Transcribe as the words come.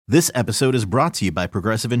This episode is brought to you by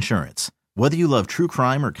Progressive Insurance. Whether you love true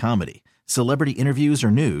crime or comedy, celebrity interviews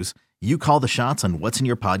or news, you call the shots on what's in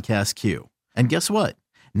your podcast queue. And guess what?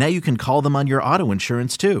 Now you can call them on your auto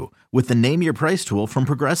insurance too with the Name Your Price tool from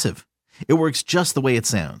Progressive. It works just the way it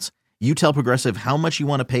sounds. You tell Progressive how much you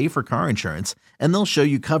want to pay for car insurance, and they'll show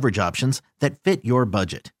you coverage options that fit your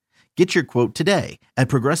budget. Get your quote today at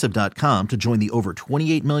Progressive.com to join the over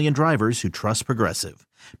 28 million drivers who trust Progressive.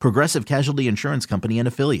 Progressive Casualty Insurance Company and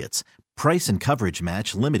Affiliates. Price and coverage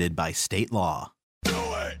match limited by state law.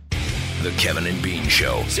 The Kevin and Bean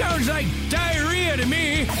Show. Sounds like diarrhea to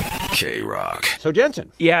me. K-Rock. So,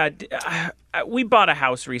 Jensen. Yeah, we bought a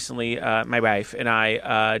house recently, my wife and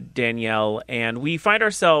I, Danielle, and we find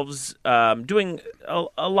ourselves doing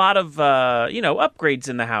a lot of, upgrades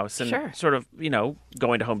in the house and sort of,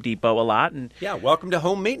 going to Home Depot a lot. And yeah, welcome to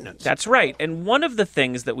home maintenance. That's right. And one of the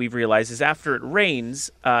things that we've realized is after it rains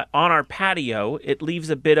on our patio, it leaves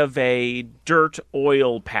a bit of a dirt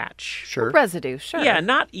oil patch. Sure. Residue, sure. Yeah,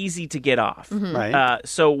 not easy to get off. Mm-hmm. Right.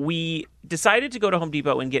 So we decided to go to Home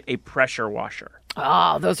Depot and get a pressure washer.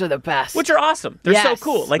 Oh, those are the best. Which are awesome. They're so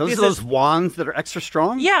cool. Like those are those wands that are extra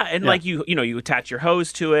strong? Yeah, and like you attach your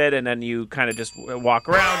hose to it, and then you kind of just walk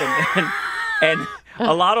around, and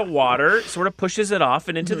a lot of water sort of pushes it off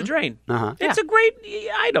and into the drain. Uh-huh. It's a great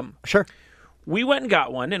item. Sure. We went and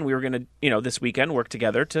got one, and we were going to, this weekend work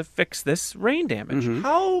together to fix this rain damage. Mm-hmm.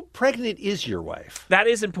 How pregnant is your wife? That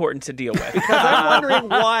is important to deal with. Because I'm wondering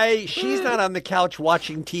why she's not on the couch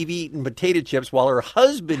watching TV eating potato chips while her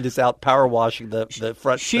husband is out power washing the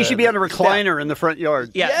front. She should be on a recliner in the front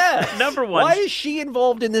yard. Yeah. Yes. Number one. Why is she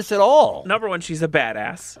involved in this at all? Number one, she's a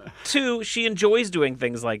badass. Two, she enjoys doing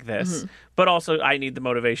things like this. But also, I need the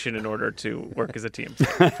motivation in order to work as a team.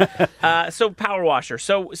 So power washer.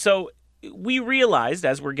 So we realized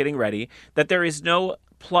as we're getting ready that there is no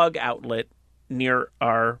plug outlet near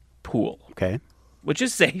our pool. Okay. Which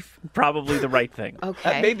is safe, probably the right thing.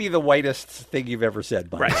 Okay. That may be the whitest thing you've ever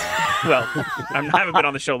said, Mike. Right. Well, I haven't been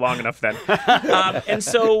on the show long enough then. And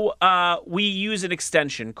so we use an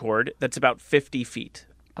extension cord that's about 50 feet.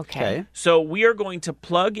 Okay. So we are going to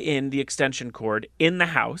plug in the extension cord in the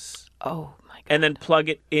house. Oh, my God. And then plug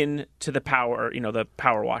it into the power, the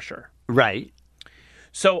power washer. Right.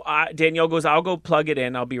 So Danielle goes, I'll go plug it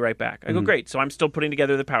in. I'll be right back. I go, great. So I'm still putting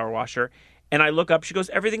together the power washer. And I look up. She goes,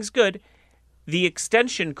 everything's good. The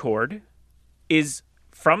extension cord is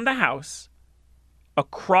from the house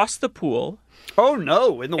across the pool. Oh,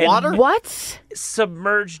 no. In the water? What?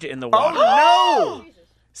 Submerged in the water. Oh, no.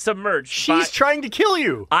 Submerged. She's trying to kill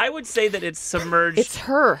you. I would say that it's submerged. It's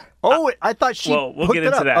her. Oh, I thought she Well, we'll hooked get it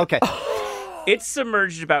into up. that. Okay. It's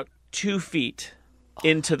submerged about 2 feet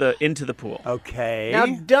into the pool. Okay. Now,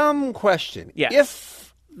 dumb question. Yes.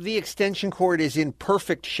 If the extension cord is in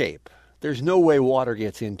perfect shape, there's no way water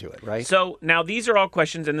gets into it, right? So now these are all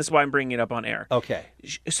questions, and this is why I'm bringing it up on air. Okay.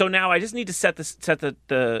 So now I just need to set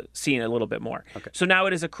the scene a little bit more. Okay. So now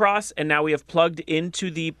it is across, and now we have plugged into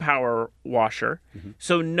the power washer.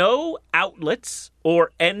 So no outlets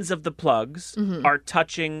or ends of the plugs are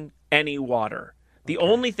touching any water. The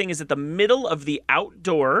only thing is that the middle of the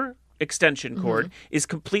outdoor extension cord is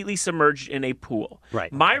completely submerged in a pool.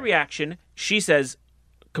 Right. My reaction, she says,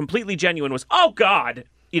 completely genuine, was, oh, God.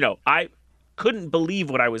 I couldn't believe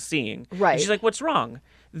what I was seeing. Right. And she's like, what's wrong?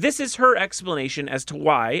 This is her explanation as to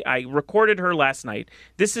why. I recorded her last night.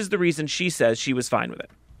 This is the reason she says she was fine with it.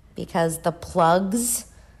 Because the plugs,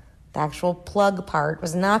 the actual plug part,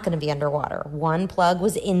 was not going to be underwater. One plug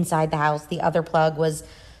was inside the house. The other plug was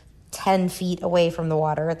 10 feet away from the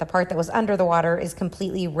water. The part that was under the water is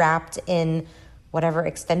completely wrapped in whatever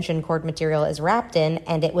extension cord material is wrapped in,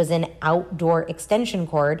 and it was an outdoor extension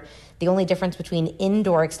cord. The only difference between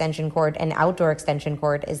indoor extension cord and outdoor extension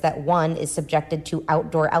cord is that one is subjected to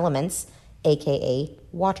outdoor elements, aka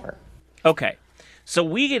water. Okay. So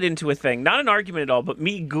we get into a thing, not an argument at all, but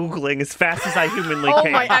me Googling as fast as I humanly Oh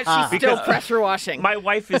can. my God, she's still Because pressure washing. My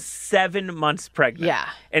wife is 7 months pregnant. Yeah.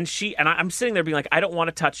 And I'm sitting there being like, I don't want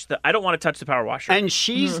to touch the power washer. And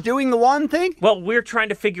she's doing the wand thing? Well, we're trying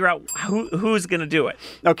to figure out who's going to do it.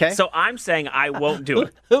 Okay. So I'm saying I won't do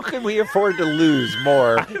it. Who can we afford to lose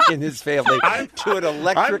more in his family to an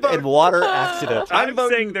electric and water accident? I'm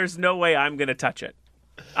saying there's no way I'm going to touch it.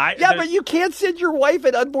 But you can't send your wife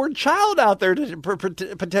and unborn child out there to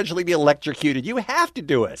potentially be electrocuted. You have to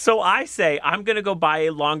do it. So I say I'm going to go buy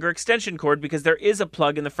a longer extension cord because there is a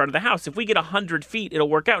plug in the front of the house. If we get 100 feet, it'll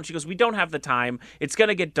work out. And she goes, we don't have the time. It's going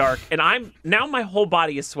to get dark. And now my whole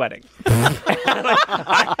body is sweating.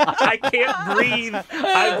 I can't breathe.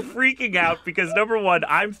 I'm freaking out because, number one,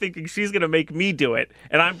 I'm thinking she's going to make me do it.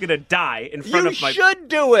 And I'm going to die in front of my... You should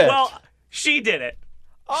do it. Well, she did it.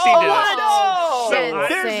 She did it. No! Jensen.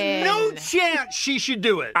 There's no chance she should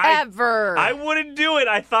do it. Ever. I wouldn't do it.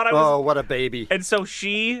 I thought I was. Oh, what a baby. And so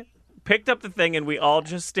she picked up the thing, and we all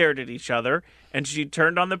just stared at each other. And she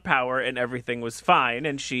turned on the power, and everything was fine.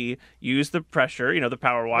 And she used the pressure, the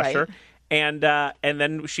power washer, and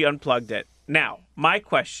then she unplugged it. Now, my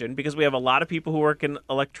question, because we have a lot of people who work in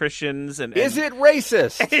electricians and Is it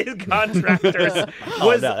racist? contractors,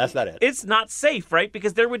 No, that's not it. It's not safe, right?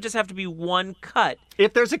 Because there would just have to be one cut.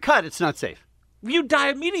 If there's a cut, it's not safe. You die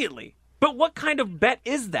immediately. But what kind of bet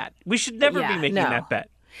is that? We should never be making that bet.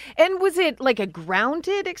 And was it like a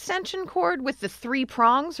grounded extension cord with the 3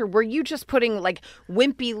 prongs, or were you just putting like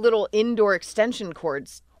wimpy little indoor extension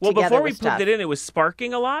cords Well, together before we with stuff? plugged it in, it was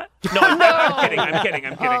sparking a lot. No,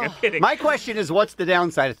 I'm kidding. My question is, what's the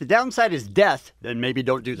downside? If the downside is death, then maybe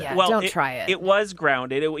don't do that. Yeah. Well, Don't try it. It was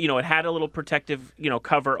grounded. It had a little protective,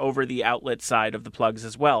 cover over the outlet side of the plugs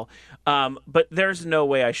as well. But there's no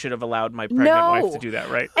way I should have allowed my pregnant wife to do that,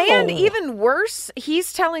 right? And even worse,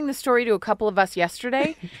 he's telling the story to a couple of us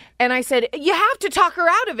yesterday, and I said, you have to talk her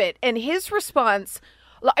out of it. And his response,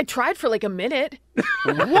 I tried for like a minute.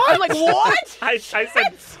 What? I'm like, what? I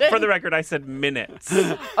said, for the record, I said minutes.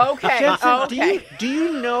 Okay. Jensen, Okay. do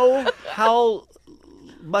you know how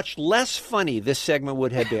much less funny this segment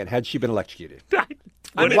would have been had she been electrocuted?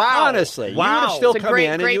 Honestly, you would have still It's a come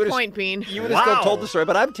in and great you would have, point, Bean. you would have still told the story.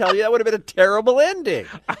 But I'm telling you, that would have been a terrible ending.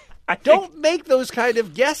 Don't make those kind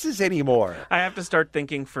of guesses anymore. I have to start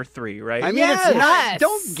thinking for 3, right? I mean, Yes. it's not, Yes.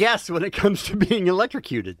 don't guess when it comes to being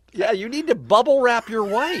electrocuted. Yeah, you need to bubble wrap your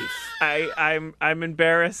wife. I'm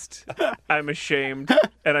embarrassed, I'm ashamed,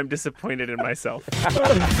 and I'm disappointed in myself.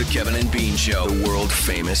 The Kevin and Bean Show, the world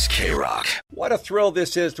famous K-Rock. What a thrill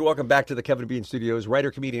this is to welcome back to the Kevin and Bean Studios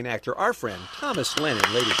writer, comedian, actor, our friend Thomas Lennon,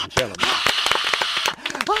 ladies and gentlemen.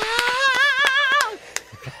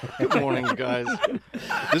 Good morning, you guys.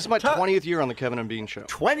 This is my 20th year on the Kevin and Bean Show.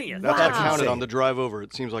 20th. That's I counted on the drive over.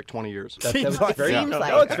 It seems like 20 years. Seems like- very, Seems no,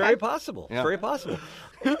 like. it's very possible. Yeah. Very possible.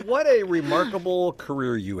 What a remarkable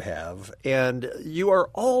career you have, and you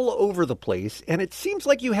are all over the place, and it seems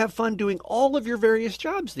like you have fun doing all of your various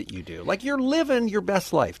jobs that you do. Like you're living your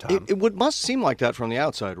best life, Tom. It must seem like that from the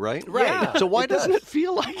outside, right? Right. Yeah, So why it does. doesn't it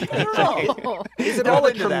feel like it? Is it all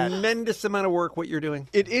a tremendous amount of work what you're doing?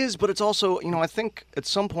 It is, but it's also, I think at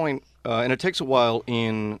some point, and it takes a while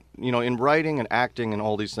in writing and acting and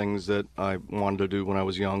all these things that I wanted to do when I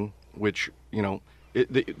was young, which,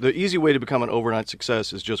 the easy way to become an overnight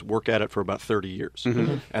success is just work at it for about 30 years.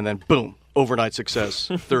 Mm-hmm. And then, boom, overnight success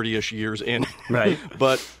 30-ish years in. Right.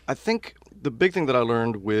 But I think the big thing that I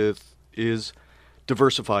learned is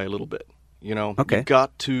diversify a little bit. Okay. You've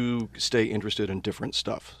got to stay interested in different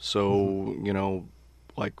stuff. So,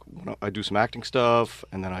 like when I do some acting stuff,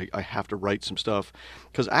 and then I have to write some stuff,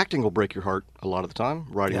 because acting will break your heart a lot of the time.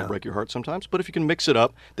 Writing will break your heart sometimes. But if you can mix it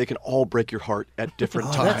up, they can all break your heart at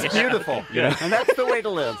different times. That's beautiful. And that's the way to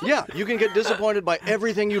live. Yeah, you can get disappointed by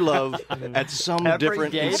everything you love at some Every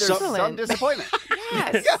different. day there's Excellent. some disappointment.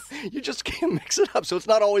 Yes. Yeah, you just can't mix it up, so it's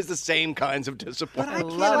not always the same kinds of But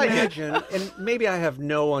disappointment. I can't imagine, and maybe I have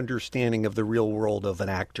no understanding of the real world of an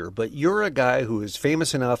actor, but you're a guy who is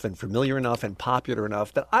famous enough and familiar enough and popular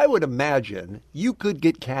enough that I would imagine you could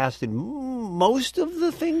get cast in most of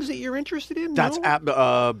the things that you're interested in. That's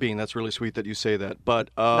no? Bean. That's really sweet that you say that, but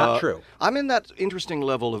Not true. I'm in that interesting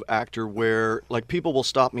level of actor where, like, people will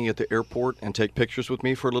stop me at the airport and take pictures with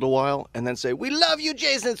me for a little while, and then say, "We love you,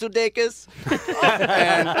 Jason Sudeikis,"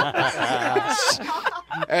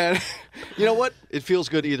 and you know what? It feels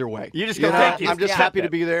good either way. You just go, "Thank you." I'm just Yeah. happy to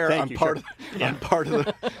be there. Thank I'm you, part sure. of. I'm part of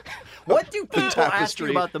the. What do people ask you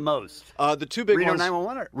tapestry. about the most? The two big Reno ones.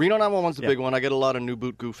 911 or- Reno 911's the big one. I get a lot of new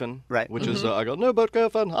boot goofing. Right. Which is, I go, "No boot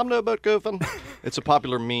goofing. I'm no boot goofing." It's a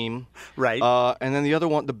popular meme. Right. And then the other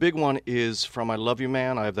one, the big one, is from I Love You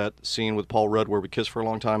Man. I have that scene with Paul Rudd where we kiss for a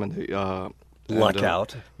long time, and they. Luck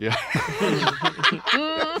out. Yeah.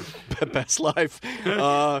 Best life.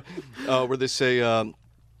 Where they say,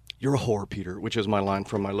 "You're a whore, Peter," which is my line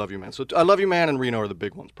from I Love You Man. So I Love You Man and Reno are the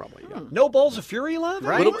big ones, probably. Yeah. No Balls of Fury love?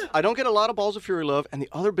 Right. I don't get a lot of Balls of Fury love, and the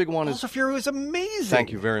other big one Balls is. of Fury was amazing.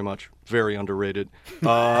 Thank you very much. Very underrated.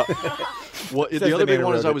 The the other big man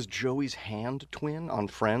one who is wrote I it. was Joey's hand twin on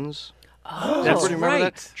Friends. Oh, That's Everybody remember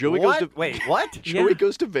right. that? Joey What? goes to Wait, what? Joey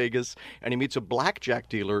goes to Vegas and he meets a blackjack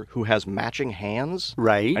dealer who has matching hands.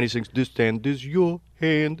 Right. And he sings, "This hand is your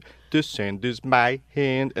hand. This hand is my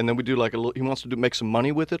hand. And then we do like a little, he wants to make some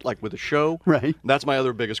money with it, like with a show. Right. That's my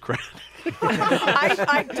other biggest credit.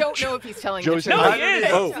 I don't know if he's telling the Joe's- truth. No, he is.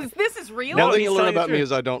 Oh. This is real. One thing he's you learn telling the about me truth.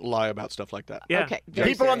 is I don't lie about stuff like that. Yeah. Okay.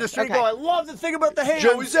 very People on the serious. street Okay. go, I love the thing about the hands.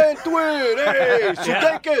 Joey Zantwin! Hey!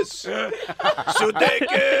 Sudeikis!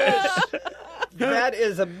 Sudeikis! That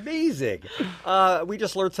is amazing. We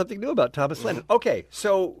just learned something new about Thomas Lennon. Okay,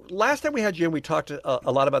 so last time we had you in, we talked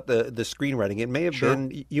a lot about the screenwriting. It may have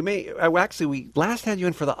been we last had you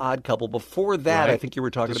in for The Odd Couple. Before that, Right. I think you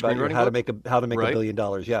were talking The about screenwriting how to book? make $1 Right.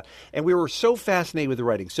 billion. Yeah, and we were so fascinated with the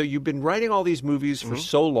writing. So you've been writing all these movies for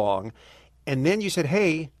so long, and then you said,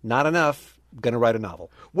 "Hey, not enough. Going to write a novel."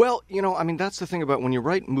 Well, I mean, that's the thing about when you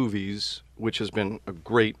write movies, which has been a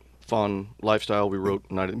great, fun lifestyle. We wrote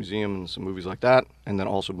Night at the Museum and some movies like that, and then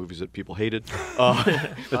also movies that people hated.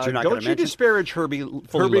 That you're not Don't going to you mention. disparage Herbie Fully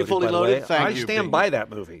Herbie Loaded, Fully by the Loaded? way. Thank I you, stand Bing. by that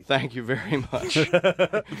movie. Thank you very much.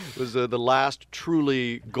 It was the last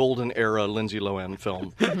truly golden era Lindsay Lohan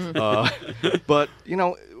film. But,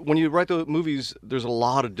 when you write the movies, there's a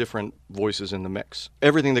lot of different voices in the mix.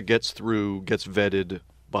 Everything that gets through gets vetted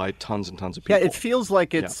by tons and tons of Yeah, people. it feels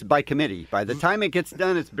like it's by committee. By the time it gets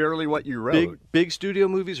done, it's barely what you wrote. Big studio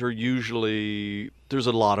movies are usually, there's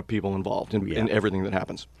a lot of people involved in Yeah. everything that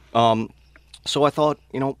happens. So I thought,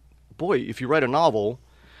 boy, if you write a novel,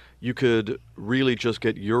 you could really just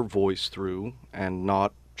get your voice through and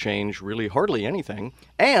not change really hardly anything.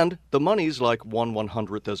 And the money's like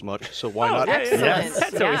 1/100th as much, so why not? Excellent. Yes.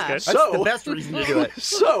 That's always good. That's the best reason to do it.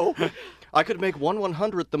 So I could make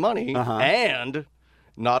 1/100th the money and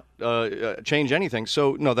not change anything.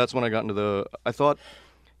 So no, that's when I got into I thought,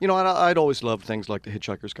 I'd always loved things like The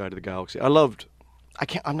Hitchhiker's Guide to the Galaxy.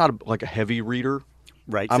 I'm not like a heavy reader.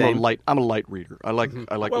 Right, I'm same. a light reader. I like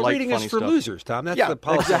Well, light, reading funny is for stuff. losers, Tom. That's the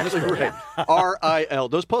policy. exactly right. RIL.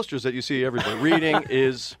 Those posters that you see everywhere. Reading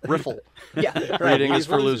is riffle. Yeah, right. Reading is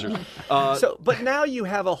for losers. But now you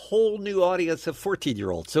have a whole new audience of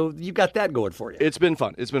 14-year-olds. So you've got that going for you. It's been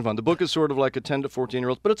fun. The book is sort of like a 10 to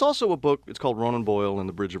 14-year-olds, but it's also a book. It's called Ronan Boyle and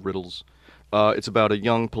the Bridge of Riddles. It's about a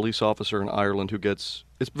young police officer in Ireland who it's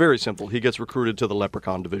very simple. He gets recruited to the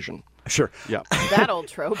Leprechaun Division. Sure. Yeah. That old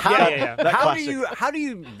trope. Yeah. How do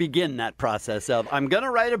you begin that process of I'm going to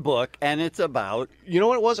write a book and it's about You know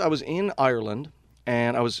what it was? I was in Ireland,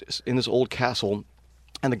 and I was in this old castle,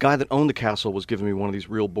 and the guy that owned the castle was giving me one of these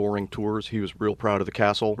real boring tours. He was real proud of the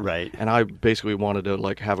castle. Right. And I basically wanted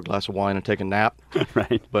to, have a glass of wine and take a nap.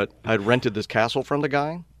 Right. But I'd rented this castle from the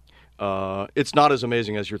guy. It's not as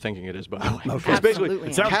amazing as you're thinking it is, by the way. Okay. It's basically,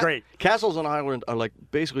 Absolutely. Sounds great. Castles in Ireland are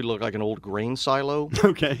basically look like an old grain silo.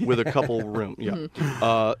 Okay. With a couple room. Yeah.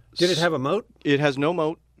 Did it have a moat? It has no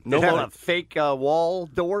moat. No It had moat. a fake wall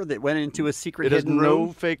door that went into a secret It has hidden no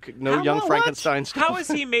room. fake, young what? Frankenstein stuff. How has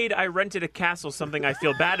he made I rented a castle something I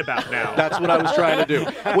feel bad about now? That's what I was trying to do.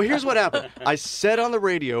 Well, here's what happened. I said on the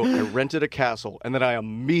radio, I rented a castle, and then I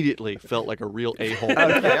immediately felt like a real a-hole. And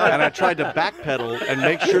I tried to backpedal and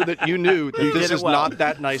make sure that you knew that this did it is well. not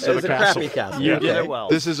that nice of It's a a castle. crappy castle. You Okay. did it well.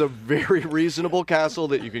 This is a very reasonable castle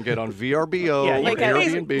that you can get on VRBO Yeah, or Like a-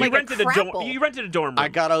 Airbnb. like you rented a crapple. dorm. You rented a dorm room. I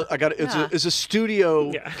got a. It's a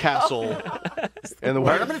studio castle. And the All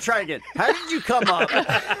right, I'm going to try again. How did you come up?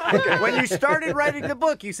 When you started writing the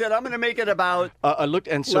book, you said, I'm going to make it about... I looked,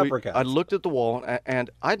 and so Leprechauns. I looked at the wall, and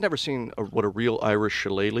I'd never seen what a real Irish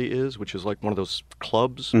shillelagh is, which is like one of those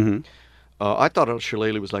clubs. I thought a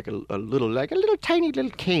shillelagh was like a little tiny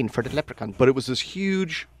little cane for the leprechaun, but it was this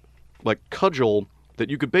huge, cudgel that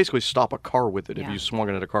you could basically stop a car with it if Yeah. you swung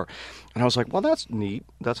it at a car. And I was like, well, that's neat.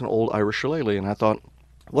 That's an old Irish shillelagh. And I thought,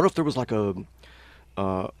 what if there was like a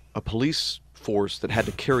police force that had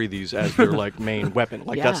to carry these as their main weapon?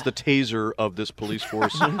 That's Yeah. the taser of this police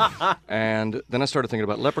force. And then I started thinking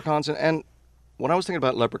about leprechauns. And when I was thinking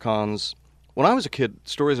about leprechauns, when I was a kid,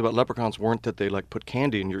 stories about leprechauns weren't that they put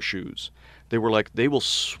candy in your shoes. They were they will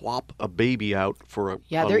swap a baby out for a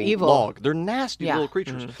they're evil. log. They're nasty Yeah. little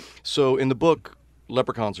creatures. So in the book,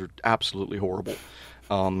 leprechauns are absolutely horrible.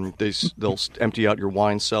 They'll empty out your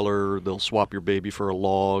wine cellar. They'll swap your baby for a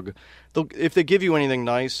log. If they give you anything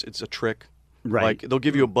nice, it's a trick. Right. They'll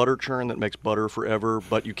give you a butter churn that makes butter forever,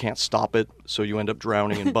 but you can't stop it, so you end up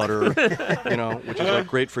drowning in butter. Which is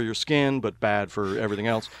great for your skin, but bad for everything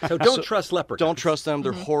else. So don't trust leprechauns. Don't trust them.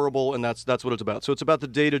 They're horrible, and that's what it's about. So it's about the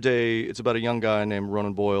day-to-day. It's about a young guy named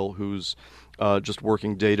Ronan Boyle who's just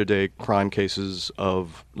working day-to-day crime cases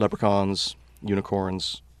of leprechauns,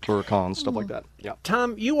 unicorns, pluricons, stuff like that. Yeah.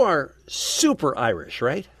 Tom, you are super Irish,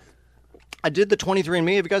 right? I did the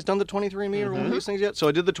 23andMe. Have you guys done the 23andMe or one of these things yet? So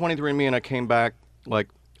I did the 23andMe, and I came back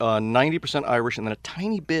 90% Irish and then a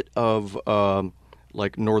tiny bit of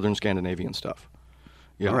northern Scandinavian stuff.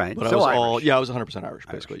 Yeah, All right. But So I Irish. was 100% Irish,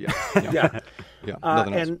 basically. Yeah.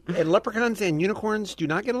 Nothing else. And leprechauns and unicorns do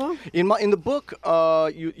not get along? In the book,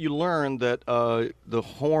 you learn that the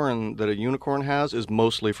horn that a unicorn has is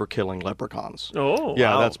mostly for killing leprechauns. Oh,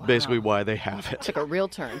 yeah, that's basically why they have it. Took a real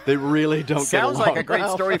turn. They really don't Sounds get along. like a great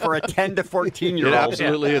story for a 10 to 14 year It old.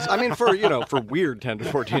 absolutely is. I mean, for weird 10 to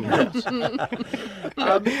 14 year olds.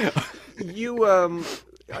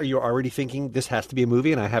 Are you already thinking this has to be a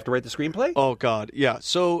movie and I have to write the screenplay? Oh God, yeah.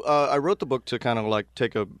 So I wrote the book to kind of like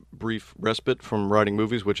take a brief respite from writing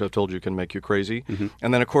movies, which I've told you can make you crazy.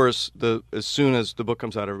 And then of course, as soon as the book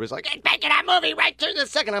comes out, everybody's like, "Hey, making that movie right to the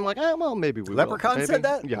second." I'm like, "Oh, well, maybe we will." Leprechaun Maybe. said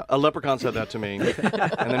that? Yeah, a leprechaun said that to me,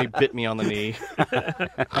 and then he bit me on the knee.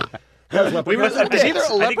 We were, It was either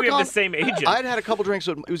a I think we have leprechaun- the same agent. I'd had a couple drinks,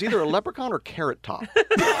 so it was either a leprechaun or Carrot Top.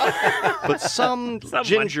 But some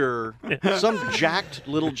jacked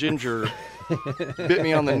little ginger bit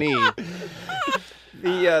me on the knee.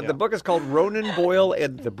 The book is called Ronan Boyle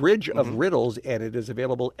and the Bridge of Riddles, and it is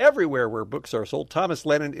available everywhere where books are sold. Thomas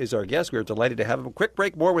Lennon is our guest. We're delighted to have him. Quick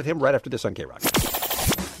break, more with him right after this on K-Rock.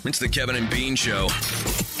 It's the Kevin and Bean Show.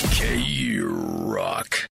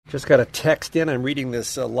 K-Rock. Just got a text in. I'm reading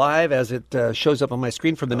this live as it shows up on my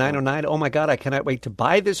screen from the 909. Oh, my God, I cannot wait to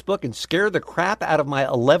buy this book and scare the crap out of my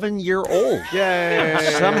 11-year-old. Yay!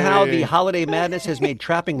 Somehow the holiday madness has made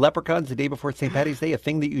trapping leprechauns the day before St. Patty's Day a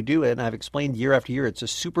thing that you do, and I've explained year after year. It's a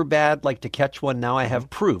super bad, like To Catch One. Now I have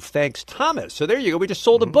proof. Thanks, Thomas. So there you go. We just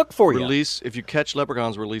sold a book for you. If you catch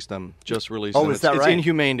leprechauns, release them. Just release Oh, them. is that It's right?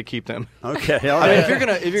 inhumane to keep them. Okay. All I mean, right. if you're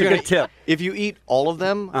gonna, It's a good tip. if you eat all of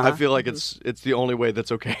them, I feel like it's the only way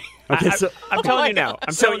that's okay. I'm telling you now.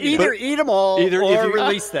 I'm So telling you. either eat them all Either or if you-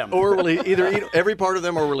 release them. Or either eat every part of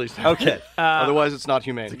them or release them. Okay. Otherwise, it's not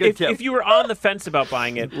humane. good tip. If you were on the fence about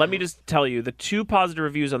buying it, let me just tell you the two positive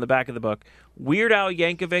reviews on the back of the book: Weird Al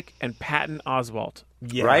Yankovic and Patton Oswalt.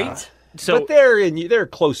 Yeah. Right? So But they're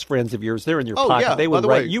close friends of yours. They're in your Oh, pocket. yeah. They By would the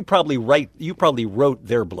write. way- You probably wrote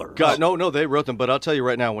their blurbs. God, no, they wrote them. But I'll tell you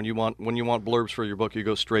right now, when you want blurbs for your book, you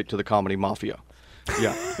go straight to the Comedy Mafia.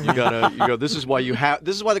 Yeah, you go. This is why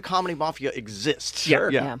the Comedy Mafia exists.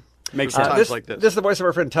 Sure. Yeah. Makes Times sense. like this. This is the voice of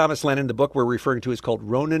our friend Thomas Lennon. The book we're referring to is called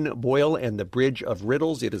Ronan Boyle and the Bridge of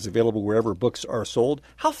Riddles. It is available wherever books are sold.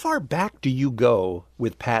 How far back do you go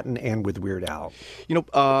with Patton and with Weird Al?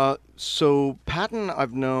 So Patton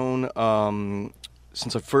I've known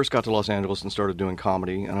since I first got to Los Angeles and started doing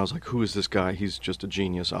comedy, and I was like, who is this guy? He's just a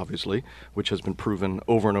genius, obviously, which has been proven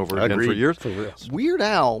over and over again for Agreed. years. For real. Weird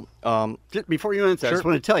Al, Just before you answer, I just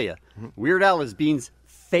Sure. want to tell you, Weird Al is Bean's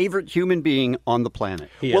favorite human being on the planet.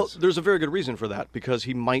 He well, is. there's a very good reason for that, because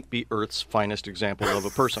he might be Earth's finest example of a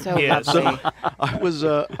person. So Yeah, lovely.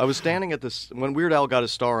 I was standing at this when Weird Al got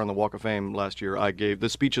his star on the Walk of Fame last year. I gave the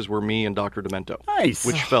speeches were me and Dr. Demento. Nice.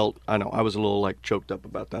 Which felt, I know, I was a little like choked up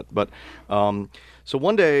about that. But so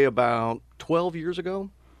one day about 12 years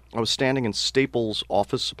ago, I was standing in Staples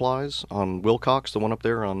Office Supplies on Wilcox, the one up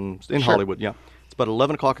there in Hollywood. Yeah, it's about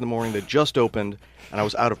 11 o'clock in the morning. They just opened, and I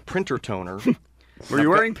was out of printer toner. Were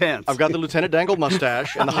you wearing pants? I've got the Lieutenant Dangle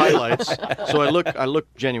mustache and the highlights, so I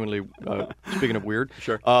look genuinely. Speaking of weird,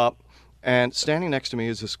 Sure. And standing next to me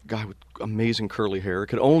is this guy with amazing curly hair. It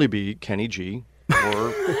could only be Kenny G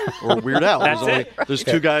or Weird Al. There's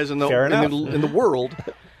two guys in Fair enough. the world,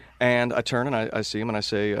 and I turn and I see him and I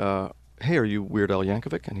say, "Hey, are you Weird Al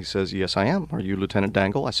Yankovic?" And he says, "Yes, I am." "Are you Lieutenant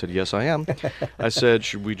Dangle?" I said, "Yes, I am." I said,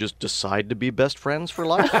 "Should we just decide to be best friends for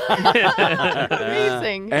life?"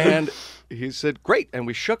 Amazing. And he said, "Great." And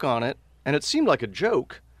we shook on it, and it seemed like a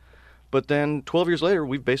joke. But then 12 years later,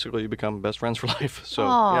 we've basically become best friends for life. So,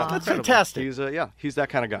 Aw. yeah. That's fantastic. He's that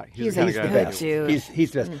kind of guy. He's the kind a of guy. good that- dude.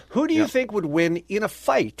 He's the best. Who do you think would win in a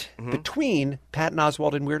fight between Patton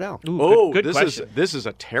Oswalt and Weird Al? Oh, good this question. is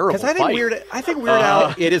a terrible Because I think think Weird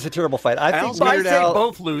Al. It is a terrible fight. I think Al's I Weird say Al.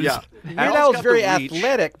 both lose. Yeah. Weird Al's Al's got very the reach.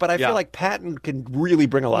 athletic, but I Yeah. feel like Patton can really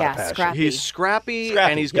bring a lot Yeah, of passion. scrappy. He's scrappy,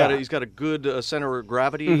 Scrappy, and he's got a good center of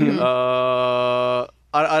gravity.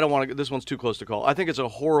 I don't want to. This one's too close to call. I think it's a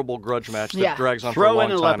horrible grudge match that Yeah. drags on for Throw a long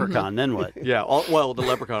in a time. leprechaun, then what? Yeah. Well, the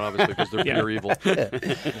leprechaun obviously because they're evil.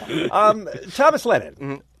 Thomas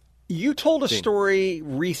Lennon, you told a story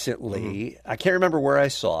recently. I can't remember where I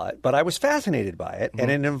saw it, but I was fascinated by it,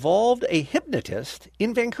 and it involved a hypnotist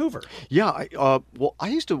in Vancouver. Yeah. I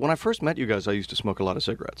used to when I first met you guys. I used to smoke a lot of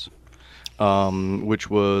cigarettes. Which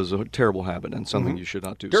was a terrible habit and something you should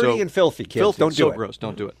not do. Dirty and filthy, kids. Filthy, Don't do so it. gross.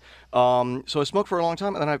 Don't do it. So I smoked for a long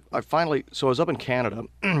time, and then I finally. So I was up in Canada,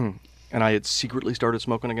 and I had secretly started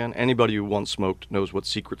smoking again. Anybody who once smoked knows what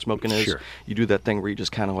secret smoking is. Sure. You do that thing where you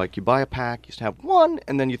just kind of like you buy a pack, you just have one,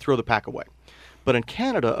 and then you throw the pack away. But in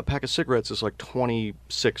Canada, a pack of cigarettes is like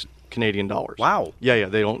 26 Canadian dollars. Wow. Yeah.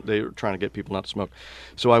 They're trying to get people not to smoke.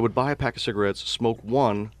 So I would buy a pack of cigarettes, smoke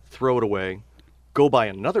one, throw it away, go buy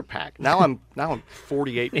another pack. Now I'm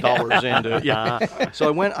 $48 into. Yeah. So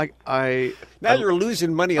I went. Now you're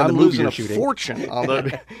losing money on the I'm movie losing you're a shooting. fortune on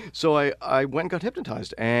the. So I went and got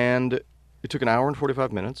hypnotized, and it took an hour and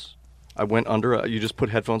 45 minutes. I went under. You just put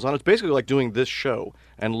headphones on. It's basically like doing this show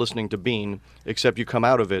and listening to Bean, except you come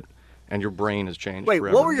out of it and your brain has changed. Wait,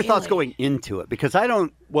 forever. what were your thoughts going into it? Because I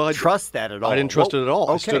don't trust that at all. I didn't trust it at all.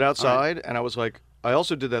 Okay. I stood outside All right. and I was like, I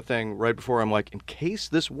also did that thing right before. I'm like, in case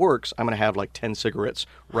this works, I'm going to have like 10 cigarettes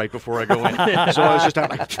right before I go in. So I was just out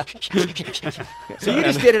like. So you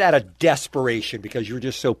just did it out of desperation because you were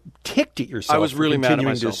just so ticked at yourself. I was really for mad at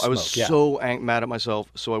continuing to myself. I was smoke. Yeah. so mad at myself.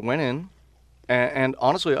 So I went in, and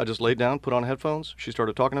honestly, I just laid down, put on headphones. She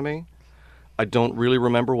started talking to me. I don't really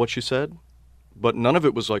remember what she said, but none of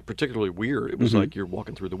it was like particularly weird. It was like you're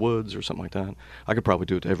walking through the woods or something like that. I could probably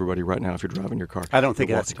do it to everybody right now if you're driving your car. I don't think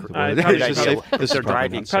You're that's walking a through the great woods. idea. This is safe. This is They're probably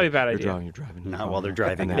driving. not Probably a safe. bad You're idea. driving your No, car. while they're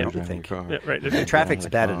driving, And I then don't you're driving think. your car. Yeah, right. The traffic's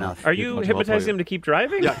bad enough. Are you hypnotizing him to keep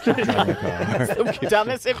driving? Yeah, keep driving your car.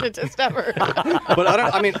 Dumbest hypnotist ever. But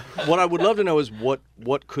I mean, what I would love to know is what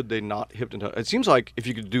could they not hypnotize? It seems like if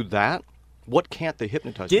you could do that, what can't they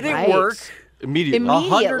hypnotize? Did you it with? work? Immediately.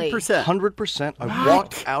 Immediately. 100%. 100%. I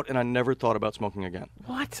walked out and I never thought about smoking again.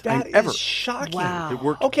 What? That is ever. shocking. Wow. It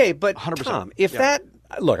worked. Okay, but 100%. Tom, if Yeah. that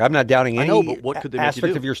look, I'm not doubting I any know, but what could they make you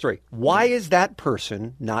aspect do? of your story. Why is that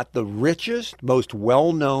person not the richest, most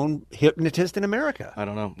well-known hypnotist in America? I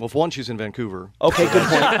don't know. Well, for one, she's in Vancouver. Okay, good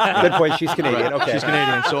point. Good point. She's Canadian. Okay, She's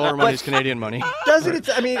Canadian, so all her money's Canadian money. Doesn't it?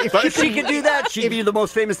 I mean, if But if she could do that, she'd be the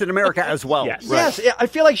most famous in America as well. Yes. Yes, I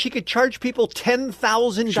feel like she could charge people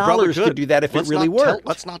 $10,000 to do that if Let's it really not tell- worked.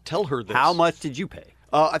 let's not tell her this. How much did you pay?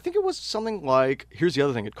 I think it was something like. Here's the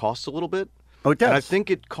other thing. It costs a little bit. Oh, it does? And I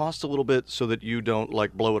think it costs a little bit so that you don't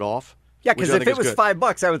like blow it off. Yeah, which because I if think it is was good.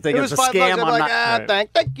 $5, I would think It it was was a $5. scam. I'm I'm like, not.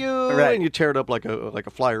 thank you, Right. and you tear it up like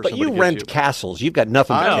a flyer. But you somebody rent gives you. castles. You've got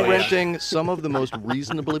nothing to I'm pay. renting some of the most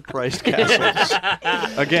reasonably priced castles.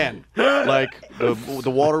 Again, like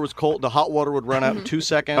the water was cold. The hot water would run out in 2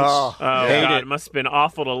 seconds. Oh, God, it must have been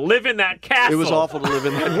awful to live in that castle. It was awful to live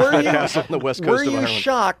in that castle on the west Were coast of you Ireland.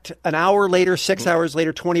 shocked an hour later, 6 hours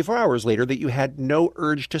later, 24 hours later that you had no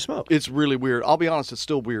urge to smoke? It's really weird. I'll be honest, it's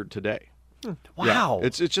still weird today. Wow.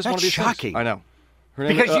 It's just That's one of these shocking. things. I know. Her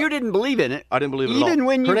name Because is, you didn't believe in it. I didn't believe it at all. Even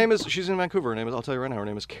when you. Her name is. She's in Vancouver. Her name is. I'll tell you right now. Her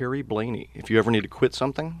name is Carrie Blaney. If you ever need to quit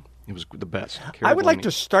something, it was the best. Carrie I would like Blaney.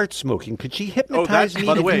 to start smoking. Could she Oh, hypnotize that's, me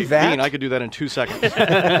by the to way, do that? Bean, I could do that in 2 seconds.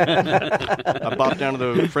 I bopped down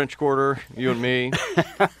to the French Quarter, you and me.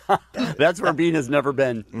 That's where Bean has never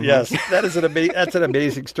been. Yes, that is that's an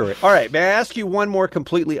amazing story. All right, may I ask you one more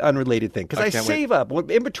completely unrelated thing? Because I I can't wait. save up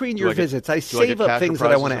in between your visits. I Do I save get up cash or things that I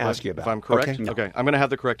prizes want to if ask you about. If I'm correct? Okay. I'm going to have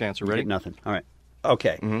the correct answer. You Ready? get nothing. All right.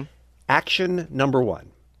 Okay. Action number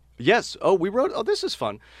one. Yes. Oh, we wrote. Oh, this is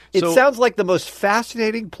fun. It So- sounds like the most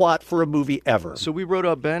fascinating plot for a movie ever. So we wrote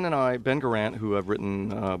Ben Garant, who I've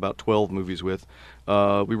written about 12 movies with.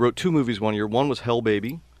 We wrote 2 movies one year. One was Hell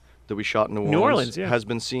Baby, that we shot in New Orleans. New Orleans, yeah. Has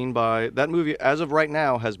been seen by that movie as of right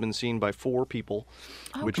now has been seen by 4 people,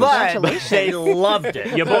 which But Congratulations. they loved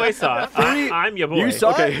it. Your boy saw it. I'm your boy. You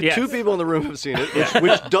saw okay, Yes. 2 people in the room have seen it,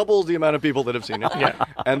 which doubles the amount of people that have seen it. Yeah.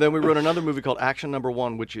 And then we wrote another movie called Action Number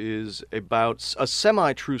 1, which is about a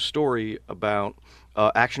semi-true story about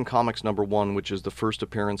Action Comics Number 1, which is the first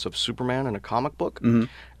appearance of Superman in a comic book.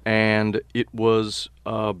 And it was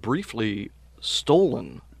briefly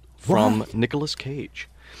stolen from Nicolas Cage.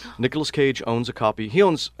 Nicolas Cage owns a copy. He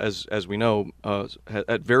owns, as we know,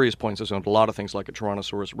 at various points, has owned a lot of things like a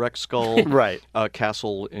Tyrannosaurus Rex skull, Right. a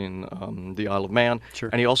castle in the Isle of Man,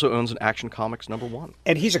 and he also owns an Action Comics Number 1.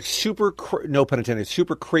 And he's a super, no pun intended,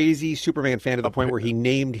 super crazy Superman fan to the point where he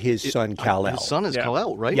named his son Kal-El. His son is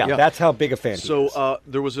Kal-El, right? Yeah, that's how big a fan he is. So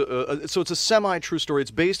there was so it's a semi-true story. It's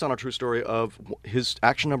based on a true story of his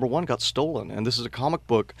Action Number 1 got stolen, and this is a comic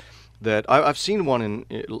book that I've seen one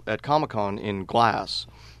at Comic-Con in glass,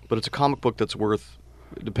 but it's a comic book that's worth,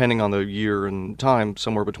 depending on the year and time,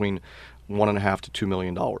 somewhere between $1.5 to $2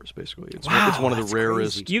 million, basically. It's one of the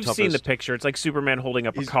rarest. You've toughest. seen the picture. It's like Superman holding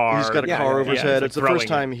up a car. He's got a car over his head. It's the throwing first it.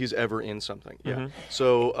 time he's ever in something. Yeah.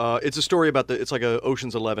 So it's a story about it's like a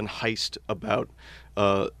Ocean's 11 heist about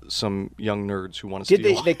some young nerds who want to Did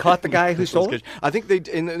steal. they caught the guy who stole it? I think they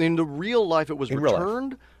in the real life it was In real life.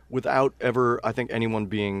 returned, without ever, I think, anyone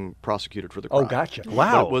being prosecuted for the crime. Oh, gotcha. But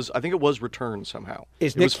Wow. I think it was returned somehow.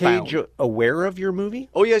 Is It Nick was found. Cage aware of your movie?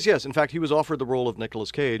 Oh, yes. In fact, he was offered the role of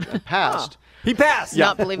Nicolas Cage and passed. He passed.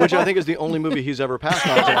 Not believable. Which I think is the only movie he's ever passed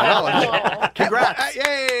on, to my knowledge. Congrats.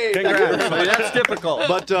 Yay! Congrats. That's difficult.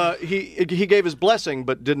 But he gave his blessing,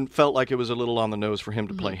 but felt like it was a little on the nose for him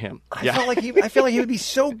to play him. I feel like he would be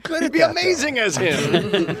so good. He'd be amazing as him.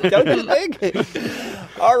 Don't you think?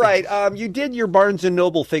 All right. You did your Barnes &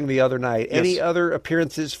 Noble thing the other night. Yes. Any other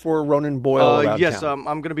appearances for Ronan Boyle around yes, town?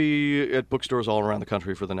 I'm going to be at bookstores all around the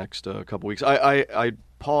country for the next couple weeks. I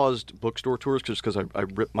paused bookstore tours just because I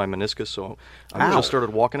ripped my meniscus, so I just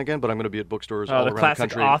started walking again. But I'm going to be at bookstores all the around the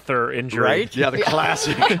classic country. author injury. Right? Yeah, the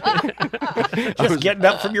classic. Just getting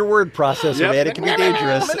up from your word processor, man. It can be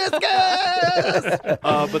dangerous.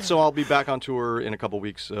 But so I'll be back on tour in a couple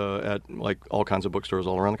weeks at like all kinds of bookstores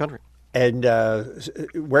all around the country. And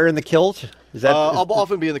wearing the kilt? Is that? I'll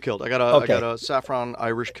often be in the kilt. I got a saffron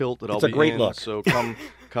Irish kilt that I'll It's a be great in. look. So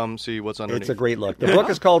come see what's underneath. It's a great look. The book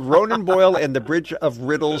is called Ronan Boyle and the Bridge of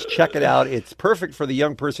Riddles. Check it out. It's perfect for the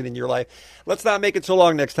young person in your life. Let's not make it so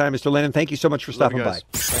long next time, Mr. Lennon. Thank you so much for stopping you by. guys.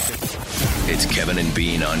 It's Kevin and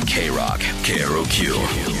Bean on K-Rock, KROQ.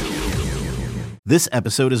 This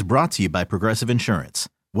episode is brought to you by Progressive Insurance.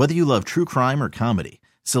 Whether you love true crime or comedy,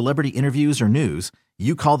 celebrity interviews or news,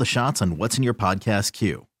 you call the shots on what's in your podcast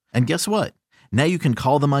queue. And guess what? Now you can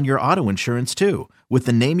call them on your auto insurance too with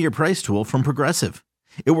the Name Your Price tool from Progressive.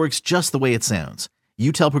 It works just the way it sounds.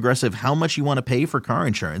 You tell Progressive how much you want to pay for car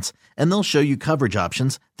insurance, and they'll show you coverage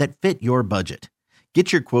options that fit your budget.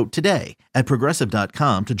 Get your quote today at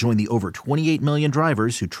Progressive.com to join the over 28 million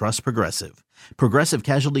drivers who trust Progressive. Progressive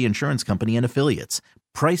Casualty Insurance Company and Affiliates.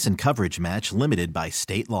 Price and coverage match limited by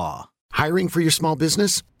state law. Hiring for your small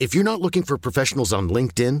business? If you're not looking for professionals on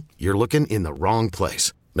LinkedIn, you're looking in the wrong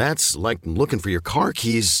place. That's like looking for your car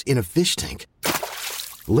keys in a fish tank.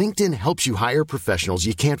 LinkedIn helps you hire professionals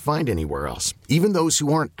you can't find anywhere else, even those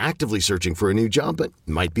who aren't actively searching for a new job but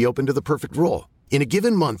might be open to the perfect role. In a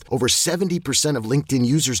given month, over 70% of LinkedIn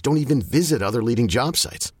users don't even visit other leading job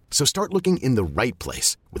sites. So start looking in the right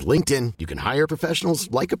place. With LinkedIn, you can hire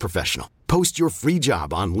professionals like a professional. Post your free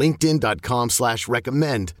job on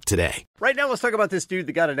linkedin.com/recommend today. Right now, let's talk about this dude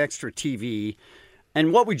that got an extra TV.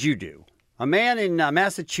 And what would you do? A man in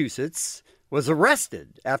Massachusetts was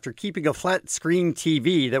arrested after keeping a flat screen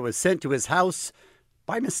TV that was sent to his house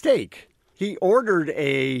by mistake. He ordered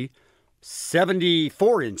a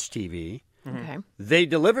 74-inch TV. Okay. They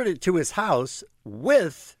delivered it to his house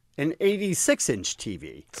with an 86-inch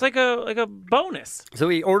TV. It's like a bonus. So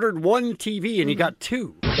he ordered one TV and he got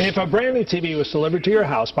two. If a brand new TV was delivered to your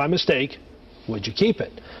house by mistake, would you keep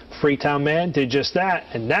it? Freetown man did just that,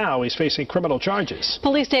 and now he's facing criminal charges.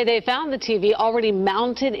 Police say they found the TV already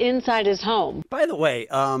mounted inside his home. By the way,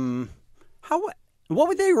 what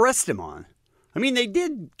would they arrest him on? I mean, they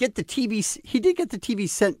did get the TV. He did get the TV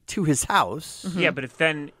sent to his house. Yeah, but if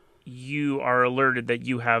then you are alerted that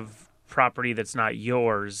you have property that's not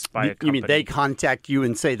yours by a company. You mean they contact you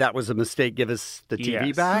and say that was a mistake, give us the TV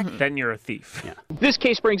Yes. back? Then you're a thief. Yeah. This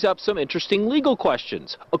case brings up some interesting legal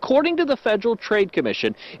questions. According to the Federal Trade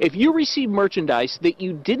Commission, if you receive merchandise that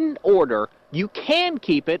you didn't order, you can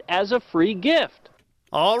keep it as a free gift.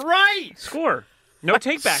 All right. Score. No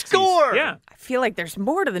takebacks. Score. Yeah. I feel like there's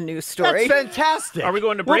more to the news story. That's fantastic. Are we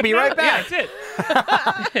going to We'll break be now? right back. Yeah,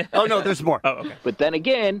 that's it. Oh, no, there's more. Oh, okay. But then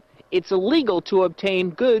again, it's illegal to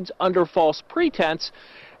obtain goods under false pretense,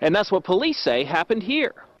 and that's what police say happened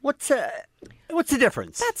here. What's the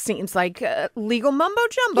difference? That seems like legal mumbo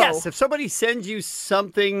jumbo. Yes, if somebody sends you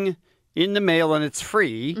something in the mail and it's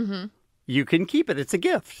free, you can keep it. It's a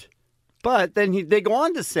gift. But then they go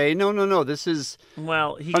on to say, no, this is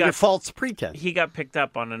under false pretense. He got picked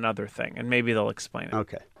up on another thing, and maybe they'll explain it.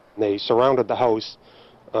 Okay. They surrounded the house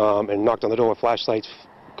and knocked on the door with flashlights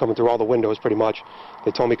coming through all the windows pretty much. They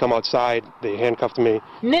told me come outside. They handcuffed me.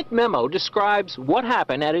 Nick Memo describes what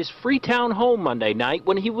happened at his Freetown home Monday night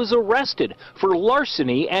when he was arrested for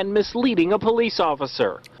larceny and misleading a police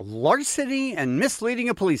officer. Larceny and misleading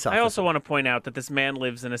a police officer. I also want to point out that this man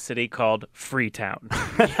lives in a city called Freetown.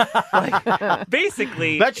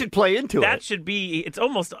 Basically, that should play into it. That should be. It's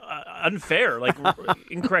almost unfair, like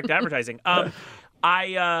incorrect advertising.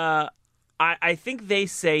 I think they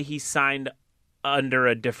say he signed under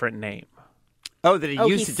a different name. Oh, that he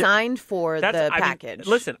used he signed for the package.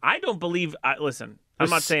 Listen, I don't believe. Listen, I'm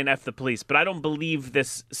not saying F the police, but I don't believe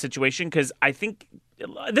this situation because I think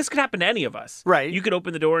this could happen to any of us. Right. You could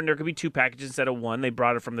open the door and there could be two packages instead of one. They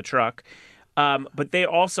brought it from the truck. But they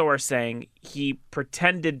also are saying he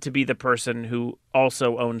pretended to be the person who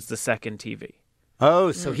also owns the second TV.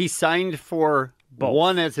 Oh, so he signed for Both.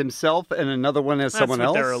 One as himself and another one as someone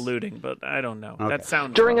else? That's what they're alluding, but I don't know. Okay. That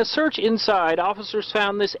sounds During wrong. a search inside, officers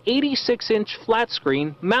found this 86-inch flat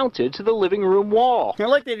screen mounted to the living room wall. I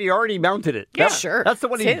like that he already mounted it. Yeah, sure. That's the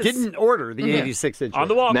one It's he his. didn't order, the 86-inch On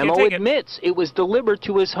the wall. Memo Can't take admits it was delivered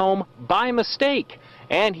to his home by mistake,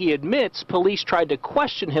 and he admits police tried to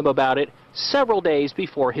question him about it several days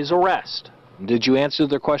before his arrest. Did you answer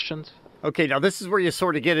their questions? Okay, now this is where you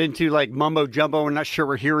sort of get into like mumbo jumbo. We're not sure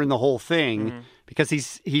we're hearing the whole thing because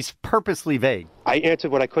he's purposely vague. I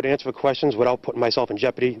answered what I could answer for questions without putting myself in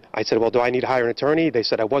jeopardy. I said, well, do I need to hire an attorney? They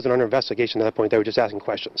said I wasn't under investigation at that point. They were just asking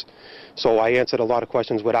questions. So I answered a lot of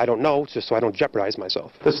questions with I don't know, just so I don't jeopardize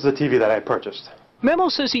myself. This is the TV that I purchased. Memo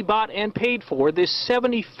says he bought and paid for this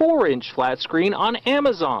 74-inch flat screen on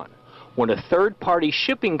Amazon. When a third-party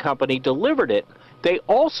shipping company delivered it, they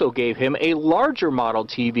also gave him a larger model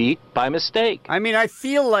TV by mistake. I mean, I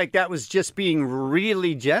feel like that was just being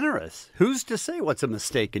really generous. Who's to say what's a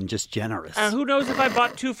mistake and just generous? Who knows if I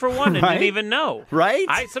bought 2 for 1 and Right? didn't even know? Right?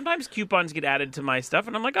 Sometimes coupons get added to my stuff,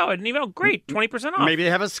 and I'm like, oh, I didn't even know. Great, 20% off. Maybe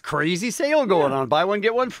they have a crazy sale going on. Buy one,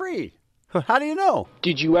 get one free. How do you know?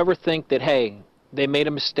 Did you ever think that, hey, they made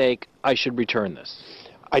a mistake, I should return this?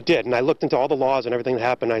 I did, and I looked into all the laws and everything that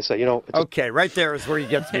happened. I said, you know, Okay, right there is where he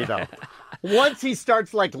gets me, though. Once he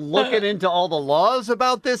starts, like, looking into all the laws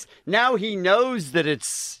about this, now he knows that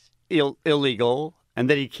it's illegal and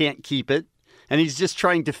that he can't keep it, and he's just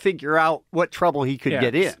trying to figure out what trouble he could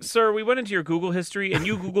get in. Sir, we went into your Google history, and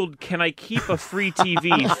you Googled, can I keep a free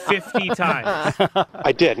TV 50 times?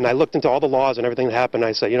 I did, and I looked into all the laws and everything that happened.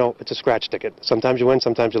 I said, you know, it's a scratch ticket. Sometimes you win,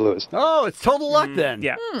 sometimes you lose. Oh, it's total luck then.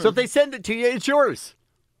 Yeah. So if they send it to you, it's yours.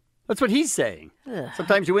 That's what he's saying.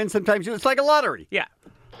 Sometimes you win, sometimes you lose. It's like a lottery. Yeah.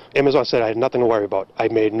 Amazon said I had nothing to worry about. I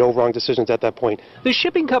made no wrong decisions at that point. The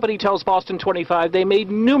shipping company tells Boston 25 they made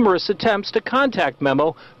numerous attempts to contact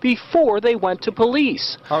Memo before they went to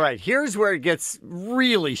police. All right, here's where it gets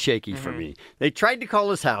really shaky for me. They tried to call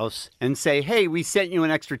his house and say, hey, we sent you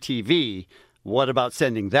an extra TV. What about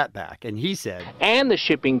sending that back? And he said... And the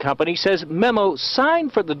shipping company says Memo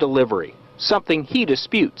signed for the delivery, something he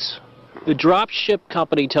disputes. The drop ship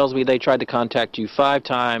company tells me they tried to contact you 5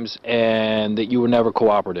 times and that you were never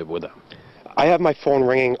cooperative with them. I have my phone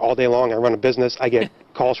ringing all day long. I run a business. I get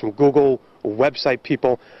calls from Google, website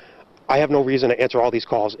people. I have no reason to answer all these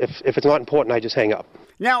calls. If it's not important, I just hang up.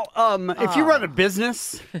 Now, if you run a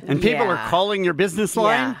business and people are calling your business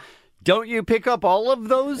line, don't you pick up all of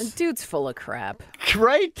those? Dude's full of crap.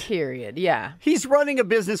 Right? Period. Yeah. He's running a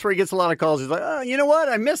business where he gets a lot of calls. He's like, oh, you know what?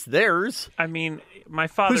 I missed theirs. I mean, my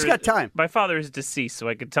father... Who's got time? My father is deceased, so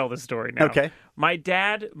I could tell the story now. Okay. My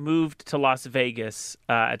dad moved to Las Vegas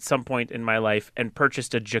at some point in my life and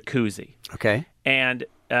purchased a jacuzzi. Okay. And,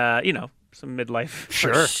 some midlife...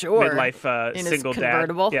 Sure. Midlife In single his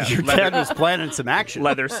convertible. dad. Your dad was planning some action.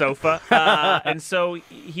 Leather sofa. And so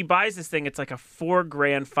he buys this thing. It's like a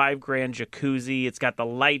 $4,000, $5,000 jacuzzi. It's got the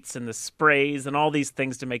lights and the sprays and all these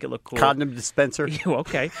things to make it look cool. Condom dispenser.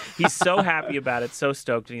 Okay. He's so happy about it, so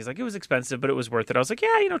stoked. And he's like, it was expensive, but it was worth it. I was like,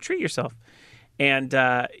 yeah, treat yourself. And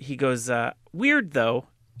he goes, weird, though.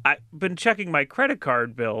 I've been checking my credit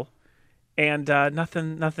card bill, and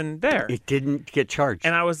nothing there. It didn't get charged.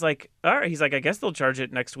 And I was like, all right. He's like, I guess they'll charge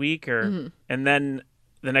it next week. And then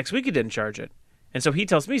the next week he didn't charge it. And so he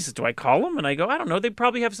tells me, he says, do I call them? And I go, I don't know. They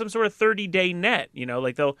probably have some sort of 30-day net,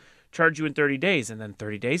 like they'll charge you in 30 days. And then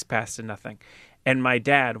 30 days passed and nothing. And my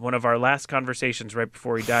dad, one of our last conversations right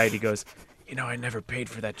before he died, he goes, I never paid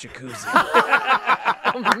for that jacuzzi.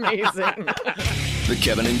 Amazing. The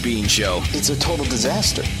Kevin and Bean Show. It's a total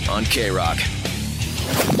disaster. On K-Rock.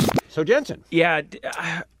 So, Jensen. Yeah,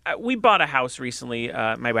 we bought a house recently,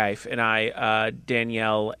 my wife and I,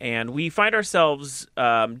 Danielle, and we find ourselves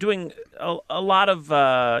doing a lot of,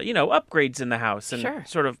 upgrades in the house and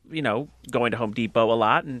sort of, going to Home Depot a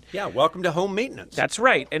lot. And yeah, welcome to home maintenance. That's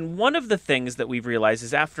right. And one of the things that we've realized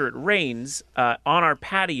is after it rains on our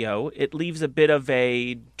patio, it leaves a bit of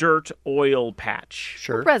a dirt oil patch.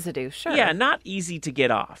 Sure. Residue, sure. Yeah, not easy to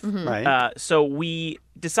get off. Mm-hmm. Right. So we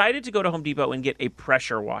decided to go to Home Depot and get a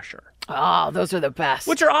pressure washer. Oh, those are the best.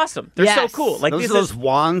 Which are awesome. They're so cool. Like those are those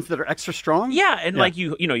wands that are extra strong? Yeah, and like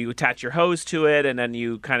you attach your hose to it, and then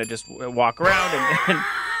you kind of just walk around,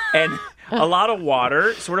 and a lot of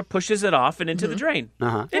water sort of pushes it off and into the drain.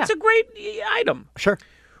 Uh-huh. It's a great item. Sure.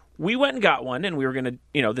 we went and got one, and we were going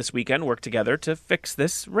to, this weekend work together to fix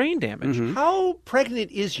this rain damage. How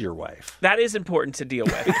pregnant is your wife? That is important to deal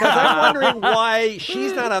with. Because I'm wondering why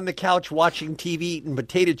she's not on the couch watching TV eating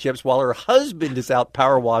potato chips while her husband is out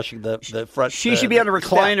power washing the front. She should be on a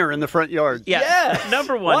recliner in the front yard. Yeah. Yes.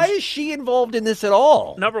 Number one. Why is she involved in this at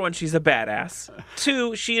all? Number one, she's a badass.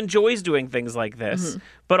 Two, she enjoys doing things like this.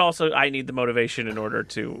 But also, I need the motivation in order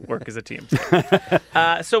to work as a team.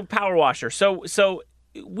 So power washer. So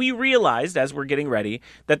we realized as we're getting ready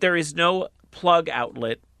that there is no plug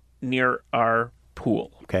outlet near our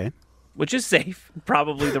pool. Okay. Which is safe,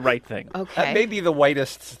 probably the right thing. Okay. That may be the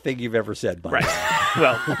whitest thing you've ever said, Mike. Right.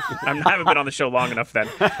 Well, I haven't been on the show long enough then.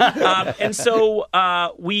 And so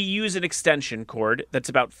we use an extension cord that's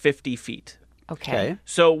about 50 feet. Okay.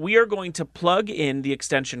 So we are going to plug in the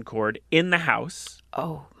extension cord in the house.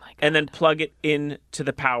 Oh, my God. And then plug it into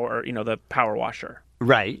the power, the power washer.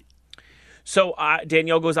 Right. So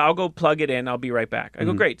Danielle goes, I'll go plug it in. I'll be right back. I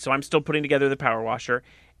go, great. So I'm still putting together the power washer.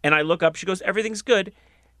 And I look up. She goes, everything's good.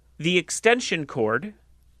 The extension cord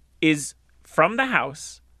is from the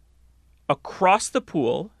house across the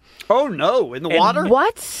pool. Oh, no. In the water?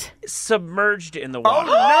 What? Submerged in the water.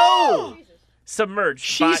 Oh, no. Submerged.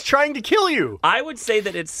 She's trying to kill you. I would say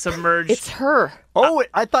that it's submerged. It's her. Oh,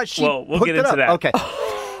 I thought she Well, we'll hooked get it into up. that.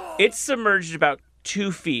 Okay. It's submerged about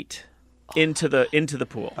 2 feet into the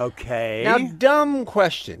pool. Okay. Now, dumb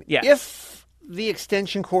question. Yes. If the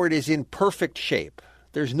extension cord is in perfect shape,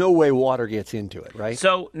 there's no way water gets into it, right?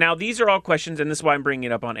 So now these are all questions, and this is why I'm bringing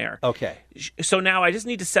it up on air. Okay. So now I just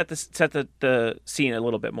need to set the scene a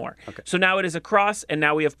little bit more. Okay. So now it is across, and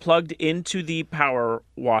now we have plugged into the power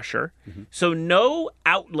washer. So no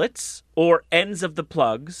outlets or ends of the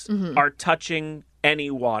plugs are touching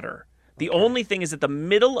any water. The only thing is that the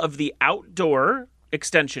middle of the outdoor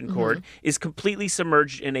extension cord is completely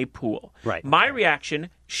submerged in a pool. Right. My reaction,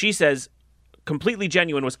 she says, completely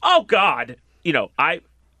genuine, was, oh, God. I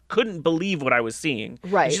couldn't believe what I was seeing.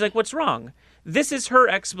 Right. And she's like, what's wrong? This is her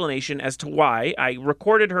explanation as to why. I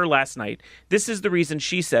recorded her last night. This is the reason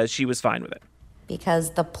she says she was fine with it.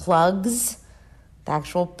 Because the plugs, the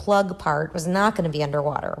actual plug part, was not going to be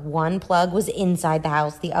underwater. One plug was inside the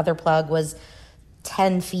house. The other plug was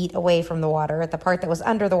 10 feet away from the water. The part that was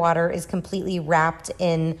under the water is completely wrapped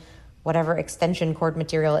in whatever extension cord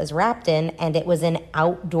material is wrapped in, and it was an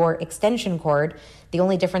outdoor extension cord. The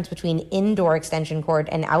only difference between indoor extension cord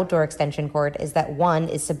and outdoor extension cord is that one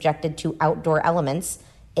is subjected to outdoor elements,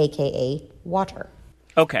 aka water.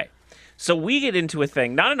 Okay. So we get into a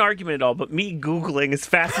thing, not an argument at all, but me Googling as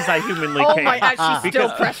fast as I humanly Oh can. my God, she's still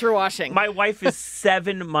Because pressure washing. My wife is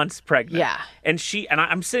 7 months pregnant. Yeah. And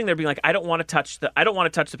I'm sitting there being like, I don't want to touch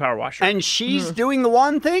the power washer. And she's doing the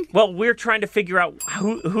one thing? Well, we're trying to figure out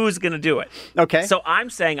who's going to do it. Okay. So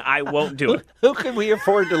I'm saying I won't do it. Who can we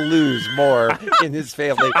afford to lose more in this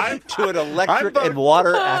family to an electric and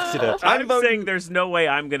water accident? I'm saying there's no way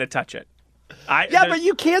I'm going to touch it. But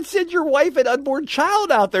you can't send your wife and unborn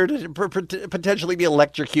child out there to potentially be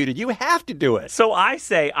electrocuted. You have to do it. So I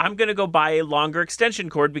say I'm going to go buy a longer extension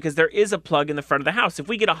cord because there is a plug in the front of the house. If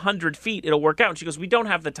we get 100 feet, it'll work out. And she goes, we don't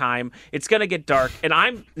have the time. It's going to get dark.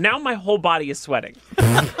 And now my whole body is sweating.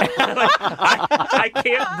 I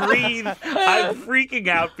can't breathe. I'm freaking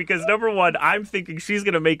out because, number one, I'm thinking she's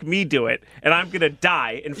going to make me do it. And I'm going to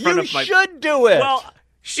die in front of my... You should do it. Well,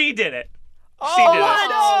 she did it. She did it.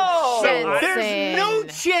 No! There's no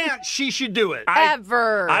chance she should do it.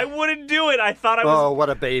 Ever. I wouldn't do it. I thought I was... Oh,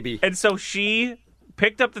 what a baby. And so she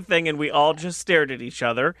picked up the thing, and we all just stared at each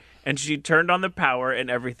other, and she turned on the power, and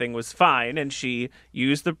everything was fine, and she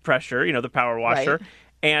used the pressure, the power washer,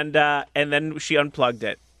 right. And then she unplugged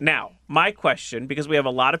it. Now, my question, because we have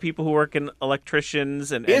a lot of people who work in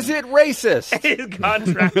electricians and is it racist?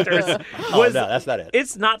 Contractors. No, that's not it.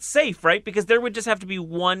 It's not safe, right? Because there would just have to be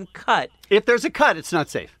one cut. If there's a cut, it's not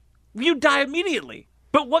safe. You die immediately.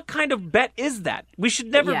 But what kind of bet is that? We should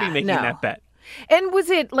never be making that bet. And was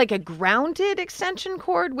it like a grounded extension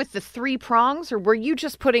cord with the 3 prongs, or were you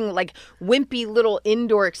just putting like wimpy little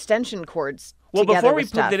indoor extension cords? Well, before we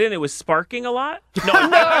plugged it in, it was sparking a lot. No,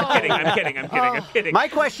 I'm kidding. My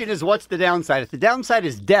question is, what's the downside? If the downside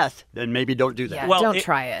is death, then maybe don't do that. Yeah, well, don't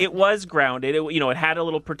try it. It was grounded. It had a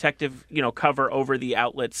little protective, cover over the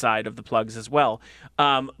outlet side of the plugs as well.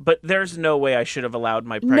 But there's no way I should have allowed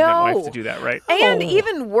my pregnant wife to do that, right? And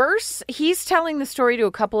even worse, he's telling the story to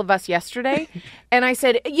a couple of us yesterday, and I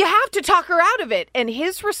said, you have to talk her out of it. And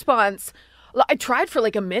his response... I tried for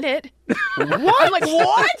like a minute. What? I'm like,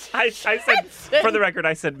 what? I said, for the record,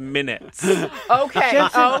 I said minutes. Okay.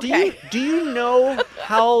 Jensen, okay. Do you know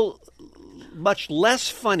how much less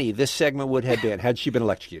funny this segment would have been had she been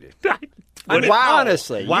electrocuted? I mean,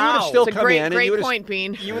 honestly, you would have still It's a come in and great you would point,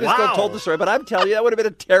 Bean. have still told the story. But I'm telling you, that would have been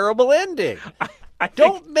a terrible ending.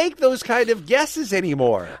 Don't make those kind of guesses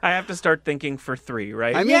anymore. I have to start thinking for 3,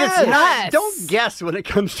 right? I mean, it's not. Don't guess when it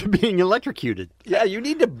comes to being electrocuted. Yeah, you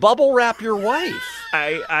need to bubble wrap your wife.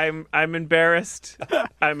 I'm embarrassed,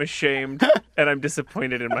 I'm ashamed, and I'm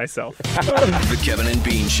disappointed in myself. The Kevin and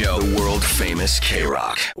Bean Show, the world famous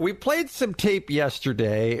K-Rock. We played some tape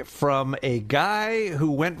yesterday from a guy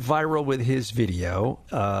who went viral with his video.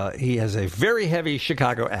 He has a very heavy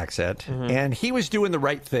Chicago accent, and he was doing the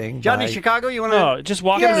right thing. Johnny by- Chicago, you want to? Just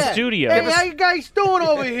walk into the studio. Hey, how you guys doing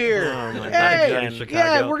over here? Oh, my hey, God.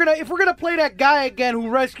 yeah, if we're gonna play that guy again who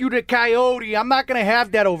rescued a coyote, I'm not gonna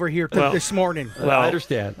have that over here this morning. I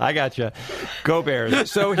understand. I gotcha. Go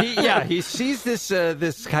Bears. So he sees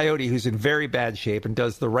this coyote who's in very bad shape and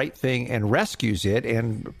does the right thing and rescues it,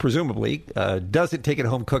 and presumably doesn't take it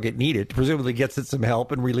home, cook it, and eat it. Presumably gets it some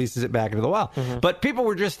help and releases it back into the wild. But people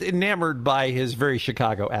were just enamored by his very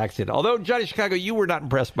Chicago accent. Although Johnny Chicago, you were not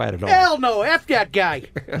impressed by it at all. Hell no, F that guy.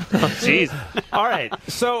 Jeez. All right.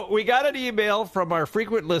 So we got an email from our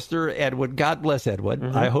frequent listener, Edwin. God bless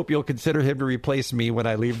Edwin. I hope you'll consider him to replace me when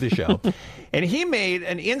I leave the show. And he made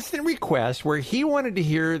an instant request where he wanted to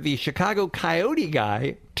hear the Chicago Coyote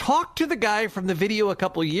guy talk to the guy from the video a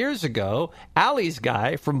couple years ago, Allie's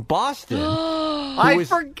guy from Boston. I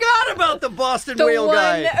forgot about the Boston whale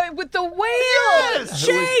guy. With the whale. Yes.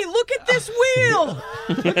 Jay, look at this wheel.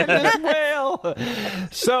 Look at this whale.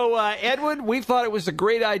 So, Edwin, we thought it was a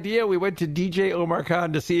great idea. We went to DJ Omar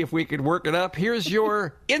Khan to see if we could work it up. Here's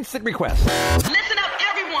your instant request. Listen up,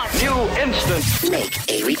 everyone. You instant. Make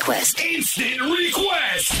a request. Instant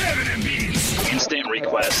request. Kevin and Bean's instant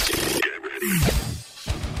request.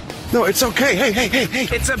 No, it's okay. Hey.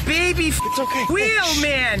 It's a baby It's okay. wheel,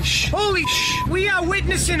 man. Holy we are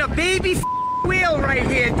witnessing a baby wheel right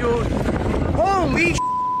here, dude. Holy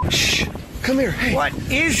Shh. Come here. Hey. What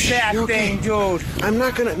is that You okay? thing, dude? I'm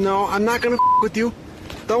not gonna with you.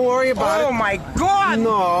 Don't worry about it. Oh, my God.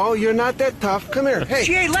 No, you're not that tough. Come here. Hey.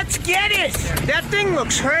 Jay, let's get it. That thing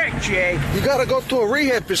looks hurt, Jay. You gotta go to a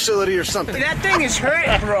rehab facility or something. That thing is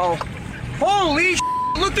hurt, bro. Holy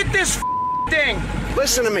look at this thing.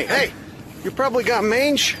 Listen to me. Hey. You probably got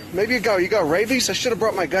mange. Maybe you got rabies. I should have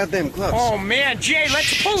brought my goddamn gloves. Oh, man, Jay,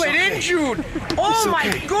 let's pull it in, Jude. Oh, my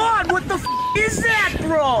God, what the is that,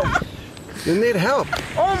 bro? You need help.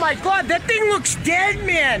 Oh, my God, that thing looks dead,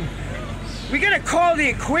 man. We gotta call the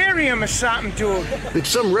aquarium or something, dude. Did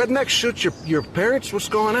some redneck shoot your parents? What's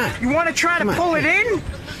going on? You want to try to pull it in?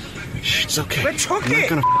 Shh, it's okay. Let's hook I'm it.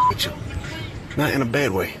 not gonna with you. Not in a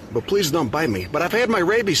bad way, but please don't bite me. But I've had my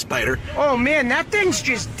rabies spider. Oh, man, that thing's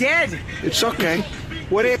just dead. It's okay.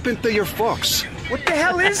 What happened to your fox? What the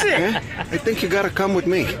hell is it? Eh? I think you gotta come with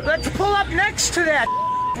me. Let's pull up next to that,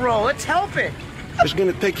 bro. Let's help it. I was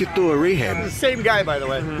gonna take you to a rehab. The same guy, by the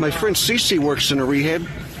way. My friend Cece works in a rehab.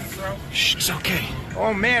 Shh, it's okay.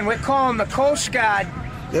 Oh, man, we're calling the Coast Guard.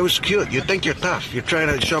 That was cute. You think you're tough. You're trying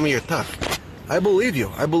to show me you're tough. I believe you.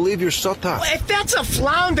 I believe you're so tough. If that's a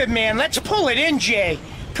flounder, man, let's pull it in, Jay.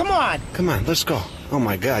 Come on. Come on, let's go. Oh,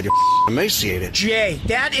 my God, you're emaciated. Jay,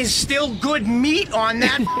 that is still good meat on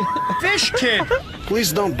that fish, kid.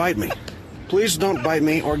 Please don't bite me. Please don't bite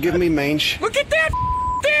me or give me mange. Look at that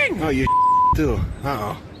thing. Oh, you too.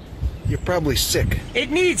 Uh-oh. You're probably sick.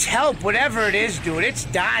 It needs help, whatever it is, dude. It's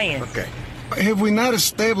dying. Okay. Have we not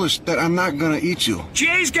established that I'm not gonna eat you?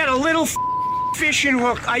 Jay's got a little fishing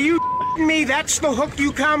hook. Are you me? That's the hook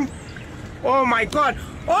you come? Oh, my God.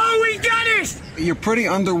 Oh, we got it! You're pretty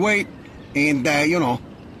underweight, and,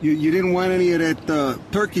 you didn't want any of that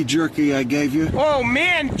turkey jerky I gave you. Oh,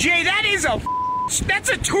 man, Jay, that's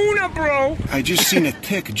a tuna, bro. I just seen a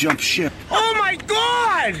tick jump ship. Oh, my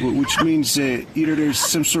God! Which means either there's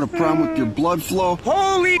some sort of problem with your blood flow.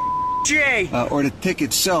 Holy Jay. Or the tick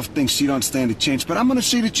itself thinks you don't stand a chance. But I'm going to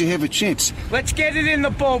see that you have a chance. Let's get it in the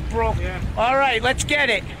boat, bro. Yeah. All right, let's get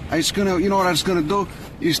it. You know what I was going to do?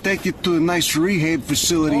 Is take you to a nice rehab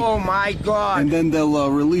facility. Oh, my God. And then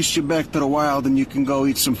they'll release you back to the wild and you can go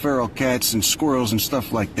eat some feral cats and squirrels and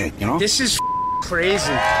stuff like that, you know? This is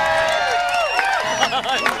crazy. Unbelievable.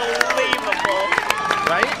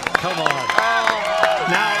 Right? Come on.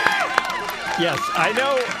 Now, yes, I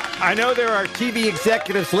know there are TV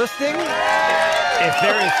executives listening. If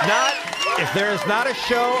there is not a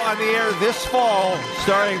show on the air this fall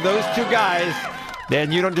starring those two guys,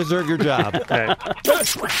 then you don't deserve your job.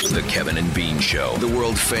 The Kevin and Bean Show, the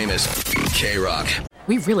world famous K-Rock.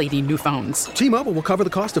 we really need new phones. T-Mobile will cover the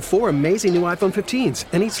cost of 4 amazing new iPhone 15s,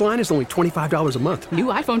 and each line is only $25 a month. New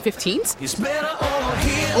iPhone 15s? It's better over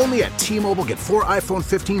here. Only at T-Mobile, get 4 iPhone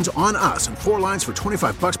 15s on us and 4 lines for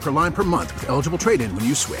 $25 per line per month with eligible trade-in when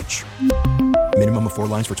you switch. Minimum of 4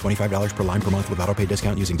 lines for $25 per line per month with autopay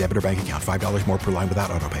discount using debit or bank account. $5 more per line without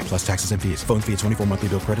autopay, plus taxes and fees. Phone fee at 24 monthly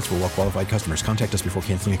bill credits for well-qualified customers. Contact us before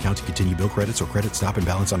canceling account to continue bill credits or credit stop and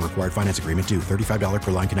balance on required finance agreement due. $35 per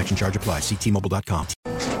line connection charge applies. See T-Mobile.com.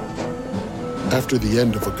 After the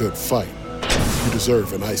end of a good fight, you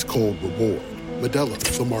deserve an ice-cold reward. Modelo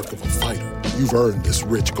is the mark of a fighter. You've earned this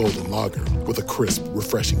rich golden lager with a crisp,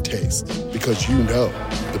 refreshing taste. Because you know,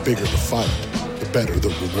 the bigger the fight, the better the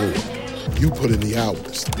reward. You put in the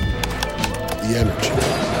hours, the energy,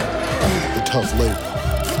 the tough labor.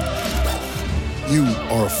 You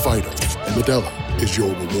are a fighter, and Modelo is your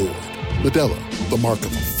reward. Modelo, the mark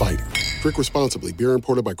of a fighter. Drink responsibly. Beer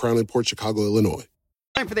imported by Crown Imports, Chicago, Illinois.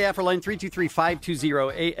 Time for the Afro line,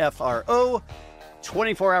 323-520-AFRO.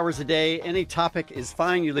 24 hours a day. Any topic is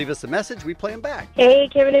fine. You leave us a message, we play them back. Hey,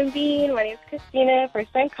 Kevin and Bean. My name's Christina,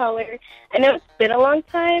 first-time caller. I know it's been a long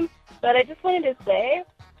time, but I just wanted to say...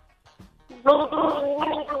 I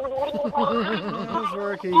was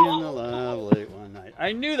working in the lab late one night.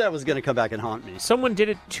 I knew that was going to come back and haunt me. Someone did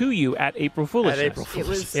it to you at April Foolishness. At April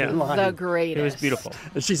Foolishness. It was the greatest. It was beautiful.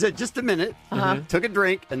 She said, just a minute, took a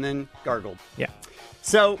drink, and then gargled. Yeah.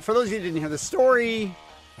 So, for those of you who didn't hear the story,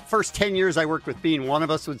 first 10 years I worked with Bean, one of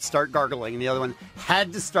us would start gargling, and the other one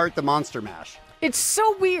had to start the Monster Mash. It's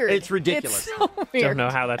so weird. It's ridiculous. It's so weird. Don't know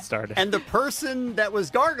how that started. And the person that was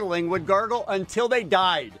gargling would gargle until they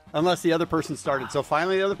died, unless the other person started. So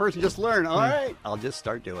finally the other person just learned, all right, I'll just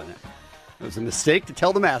start doing it. It was a mistake to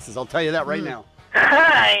tell the masses. I'll tell you that right now.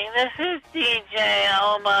 Hi, this is DJ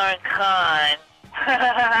Omar Khan.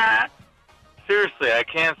 Seriously, I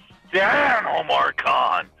can't stand Omar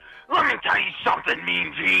Khan. Let me tell you something,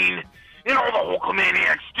 Mean Gene. In all the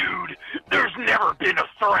Hulkamaniacs, dude, there's never been a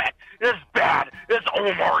threat as bad as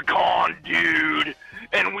Omar Khan, dude.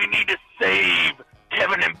 And we need to save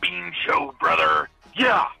Kevin and Bean Show, brother.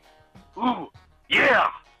 Yeah. Ooh,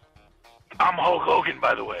 yeah. I'm Hulk Hogan,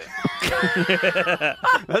 by the way.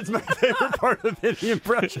 That's my favorite part of any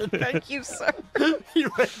impression. Thank you, sir.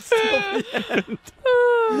 You went till the end.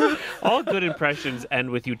 All good impressions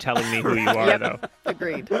end with you telling me who you are, though.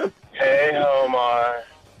 Agreed. Hey, Omar.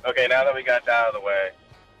 Okay, now that we got that out of the way,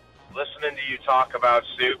 listening to you talk about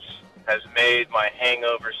soups has made my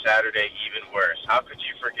hangover Saturday even worse. How could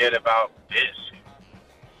you forget about bisque? Is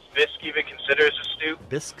bisque even considered as a stew?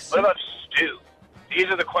 Bisque soup? What about stew? These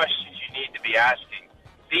are the questions you need to be asking.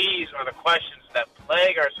 These are the questions that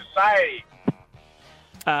plague our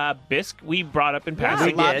society. Bisque, we brought up in Yeah,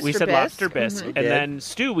 passing. lobster We said bisque. lobster bisque. Mhm. And then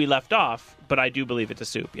stew we left off, but I do believe it's a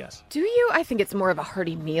soup, yes. Do you? I think it's more of a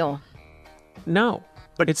hearty meal. No.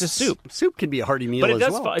 But it's a soup. Soup can be a hearty meal But it as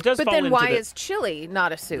does well. It does But fall then into why the- is chili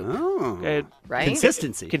not a soup? Oh. Right?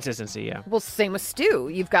 Consistency. Consistency, yeah. Well, same with stew.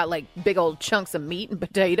 You've got like big old chunks of meat and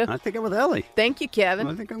potato. I think I'm with Ellie. Thank you, Kevin.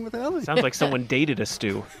 I think I'm with Ellie. Sounds like someone dated a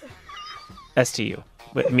stew. STU.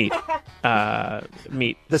 But meat.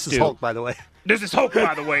 Meat. This is stew. Hulk, by the way. This is Hulk,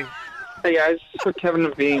 by the way. Hey guys, for Kevin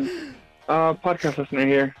and Bean, podcast listener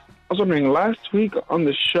here. I was wondering, last week on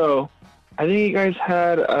the show, I think you guys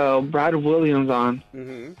had Brad Williams on.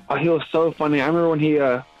 Mm-hmm. Oh, he was so funny. I remember when he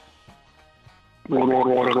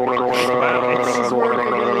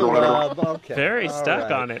Okay. Very All stuck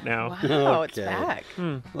right. on it now. Oh, it's Okay. back.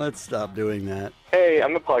 Let's stop doing that. Hey,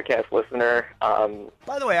 I'm a podcast listener.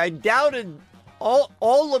 By the way, I doubted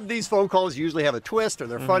all of these phone calls usually have a twist or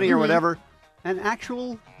they're funny or whatever. An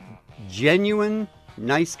actual, genuine,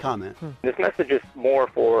 nice comment. This message is more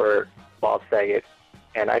for Bob Saget,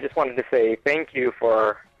 and I just wanted to say thank you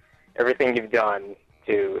for everything you've done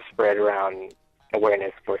to spread around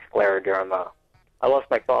awareness for scleroderma. I lost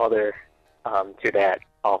my father to that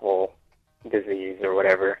awful disease or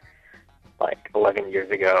whatever, like 11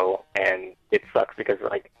 years ago, and it sucks because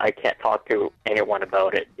like I can't talk to anyone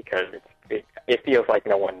about it because it feels like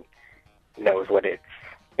no one knows what it's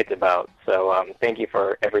about. So thank you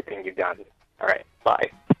for everything you've done. All right, bye.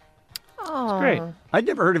 Oh, great. I'd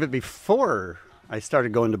never heard of it before I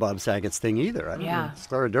started going to Bob Saget's thing either. Yeah.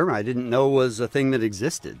 Scleroderma, I didn't know was a thing that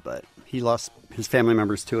existed, but he lost his family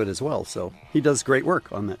members to it as well. So he does great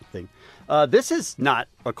work on that thing. This is not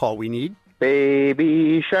a call we need.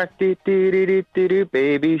 Baby shark doo doo doo doo doo doo,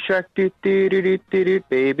 baby shark doo doo doo doo doo doo,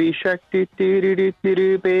 baby shark doo doo doo doo doo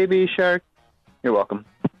doo, baby shark. You're welcome.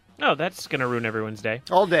 Oh, that's going to ruin everyone's day.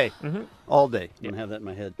 All day. Mm-hmm. All day. I'm going to have that in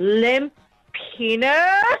my head. Limp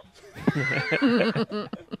peanut.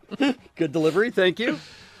 Good delivery. Thank you.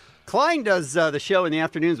 Klein does the show in the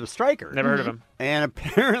afternoons with Stryker. Never heard of him. And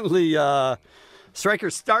apparently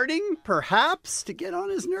Stryker's starting, perhaps, to get on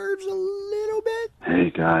his nerves a little bit. Hey,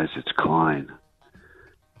 guys, it's Klein.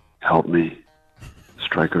 Help me.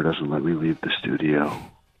 Stryker doesn't let me leave the studio.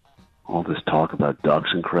 All this talk about ducks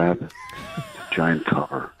and crap, it's a giant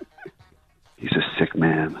cover. He's a sick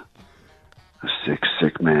man. A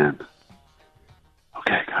sick man.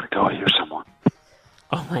 Okay, gotta go. I hear someone.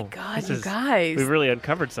 Oh my God, you guys. We really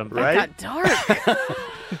uncovered something. That got dark.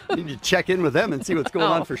 Need to check in with them and see what's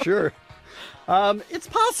going on for sure. It's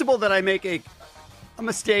possible that I make a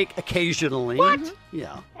mistake occasionally. What?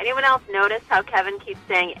 Yeah. Anyone else notice how Kevin keeps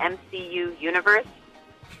saying MCU Universe?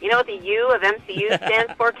 You know what the U of MCU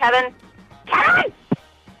stands for, Kevin? Kevin!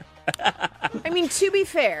 I mean, to be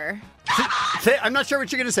fair. I'm not sure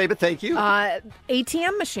what you're going to say, but thank you.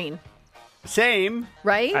 ATM machine. Same.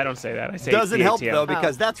 Right? I don't say that. I say Doesn't the help, ATM. though,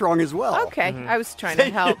 because that's wrong as well. Okay. I was trying to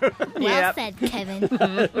help. Well said, Kevin.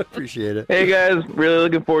 Appreciate it. Hey guys, really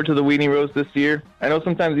looking forward to the Weenie Roast this year. I know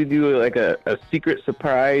sometimes you do like a secret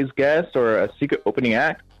surprise guest or a secret opening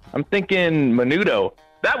act. I'm thinking Menudo.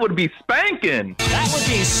 That would be spanking. That would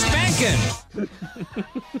be spanking.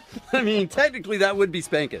 I mean, technically that would be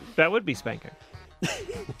spanking. That would be spanking.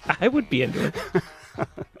 I would be into it.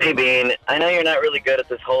 Hey, Bean, I know you're not really good at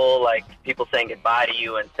this whole, like, people saying goodbye to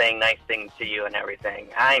you and saying nice things to you and everything.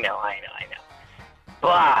 I know.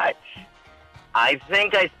 But I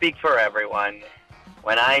think I speak for everyone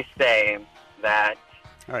when I say that...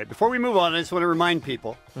 All right, before we move on, I just want to remind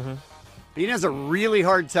people, Bean has a really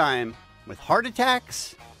hard time with heart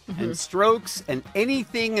attacks and strokes and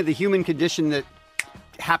anything in the human condition that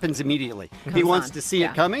happens immediately. He wants to see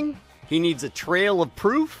it coming. He needs a trail of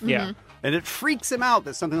proof. Yeah. And it freaks him out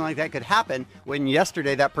that something like that could happen when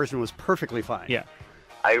yesterday that person was perfectly fine. Yeah.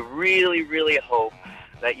 I really, really hope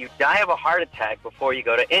that you die of a heart attack before you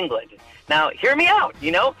go to England. Now, hear me out,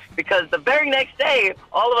 because the very next day,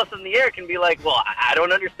 all of us in the air can be like, well, I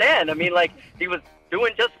don't understand. I mean, like, he was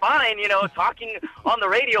doing just fine, talking on the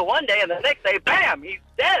radio one day, and the next day, bam, he's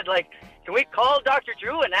dead. Like, can we call Dr.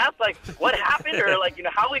 Drew and ask, like, what happened or, like,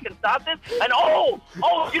 how we can stop this? And,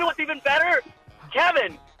 you know what's even better?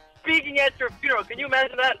 Kevin, speaking at your funeral, can you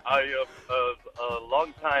imagine that? I a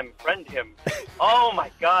long-time friend him. Oh,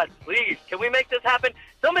 my God, please. Can we make this happen?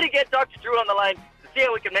 Somebody get Dr. Drew on the line to see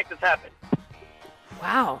how we can make this happen.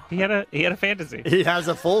 Wow. He had a fantasy. He has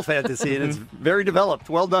a full fantasy, and it's very developed.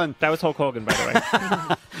 Well done. That was Hulk Hogan, by the way.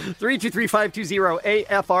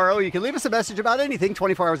 323-520-AFRO. You can leave us a message about anything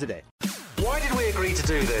 24 hours a day. Why did we agree to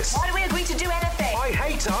do this? Why do we agree to do anything? I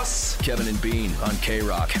hate us. Kevin and Bean on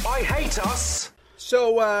K-Rock. I hate us.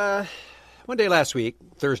 So, one day last week,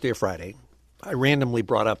 Thursday or Friday, I randomly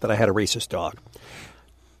brought up that I had a racist dog.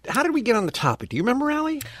 How did we get on the topic? Do you remember,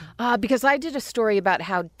 Allie? Because I did a story about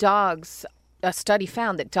how a study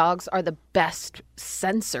found that dogs are the best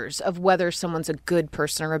sensors of whether someone's a good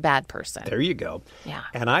person or a bad person. There you go. Yeah.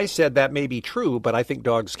 And I said that may be true, but I think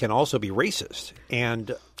dogs can also be racist.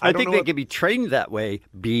 And I think they can be trained that way,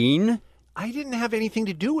 Bean. I didn't have anything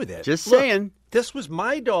to do with it. Just Look, saying. This was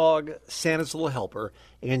my dog, Santa's little helper,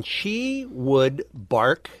 and she would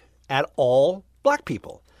bark at all black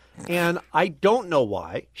people. And I don't know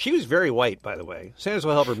why. She was very white, by the way. Santa's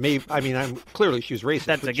little helper clearly she was racist.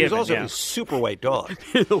 That's but a she was given, also yeah. a super white dog.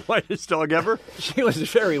 The whitest dog ever? She was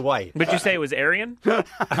very white. Would you say it was Aryan?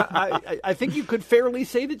 I think you could fairly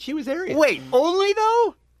say that she was Aryan. Wait, only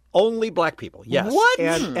though? Only black people, yes. What?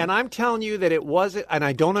 And I'm telling you that it wasn't, and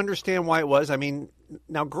I don't understand why it was. I mean,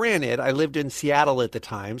 now granted, I lived in Seattle at the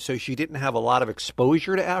time, so she didn't have a lot of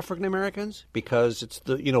exposure to African Americans because it's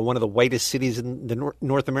one of the whitest cities in the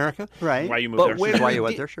North America. Right. Why you moved there? Why you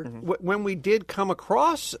went there, sure. When we did come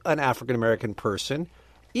across an African American person,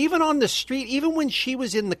 even on the street, even when she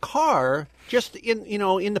was in the car, just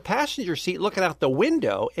in the passenger seat looking out the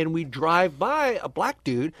window, and we drive by a black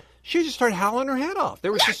dude, she just started howling her head off.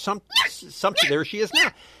 There was just something. There she is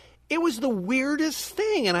now. It was the weirdest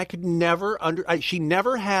thing, and I could never she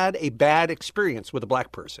never had a bad experience with a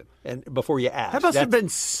black person. And before you ask, that must have been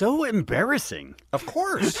so embarrassing. Of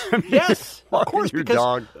course, yes, of course. Your because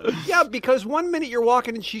dog. Yeah, because one minute you're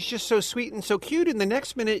walking and she's just so sweet and so cute, and the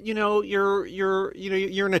next minute, you're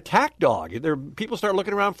an attack dog. People start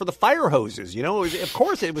looking around for the fire hoses. Of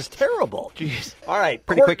course, it was terrible. Jeez. All right,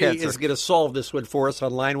 Pretty quick Courtney answer. is going to solve this one for us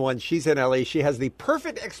on line one. She's in LA. She has the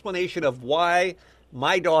perfect explanation of why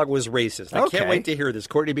my dog was racist. I can't wait to hear this,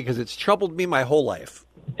 Courtney, because it's troubled me my whole life.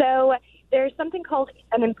 So there's something called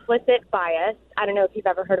an implicit bias. I don't know if you've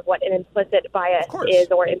ever heard of what an implicit bias is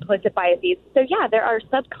or implicit biases. So, yeah, there are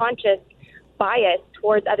subconscious bias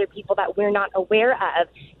towards other people that we're not aware of.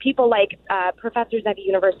 People like professors at a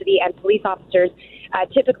university and police officers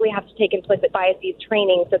typically have to take implicit biases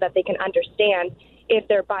training so that they can understand if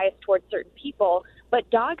they're biased towards certain people. But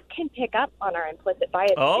dogs can pick up on our implicit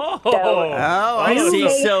biases. I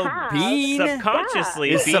see. So Bean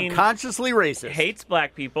subconsciously is Bean subconsciously racist. Hates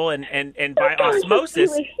black people, and by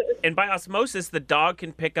osmosis, the dog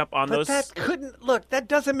can pick up on But those. that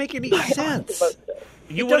doesn't make any sense.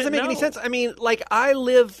 You It doesn't wouldn't make any know. sense. I mean, like, I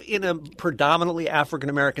live in a predominantly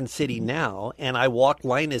African-American city now, and I walk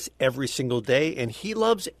Linus every single day, and he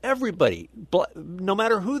loves everybody. No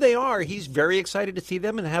matter who they are, he's very excited to see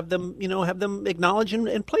them and have them acknowledge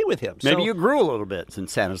and play with him. Maybe So- you grew a little bit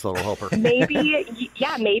since Santa's Little Helper. maybe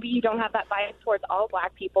you don't have that bias towards all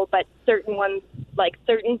black people, but certain ones, like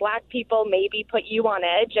certain black people, maybe put you on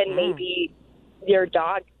edge, and maybe your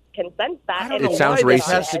dog can sense that. I don't know why this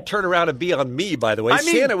has to turn around and be on me, by the way. I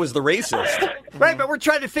mean- Santa was the racist. Right, but we're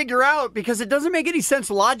trying to figure out, because it doesn't make any sense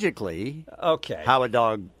logically, how a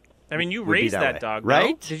dog I mean, you would be raised that that way, dog, right?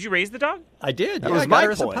 No? Did you raise the dog? I did. That yeah, was I got my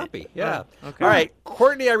her as a point. puppy. Yeah. Oh, okay. All right,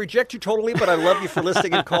 Courtney, I reject you totally, but I love you for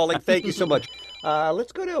listening and calling. Thank you so much.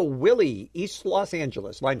 Let's go to Willie, East Los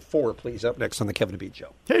Angeles. Line 4, please, up next on the Kevin and Bean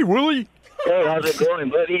Show. Hey, Willie. Hey, how's it going,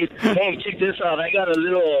 buddy? Hey, check this out. I got a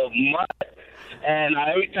little mutt, and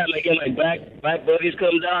every time I get my back buddies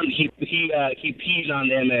come down, he pees on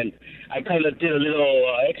them, and I kind of did a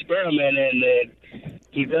little experiment, and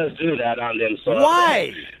he does do that on them. So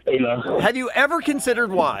Why? You know. Have you ever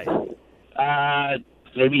considered why?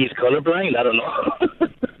 Maybe he's colorblind. I don't know.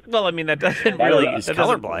 Well, I mean, that doesn't I don't really. know. He's that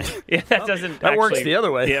doesn't- colorblind. Yeah, that doesn't. That works actually- the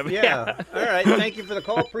other way. Yeah. All right, thank you for the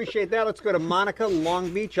call. Appreciate that. Let's go to Monica,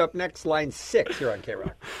 Long Beach, up next, line 6 here on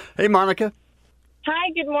K-Rock. Hey, Monica. Hi,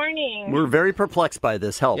 good morning. We're very perplexed by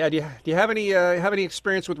this. Help. Yeah, do you have any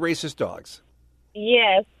experience with racist dogs?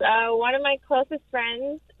 Yes, one of my closest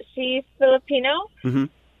friends, she's Filipino. Mm-hmm.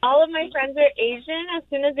 All of my friends are Asian. As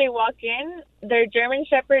soon as they walk in, their German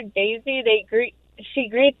Shepherd Daisy, she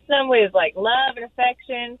greets them with like love and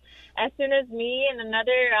affection. As soon as me and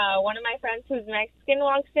another one of my friends who's Mexican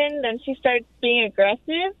walks in, then she starts being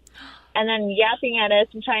aggressive and then yapping at us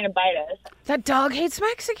and trying to bite us. That dog hates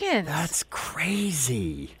Mexicans. That's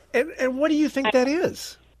crazy. And what do you think that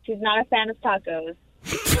is? She's not a fan of tacos.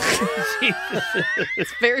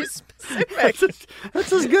 It's very specific.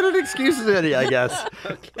 That's as good an excuse as any, I guess.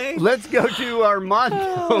 Okay. Let's go to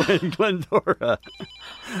Armando in Glendora.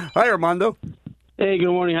 Hi, Armando. Hey,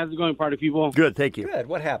 good morning. How's it going, party people? Good, thank you. Good.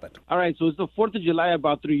 What happened? All right, so it's the 4th of July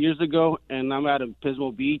about 3 years ago, and I'm at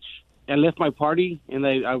Pismo Beach. I left my party, and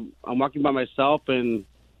I'm walking by myself, and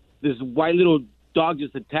this white little dog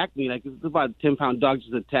just attacked me. Like, it's about a 10-pound dog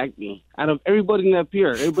just attacked me. Out of everybody in that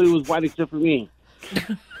pier, everybody was white except for me.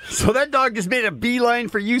 So that dog just made a beeline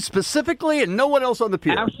for you specifically and no one else on the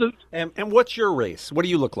pier. Absolutely. And what's your race? What do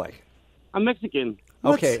you look like? I'm Mexican.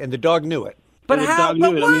 Okay, and the dog knew it. But And the how? dog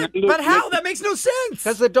But knew it. I what? mean, I knew But it. how? That makes no sense.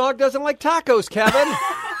 Because the dog doesn't like tacos, Kevin.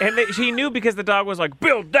 And she knew because the dog was like,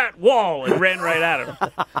 "Build that wall," and ran right at him.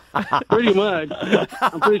 Pretty much.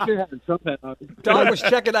 I'm pretty sure it had a Trump hat on. Dog was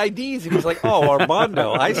checking IDs. He was like, "Oh,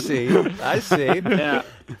 Armando, I see. Yeah.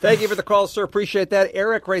 Thank you for the call, sir. Appreciate that.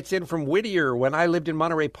 Eric writes in from Whittier. When I lived in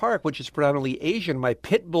Monterey Park, which is predominantly Asian, my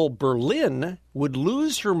pit bull Berlin would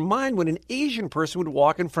lose her mind when an Asian person would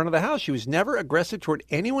walk in front of the house. She was never aggressive toward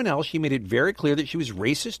anyone else. She made it very clear that she was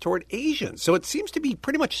racist toward Asians. So it seems to be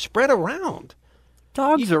pretty much spread around.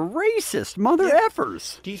 Dogs are racist, mother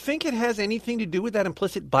effers. Do you think it has anything to do with that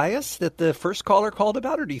implicit bias that the first caller called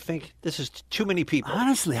about, or do you think this is too many people?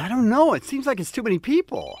 Honestly, I don't know. It seems like it's too many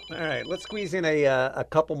people. All right, let's squeeze in a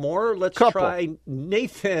couple more. Let's try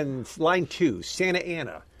Nathan's line 2, Santa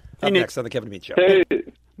Ana. Up next on the Kevin and Bean Show. Hey.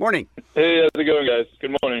 Morning. Hey, how's it going, guys?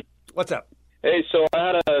 Good morning. What's up? Hey, so I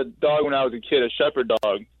had a dog when I was a kid, a shepherd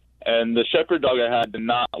dog, and the shepherd dog I had did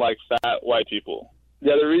not like fat white people.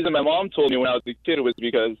 The other reason my mom told me when I was a kid was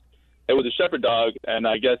because it was a shepherd dog, and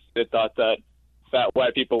I guess it thought that fat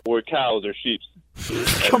white people were cows or sheep.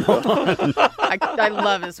 Come on. I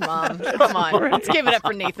love his mom. Come on. Let's give it up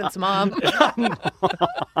for Nathan's mom. It's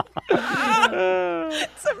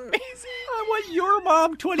amazing. I want your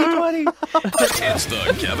mom 2020. It's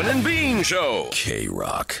the Kevin and Bean Show.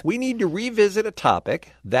 K-Rock. We need to revisit a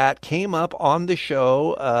topic that came up on the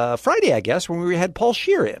show Friday, I guess, when we had Paul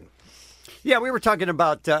Scheer in. Yeah, we were talking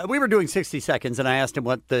about, we were doing 60 Seconds, and I asked him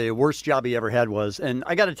what the worst job he ever had was. And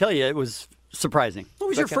I got to tell you, it was surprising. What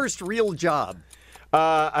was your first real job?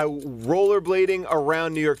 I rollerblading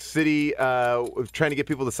around New York City, trying to get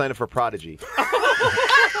people to sign up for Prodigy.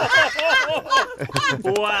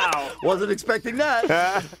 Wow. Wasn't expecting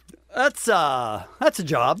that. That's a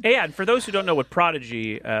job. Yeah, and for those who don't know what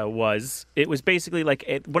Prodigy was, it was basically like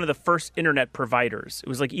one of the first internet providers. It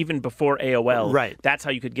was like even before AOL. Right. That's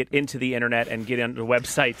how you could get into the internet and get into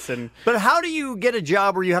websites. But how do you get a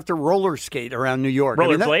job where you have to roller skate around New York?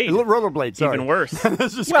 Rollerblade, sorry. Even worse.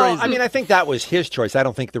 This is Well, crazy. I mean, I think that was his choice. I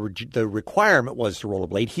don't think the requirement was to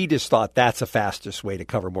rollerblade. He just thought that's the fastest way to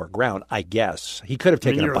cover more ground, I guess. He could have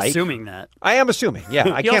taken you're a bike. assuming that. I am assuming, yeah.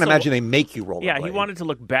 I He can't also- imagine they make you rollerblade. Yeah, he wanted to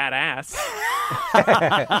look badass.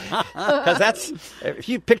 Because that's, if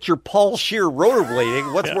you picture Paul Scheer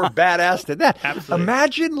rollerblading, what's more badass than that? Absolutely.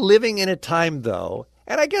 Imagine living in a time, though,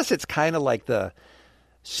 and I guess it's kind of like the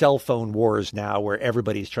cell phone wars now where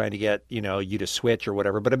everybody's trying to get, you to switch or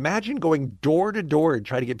whatever. But imagine going door to door and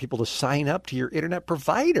trying to get people to sign up to your internet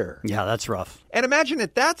provider. Yeah, that's rough. And imagine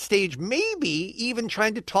at that stage, maybe even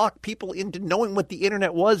trying to talk people into knowing what the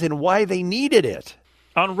internet was and why they needed it.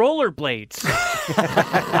 On rollerblades.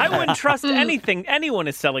 I wouldn't trust anything anyone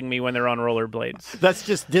is selling me when they're on rollerblades. That's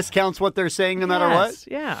just discounts what they're saying no matter Yes,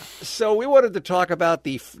 what? Yeah. So we wanted to talk about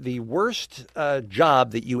the worst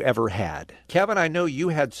job that you ever had. Kevin, I know you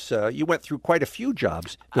had you went through quite a few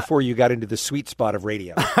jobs before you got into the sweet spot of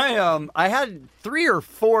radio. I had 3 or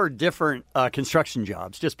 4 different construction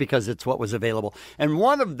jobs just because it's what was available. And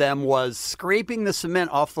one of them was scraping the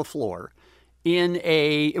cement off the floor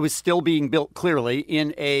it was still being built clearly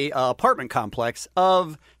in a apartment complex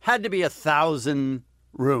had to be 1,000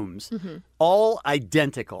 rooms, all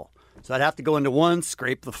identical. So I'd have to go into one,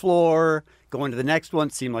 scrape the floor, go into the next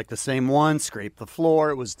one, seemed like the same one, scrape the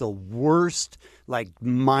floor. It was the worst,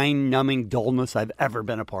 mind-numbing dullness I've ever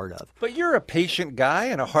been a part of. But you're a patient guy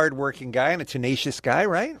and a hardworking guy and a tenacious guy,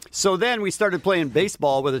 right? So then we started playing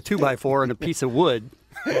baseball with a 2x4 and a piece of wood.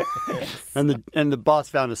 and the boss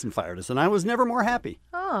found us and fired us, and I was never more happy.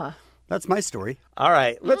 Ah. That's my story. All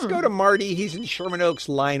right, let's go to Marty. He's in Sherman Oaks,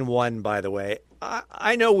 line 1, by the way.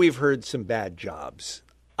 I know we've heard some bad jobs.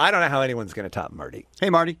 I don't know how anyone's going to top Marty. Hey,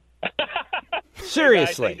 Marty.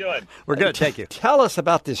 Seriously. Hey guys, how you doing? We're good, thank you. Tell us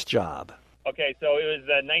about this job. Okay, so it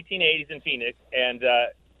was 1980s in Phoenix, and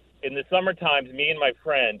in the summer times, me and my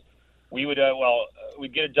friend, we would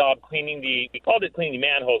we'd get a job cleaning we called it cleaning the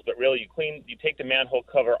manholes, but really you take the manhole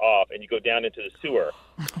cover off and you go down into the sewer,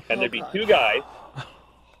 and there'd be 2 guys.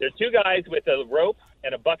 There's 2 guys with a rope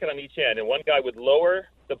and a bucket on each end, and one guy would lower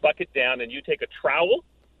the bucket down, and you take a trowel.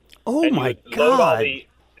 Oh and you my would load all God! the-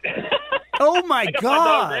 Oh my I got $5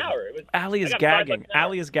 God! an hour. It was- Allie I is got $5 gagging. an hour.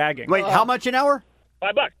 Allie is gagging. Wait, how much an hour? $5.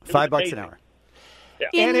 It was $5 amazing. an hour. Yeah.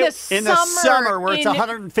 In In the summer where it's in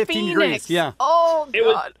 115 degrees. Phoenix. Yeah. Oh,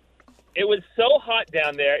 God. It was so hot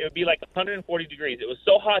down there, it would be like 140 degrees. It was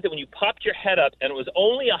so hot that when you popped your head up and it was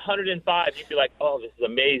only 105, you'd be like, oh, this is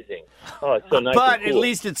amazing. Oh, it's so nice. But and at cool.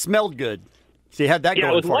 least it smelled good. So you had that Yeah,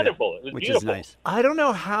 going it was for wonderful. you, It was which beautiful. is nice. I don't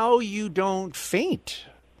know how you don't faint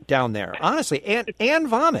down there, honestly, and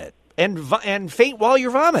vomit. And faint while you're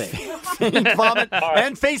vomiting. Vomit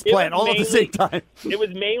and faceplant all at the same time. It was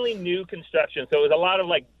mainly new construction, so it was a lot of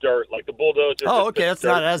dirt, like the bulldozer. Oh, okay, that's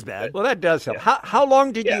not as bad. Well, that does help. How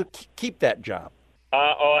long did you keep that job?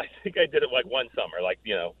 I think I did it one summer.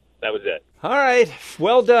 That was it. All right.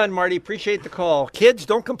 Well done, Marty. Appreciate the call. Kids,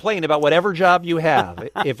 don't complain about whatever job you have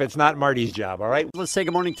if it's not Marty's job, all right? Let's say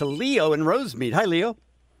good morning to Leo in Rosemead. Hi, Leo.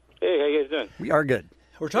 Hey, how you guys doing? We are good.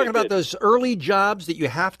 We're talking about those early jobs that you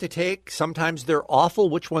have to take. Sometimes they're awful.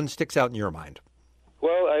 Which one sticks out in your mind?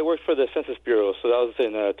 Well, I worked for the Census Bureau, so that was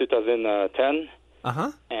in 2010.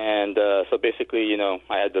 Uh-huh. And so basically,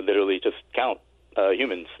 I had to literally just count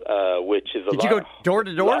humans, which is a Did lot, you go door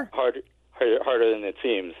to door? harder than it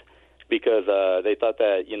seems, because they thought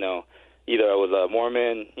that, either I was a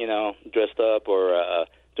Mormon, dressed up, or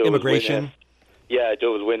Jehovah's Immigration. Witness. Yeah,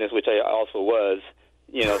 Jehovah's Witness, which I also was.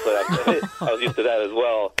 So I was used to that as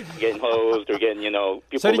well, getting hosed or getting, people.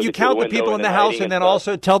 So did you looking count through the people in the window house hiding and then stuff.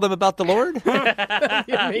 also tell them about the Lord? Yeah,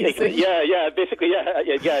 basically, yeah,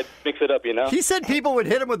 mix it up, He said people would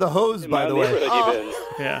hit him with a hose, by the way.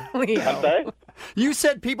 Yeah. I'm sorry? You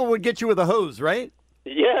said people would get you with a hose, right?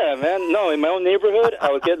 Yeah, man. No, in my own neighborhood,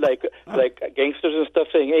 I would get like gangsters and stuff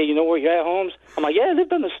saying, "Hey, you know where you're at, Holmes?" I'm like, "Yeah, I live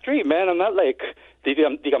down the street, man. I'm not like think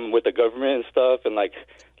I'm with the government and stuff, and like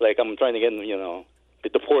I'm trying to get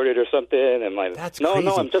get deported or something." And like, no,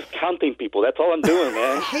 I'm just counting people. That's all I'm doing,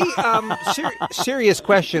 man. Hey, serious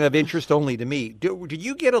question of interest only to me. Did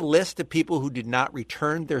you get a list of people who did not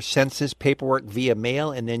return their census paperwork via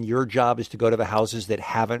mail, and then your job is to go to the houses that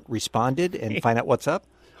haven't responded and find out what's up?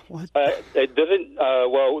 It doesn't.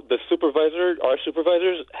 Well, our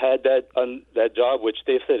supervisors had that job, which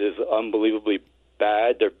they said is unbelievably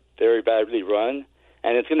bad. They're very badly run,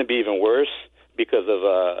 and it's going to be even worse because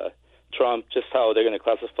of Trump, just how they're going to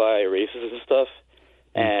classify races and stuff.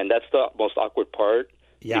 And that's the most awkward part.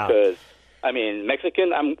 Yeah. Because, I mean,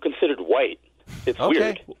 Mexican, I'm considered white. It's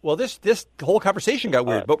weird. Well, this whole conversation got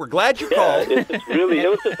weird, but we're glad you called. It's really, it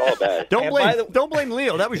was just all bad. Don't blame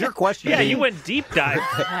Leo. That was your question. Yeah, you went deep dive.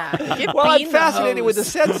 Well, I'm fascinated with the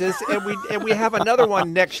census, and we have another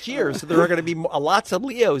one next year, so there are going to be lots of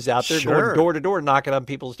Leos out there going door to door, knocking on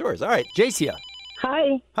people's doors. All right, Jacia.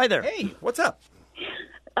 Hi. Hi there. Hey, what's up?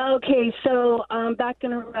 Okay, so back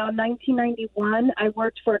in around 1991, I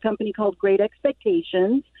worked for a company called Great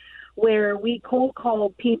Expectations, where we cold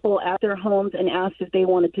called people at their homes and asked if they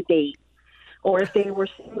wanted to date or if they were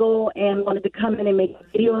single and wanted to come in and make a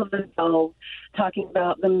video of themselves, talking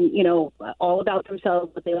about them, you know, all about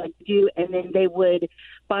themselves, what they like to do, and then they would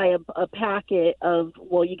buy a packet of,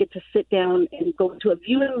 well, you get to sit down and go to a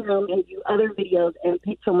viewing room and view other videos and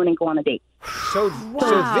pick someone and go on a date. So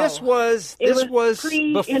this was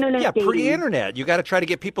pre-internet. Pre-internet. You got to try to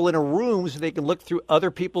get people in a room so they can look through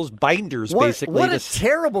other people's binders. Basically, what a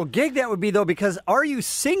terrible gig that would be, though. Because are you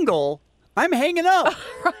single? I'm hanging up.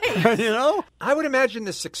 Right. You know, I would imagine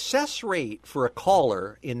the success rate for a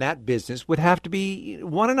caller in that business would have to be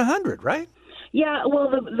 1 in 100, right? Yeah, well,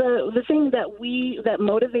 the thing that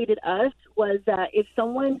motivated us was that if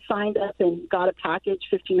someone signed up and got a package,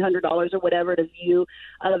 $1,500 or whatever, to view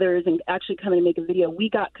others and actually come in and make a video, we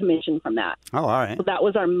got commission from that. Oh, all right. So that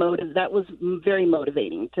was our motive. That was very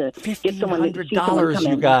motivating to get someone to see someone come $1,500,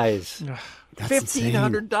 in. you guys. That's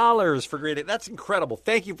 $1,500 for great. That's incredible.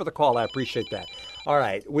 Thank you for the call. I appreciate that. All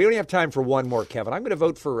right, we only have time for one more, Kevin. I'm going to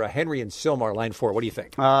vote for Henry and Sylmar, line 4. What do you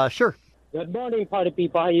think? Sure. Good morning, party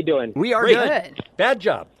people. How you doing? We are good. Bad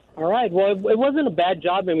job. All right. Well, it wasn't a bad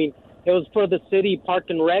job. I mean, it was for the city park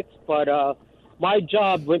and recs, but my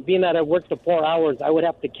job, being that I worked the 4 hours, I would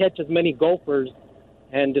have to catch as many gophers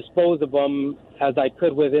and dispose of them as I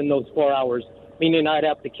could within those 4 hours, meaning I'd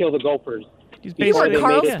have to kill the gophers. He's basically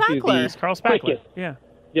Carl Spackler. Carl Spackler. Yeah.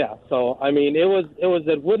 Yeah. So I mean, it was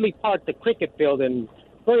at Woodley Park, the cricket field, and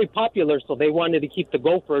very popular. So they wanted to keep the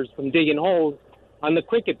gophers from digging holes on the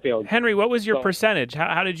cricket field. Henry, what was your percentage?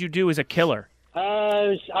 How did you do as a killer?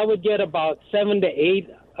 I would get about 7 to 8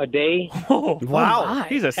 a day. Oh, wow.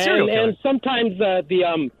 He's a serial killer. And sometimes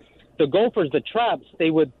the gophers, the traps,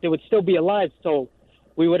 they would still be alive. So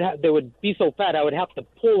they would be so fat I would have to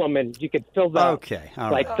pull them, and you could feel the all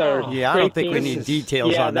right. I don't think we need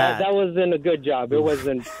details on that. That wasn't a good job. It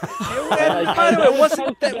wasn't. By the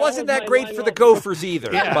way, it wasn't that great for the gophers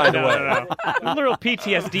either. Yeah, by the way, a little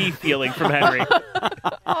PTSD feeling from Henry.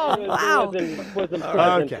 Wow. It wasn't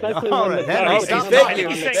pleasant, especially when the Henry,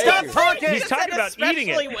 stop talking. He's talking about eating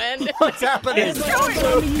it. When. What's happening?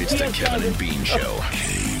 It's the Kevin and Bean Show.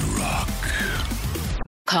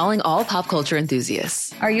 Calling all pop culture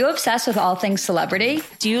enthusiasts. Are you obsessed with all things celebrity?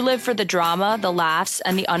 Do you live for the drama, the laughs,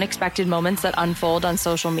 and the unexpected moments that unfold on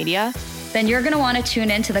social media? Then you're going to want to tune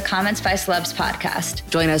in to the Comments by Celebs podcast.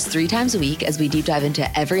 Join us 3 times a week as we deep dive into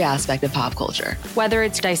every aspect of pop culture. Whether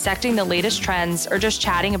it's dissecting the latest trends or just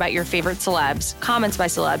chatting about your favorite celebs, Comments by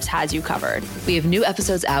Celebs has you covered. We have new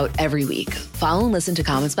episodes out every week. Follow and listen to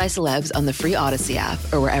Comments by Celebs on the free Odyssey app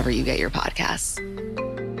or wherever you get your podcasts.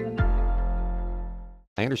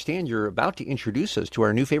 I understand you're about to introduce us to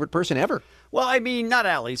our new favorite person ever. Well, I mean, not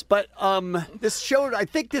Allie's, but this show, I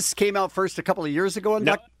think this came out first a couple of years ago on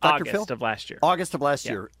Dr. Phil. August of last year. August of last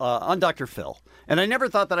year on Dr. Phil. And I never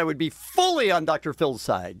thought that I would be fully on Dr. Phil's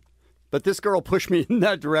side, but this girl pushed me in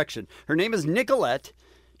that direction. Her name is Nicolette.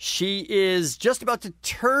 She is just about to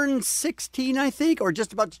turn 16, I think, or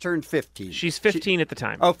just about to turn 15. She's 15 at the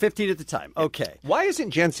time. Oh, 15 at the time. Okay. Why isn't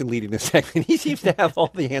Jensen leading this segment? He seems to have all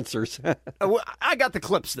the answers. Well, I got the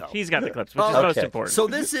clips, though. He's got the clips, which is most important. So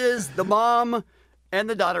this is the mom and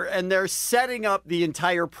the daughter, and they're setting up the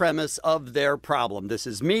entire premise of their problem. This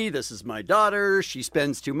is me. This is my daughter. She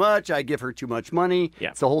spends too much. I give her too much money. Yeah.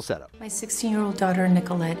 It's the whole setup. My 16-year-old daughter,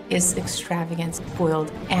 Nicolette, is extravagant,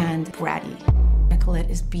 spoiled, and bratty. Nicolette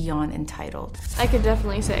is beyond entitled. I could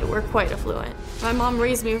definitely say we're quite affluent. My mom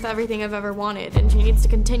raised me with everything I've ever wanted, and she needs to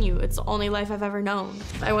continue. It's the only life I've ever known.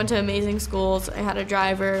 I went to amazing schools. I had a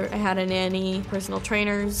driver. I had a nanny, personal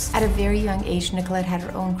trainers. At a very young age, Nicolette had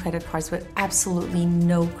her own credit cards with absolutely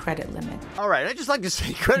no credit limit. All right, I just like to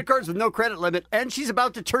say credit cards with no credit limit, and she's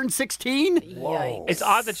about to turn 16? Yikes. It's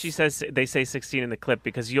odd that they say 16 in the clip,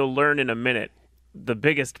 because you'll learn in a minute the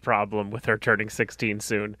biggest problem with her turning 16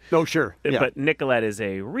 soon. Oh, sure. Yeah. But Nicolette is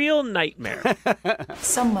a real nightmare.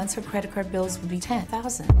 Some months her credit card bills would be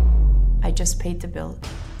 $10,000. I just paid the bill.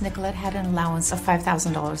 Nicolette had an allowance of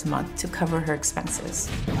 $5,000 a month to cover her expenses.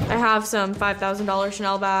 I have some $5,000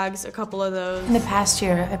 Chanel bags, a couple of those. In the past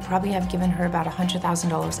year, I probably have given her about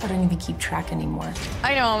 $100,000. I don't even keep track anymore.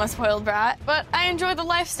 I know I'm a spoiled brat, but I enjoy the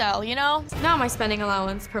lifestyle, you know? Now my spending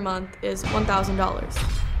allowance per month is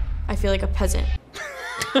 $1,000. I feel like a peasant.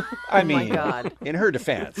 I mean, God. In her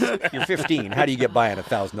defense, you're 15. How do you get by on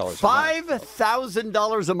 $1,000 a month?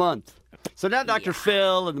 $5,000 a month. So now Dr.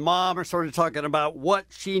 Phil and the mom are sort of talking about what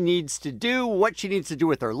she needs to do, what she needs to do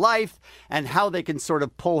with her life, and how they can sort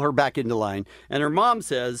of pull her back into line. And her mom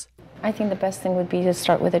says, I think the best thing would be to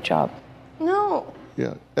start with a job. No.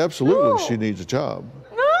 Yeah, absolutely. She needs a job.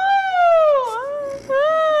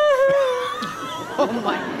 oh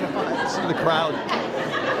my God. See the crowd.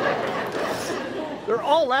 They're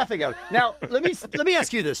all laughing at her. Now, let me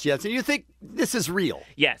ask you this, Jensen. You think this is real?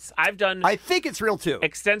 Yes, I've done. I think it's real too.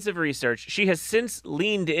 Extensive research. She has since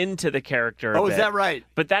leaned into the character. Oh, is that right?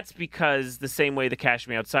 But that's because the same way the Cash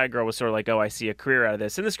Me Outside girl was sort of like, oh, I see a career out of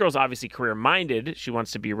this. And this girl's obviously career-minded. She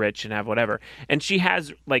wants to be rich and have whatever. And she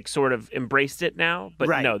has like sort of embraced it now. But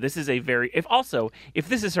no, this is a very. If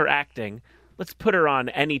this is her acting. Let's put her on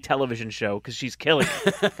any television show because she's killing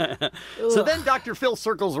it. So then Dr. Phil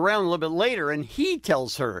circles around a little bit later, and he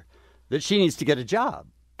tells her that she needs to get a job.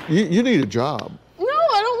 You need a job. No,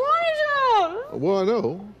 I don't want a job. Well, I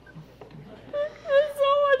know. It's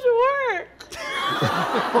so much work.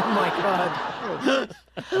 Oh, my God.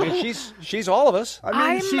 I mean, she's all of us.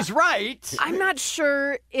 I mean, she's right. I'm not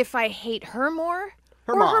sure if I hate her more.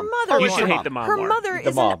 Her or mom. her mother. You should hate the mom Her more. mother The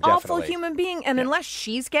is mom, an awful definitely. human being, and unless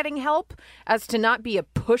she's getting help as to not be a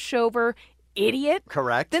pushover idiot,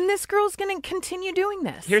 correct, then this girl's going to continue doing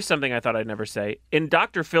this. Here's something I thought I'd never say. In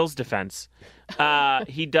Dr. Phil's defense,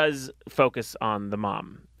 he does focus on the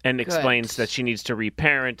mom and explains that she needs to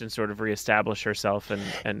reparent and sort of reestablish herself.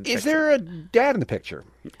 And Is there a dad in the picture?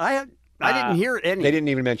 I didn't hear any. They didn't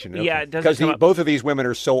even mention it. Yeah, it doesn't because come up. both of these women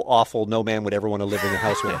are so awful. No man would ever want to live in the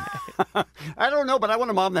house with them. I don't know, but I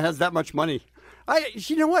want a mom that has that much money.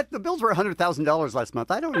 You know what? The bills were $100,000 last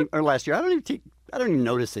month. Or last year. I don't even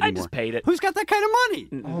notice anymore. I just paid it. Who's got that kind of money?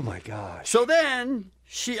 Oh my gosh. So then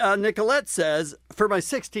Nicolette says, for my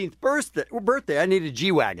 16th birthday, I need a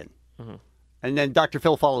G-Wagon. Mm-hmm. And then Dr.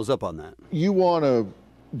 Phil follows up on that. You want a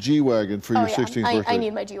G-Wagon for your 16th birthday? I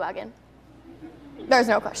need my G-Wagon. There's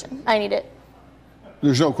no question. I need it.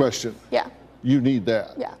 There's no question. Yeah. You need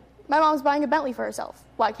that. Yeah. My mom's buying a Bentley for herself.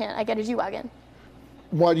 Why can't I get a G-Wagon?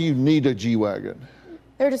 Why do you need a G-Wagon?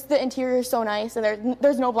 The interior is so nice, and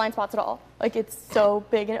there's no blind spots at all. Like, it's so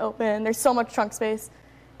big and open. There's so much trunk space.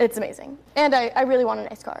 It's amazing. And I really want a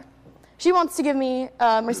nice car. She wants to give me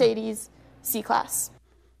a Mercedes C-Class.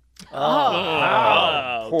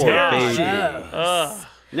 Poor baby.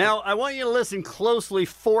 Now, I want you to listen closely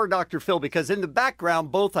for Dr. Phil, because in the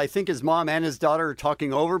background, both I think his mom and his daughter are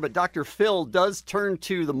talking over, but Dr. Phil does turn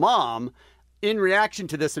to the mom in reaction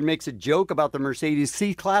to this and makes a joke about the Mercedes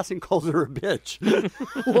C-Class and calls her a bitch.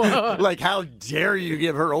 Like, how dare you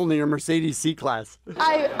give her only a Mercedes C-Class?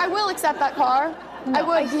 I will accept that car. I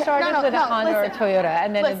would. I started with a Honda or a Toyota,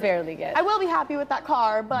 and then listen, it barely gets. I will be happy with that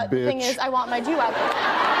car, but the thing is, I want my G-Wagon.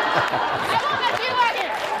 I want my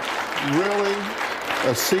G-Wagon! Really?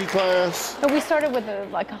 A C-Class? But we started with a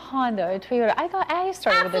Honda, a Toyota. I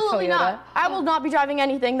started with a Toyota. Absolutely not. I will not be driving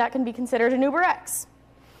anything that can be considered an Uber X.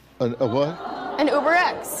 A what? An Uber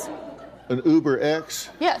X. An Uber X?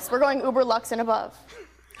 Yes, we're going Uber Lux and above.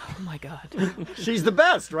 Oh my God. She's the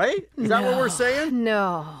best, right? Is that what we're saying?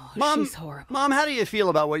 No, Mom, she's horrible. Mom, how do you feel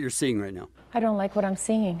about what you're seeing right now? I don't like what I'm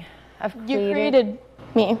seeing. You created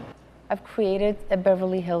me. I've created a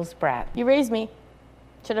Beverly Hills brat. You raised me.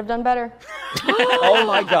 Should have done better. Oh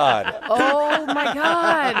my God. Oh my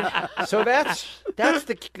God. So that's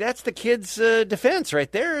the kid's defense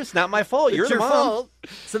right there. It's not my fault. You're It's the your mom. fault.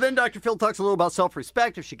 So then Dr. Phil talks a little about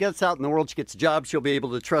self-respect. If she gets out in the world, she gets a job, she'll be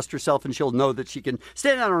able to trust herself, and she'll know that she can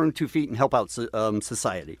stand on her own 2 feet and help out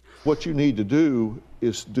society. What you need to do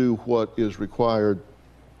is do what is required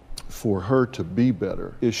for her to be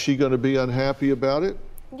better. Is she going to be unhappy about it?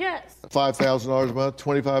 Yes. $5,000 a month,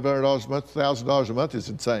 $2,500 a month, $1,000 a month is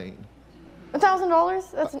insane.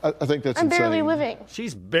 $1,000? That's. I think that's I'm insane. barely living.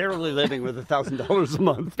 She's barely living with $1,000 a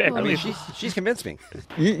month. I mean, she's convinced me.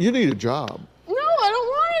 You need a job. No, I don't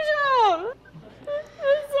want a job.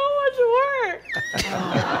 It's so much work.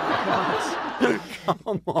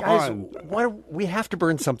 Come on. Guys, we have to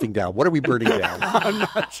burn something down. What are we burning down? I'm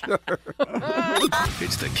not sure.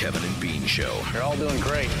 It's the Kevin and Bean Show. They're all doing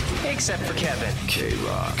great, except for Kevin.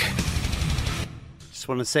 K-Rock. Just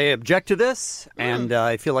want to say object to this, and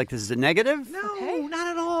I feel like this is a negative. No, not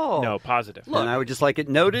at all. No. No, positive. And I would just like it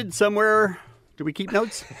noted somewhere. Do we keep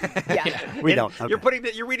notes? Yeah. We don't.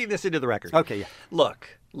 Okay. You're reading this into the record. Okay, yeah. Look.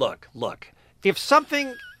 If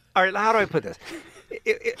something, all right, how do I put this?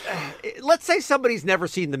 Let's say somebody's never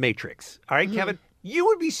seen The Matrix. All right, Kevin? You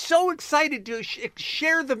would be so excited to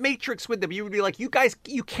share The Matrix with them. You would be like, you guys,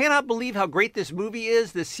 you cannot believe how great this movie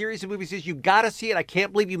is, this series of movies is. You got to see it. I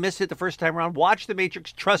can't believe you missed it the first time around. Watch The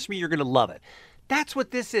Matrix. Trust me, you're going to love it. That's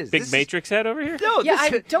what this is. Big Matrix head over here? No, Yeah, I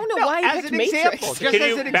don't know why you as picked an Matrix. example, just Can as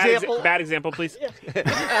you, an example. bad example, please.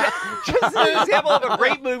 Just as an example of a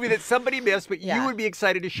great movie that somebody missed, but you would be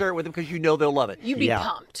excited to share it with them because you know they'll love it. You'd be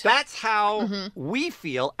pumped. That's how we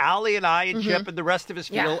feel, Allie and I and Chip and the rest of us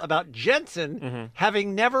feel about Jensen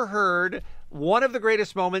having never heard one of the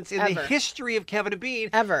greatest moments in the history of Kevin and Bean.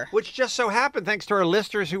 Ever. Which just so happened, thanks to our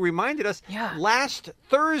listeners who reminded us, last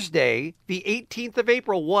Thursday, the 18th of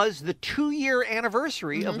April, was the 2-year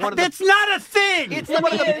anniversary of one of the... That's not a thing! It's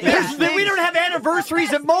one of the best things. We don't have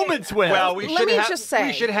anniversaries of moments with. Well, Let me just say.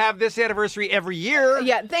 we should have this anniversary every year.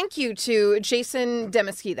 Yeah, thank you to Jason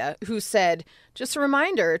Demesquita, who said, just a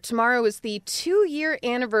reminder, tomorrow is the 2-year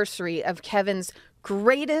anniversary of Kevin's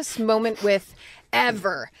greatest moment with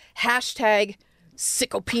ever. Hashtag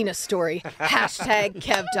sickle penis story. Hashtag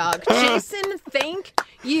KevDog. Jason, thank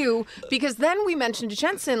you. Because then we mentioned to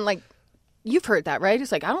Jensen, like, you've heard that, right?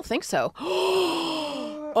 He's like, I don't think so.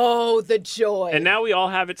 Oh, the joy. And now we all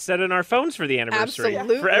have it set in our phones for the anniversary.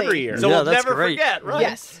 Absolutely. For every year. So we'll never forget, right?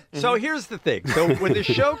 Yes. So here's the thing. So when the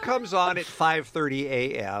show comes on at 5:30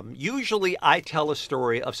 a.m., usually I tell a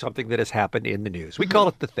story of something that has happened in the news. We call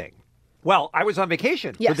it The Thing. Well, I was on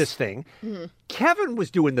vacation for this thing. Kevin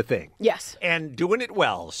was doing the thing. Yes. And doing it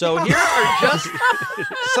well. So here are just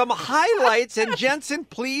some highlights. And Jensen,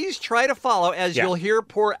 please try to follow as you'll hear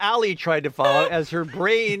poor Allie tried to follow as her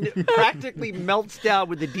brain practically melts down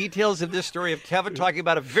with the details of this story of Kevin talking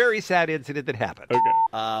about a very sad incident that happened. Okay.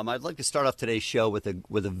 I'd like to start off today's show with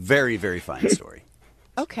a very, very fine story.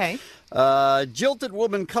 Okay. Jilted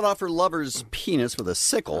woman cut off her lover's penis with a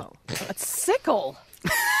sickle. A sickle?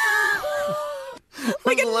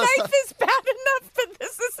 Like a knife is bad enough, but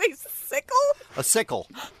this is a sickle? A sickle.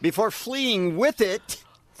 Before fleeing with it.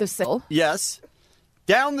 The sickle? Yes.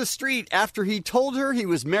 Down the street after he told her he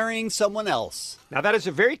was marrying someone else. Now, that is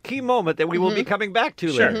a very key moment that we will be coming back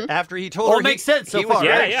to Sure. later. After he told her it makes sense so he was far.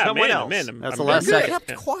 marrying Yeah, someone man, else. man, That's I'm the last good. second. He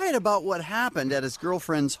kept quiet about what happened at his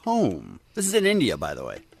girlfriend's home. This is in India, by the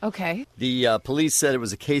way. Okay. The police said it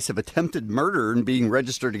was a case of attempted murder and being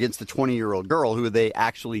registered against the 20-year-old girl, who they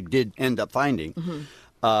actually did end up finding,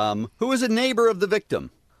 who was a neighbor of the victim.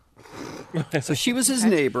 So she was his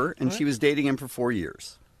neighbor, and she was dating him for 4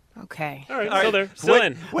 years. Okay. All right, still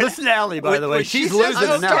in. Listen to Allie, by the way. She's losing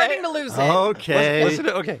I'm it now. starting to lose it. Okay. Listen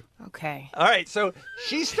to, okay. Okay. All right, so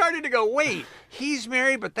she started to go, wait, he's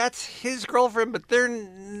married, but that's his girlfriend, but they're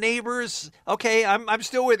neighbors. Okay, I'm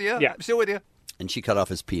still with you. Yeah. I'm still with you. And she cut off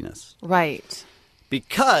his penis. Right.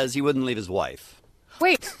 Because he wouldn't leave his wife.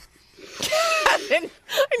 Wait. Kevin,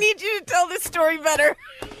 I need you to tell this story better.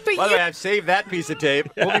 But By the way, I've saved that piece of tape.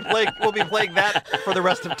 We'll be playing that for the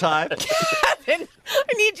rest of time. Kevin,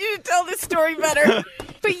 I need you to tell this story better.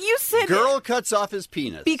 But you said Girl cuts off his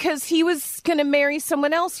penis. because he was going to marry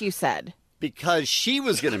someone else, you said. Because she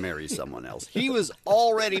was going to marry someone else. He was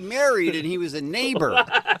already married and he was a neighbor.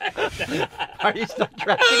 Are you still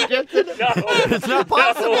tracking, Jensen? No, It's not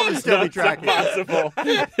possible to still be tracking. Possible.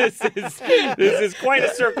 This is quite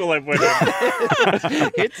a circle I've went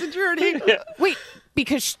in. It's a journey. Wait,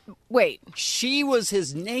 because wait. She was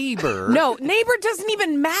his neighbor. No, neighbor doesn't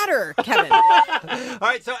even matter, Kevin. All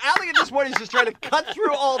right, so Allie at this point is just trying to cut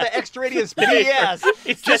through all the extraneous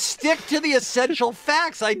BS. Just stick to the essential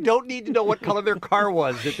facts. I don't need to know what color their car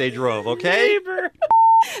was that they drove, okay? Neighbor.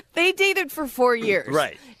 They dated for 4 years.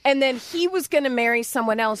 Right. And then he was going to marry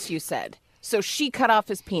someone else, you said. So she cut off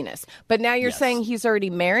his penis. But now you're saying he's already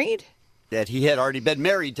married? That he had already been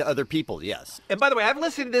married to other people, yes. And by the way, I've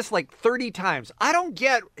listened to this like 30 times. I don't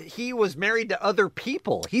get he was married to other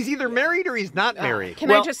people. He's either married or he's not married. Can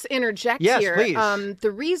I just interject yes, here? Please.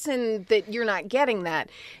 The reason that you're not getting that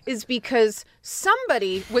is because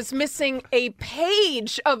somebody was missing a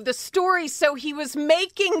page of the story, so he was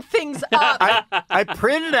making things up. I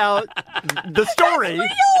printed out the story.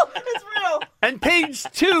 It's real. And page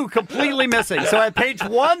 2 completely missing. So I had page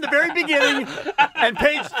 1, the very beginning, and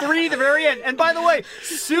page 3, the very end. And by the way,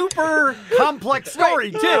 super complex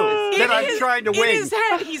story, too, that I'm trying to wing. In his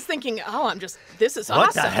head, he's thinking, this is What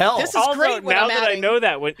awesome. the hell? This is Also, great what now I'm that adding. I know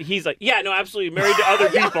that, when he's like, yeah, no, absolutely married to other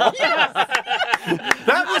people.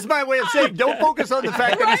 That was my way of saying don't focus on the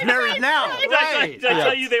fact that he's married now. Did I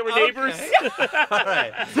tell you they were neighbors?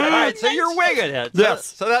 All right, so you're winging it. Yes.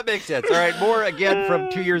 So that makes sense. All right, more again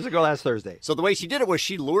from 2 years ago last Thursday. So the way she did it was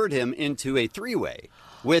she lured him into a three-way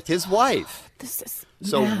with his wife. This is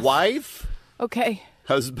So wife, okay.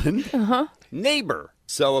 husband, neighbor.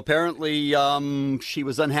 So apparently she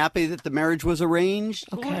was unhappy that the marriage was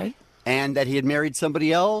arranged. Okay. And that he had married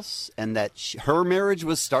somebody else, and that her marriage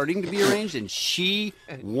was starting to be arranged, and she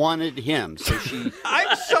wanted him. So she...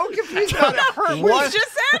 I'm so confused about her. We just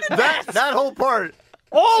added that whole part.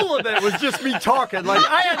 All of it was just me talking. Like,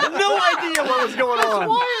 I had no idea what was going on.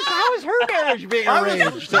 How is her marriage being I was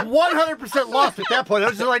arranged? 100% lost at that point. I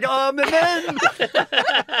was just like, and then... All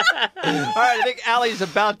right, I think Allie's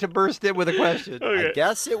about to burst in with a question. I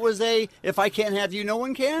guess it was if I can't have you, no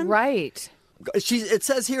one can? Right. It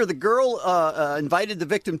says here the girl invited the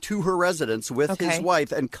victim to her residence with his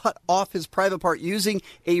wife and cut off his private part using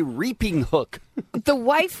a reaping hook. The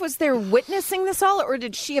wife was there witnessing this all, or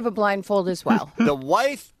did she have a blindfold as well? The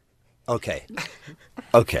wife... Okay.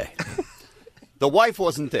 The wife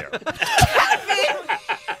wasn't there.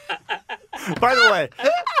 By the way,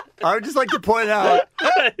 I would just like to point out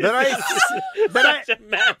that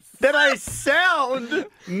I sound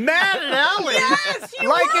mad at Allie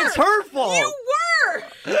like it's her fault. You were.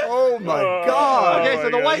 Oh my God. Okay,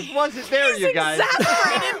 so the wife wasn't there, you guys.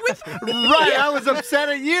 Exasperated with Right, I was upset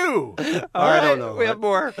at you. I don't know. We have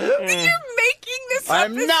more. You're making this up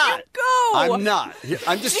I'm as not. you go. I'm not.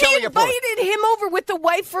 I'm just She telling you. invited him over with the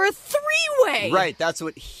wife for a three-way. Right, that's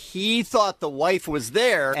what he thought. The wife was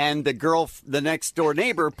there, and the girl, the next door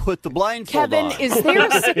neighbor, put the blindfold Kevin, on. is there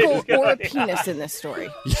a sickle or a penis in this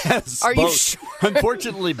story? Yes. Are you both. sure?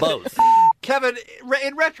 Unfortunately, both. Kevin,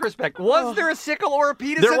 in retrospect, was there a sickle or a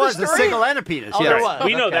penis There in was the a story? sickle and a penis. Oh, yes. there was.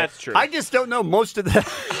 We know Okay. that's true. I just don't know most of the.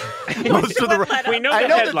 most of the. We know I the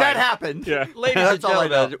know headline. that happened. Yeah. Ladies and That's all I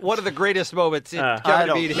gentlemen, know. one of the greatest moments in I Kevin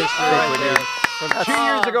don't- Bean history Thank right you. there. From 2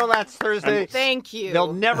 years ago last Thursday. Thank you.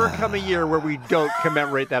 There'll never come a year where we don't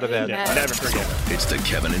commemorate that event. Yeah, never forget it. It's the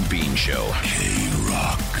Kevin and Bean Show.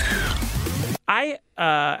 K-Rock. I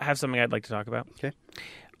have something I'd like to talk about. Okay.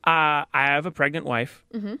 I have a pregnant wife,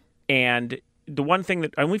 and the one thing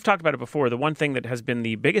that, and we've talked about it before, the one thing that has been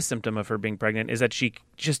the biggest symptom of her being pregnant is that she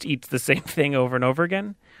just eats the same thing over and over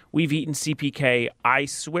again. We've eaten CPK, I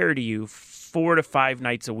swear to you, 4 to 5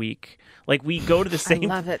 nights a week. Like, we go to the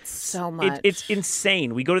same... I love it so much. It's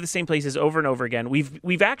insane. We go to the same places over and over again.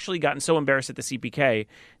 We've actually gotten so embarrassed at the CPK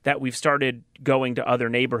that we've started going to other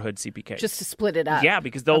neighborhood CPKs. Just to split it up. Yeah,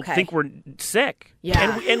 because they'll think we're sick.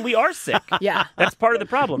 Yeah. And we are sick. Yeah. That's part of the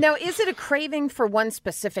problem. Now, is it a craving for one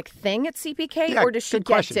specific thing at CPK, Yeah, or does she good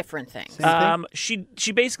get question. different things?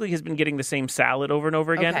 She basically has been getting the same salad over and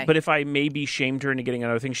over again. Okay. But if I maybe shamed her into getting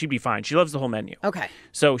another thing, she'd be fine. She loves the whole menu. Okay.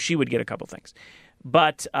 So she would get a couple things.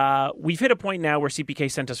 But we've hit a point now where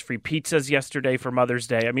CPK sent us free pizzas yesterday for Mother's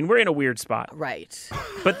Day. I mean, we're in a weird spot. Right.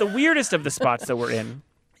 But the weirdest of the spots that we're in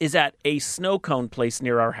is at a snow cone place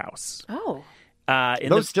near our house. Oh.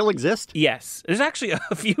 Those still exist? Yes. There's actually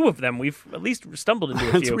a few of them. We've at least stumbled into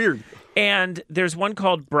a few. That's weird. And there's one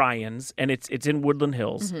called Brian's, and it's in Woodland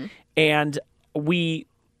Hills. And we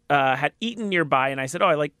had eaten nearby, and I said,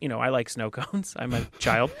 I like snow cones. I'm a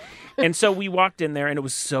child. And so we walked in there, and it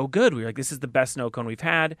was so good. We were like, this is the best snow cone we've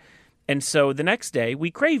had. And so the next day, we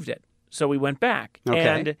craved it. So we went back. Okay.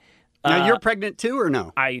 And Now, you're pregnant too, or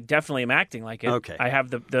no? I definitely am acting like it. Okay. I have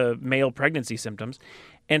the male pregnancy symptoms.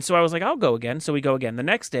 And so I was like, I'll go again. So we go again. The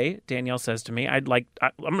next day, Danielle says to me, I'm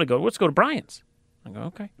going to go, let's go to Brian's. I go,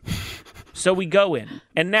 okay. So we go in.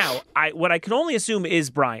 And now, what I can only assume is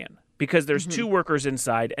Brian, because there's 2 workers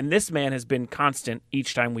inside, and this man has been constant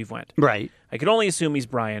each time we've went. Right. I can only assume he's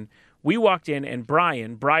Brian. We walked in, and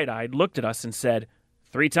Brian, bright-eyed, looked at us and said,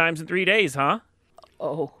 3 times in 3 days, huh?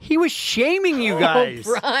 Oh. He was shaming you guys.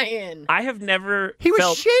 Oh, Brian. I have never He was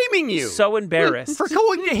felt shaming you. so embarrassed. For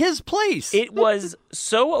going to his place. It was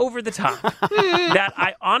so over the top that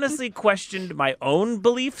I honestly questioned my own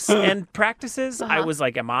beliefs and practices. I was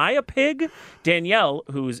like, am I a pig? Danielle,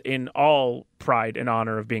 who's in all pride and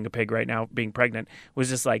honor of being a pig right now, being pregnant, was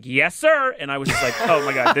just like, yes, sir. And I was just like, oh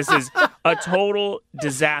my God, this is a total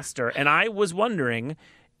disaster. And I was wondering,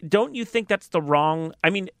 don't you think that's the wrong... I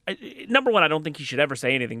mean, number one, I don't think he should ever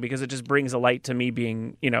say anything because it just brings a light to me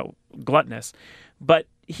being, gluttonous. But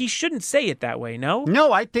he shouldn't say it that way, no?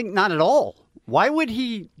 No, I think not at all. Why would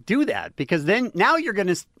he do that? Because then now you're going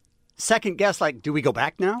to second guess, like, do we go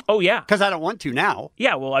back now? Oh, yeah. Because I don't want to now.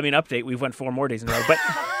 Yeah, well, I mean, update, we've went 4 more days in a row. But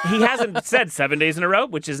he hasn't said 7 days in a row,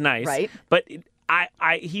 which is nice. Right. But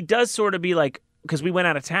he does sort of be like, because we went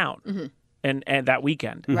out of town. and that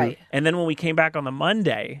weekend. Right. And then when we came back on the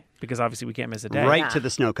Monday, because obviously we can't miss a day. Right to the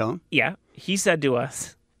snow cone. Yeah. He said to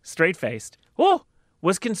us, straight-faced, "Oh,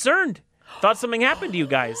 was concerned. Thought something happened to you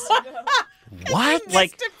guys." What?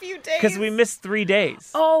 Like, a few days. because we missed 3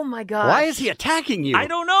 days. Oh my god! Why is he attacking you? I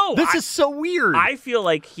don't know. This is so weird. I feel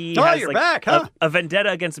like he Oh, has you're like back, huh? a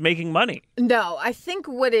vendetta against making money. No, I think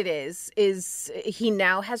what it is he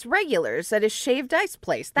now has regulars at his shaved ice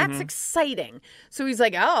place. That's exciting. So he's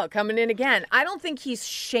like, oh, coming in again. I don't think he's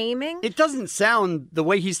shaming. It doesn't sound, the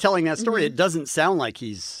way he's telling that story, it doesn't sound like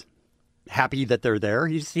he's happy that they're there.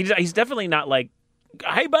 He's definitely not like,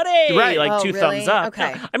 "Hey, buddy!" Right. Like Oh, two really? thumbs up.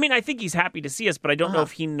 Okay. No. I mean, I think he's happy to see us, but I don't know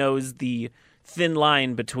if he knows the thin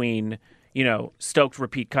line between, stoked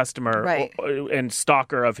repeat customer Right. and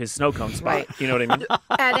stalker of his snow cone spot. Right. You know what I mean?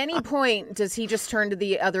 At any point, does he just turn to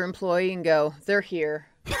the other employee and go, "They're here"?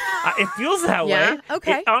 It feels that Yeah? way.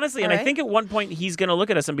 Okay. Honestly, and All I right. think at one point he's going to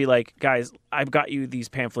look at us and be like, "Guys, I've got you these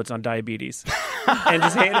pamphlets on diabetes," and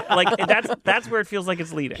just hand it, like that's where it feels like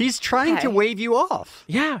it's leading. He's trying to wave you off.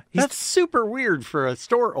 Yeah, That's super weird for a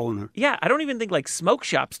store owner. Yeah, I don't even think like smoke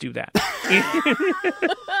shops do that.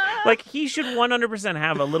 Like he should 100%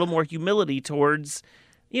 have a little more humility towards,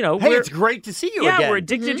 Hey, we're- it's great to see you yeah, again. we're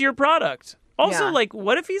addicted to your product. Also, Yeah. like,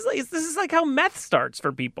 what if he's like, this is like how meth starts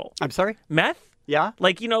for people. I'm sorry? Meth? Yeah?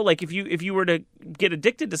 Like, like if you were to get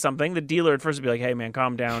addicted to something, the dealer at first would be like, "Hey, man,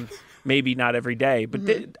 calm down. Maybe not every day, but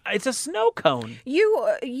it's a snow cone."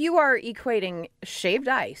 You are equating shaved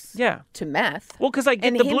ice to meth. Well, because I get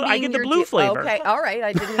and the him blue. I being get the your blue flavor. Okay, all right.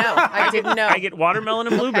 I didn't know. I didn't know. I get watermelon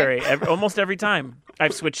and blueberry almost every time.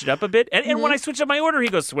 I've switched it up a bit, and when I switch up my order, he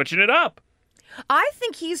goes, "Switching it up." I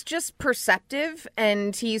think he's just perceptive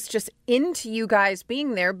and he's just into you guys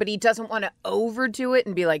being there, but he doesn't want to overdo it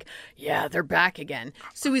and be like, "Yeah, they're back again."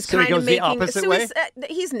 So he's So he kind of goes the making. opposite way?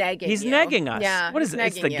 He's nagging. He's you. nagging us. Yeah. What is he's it?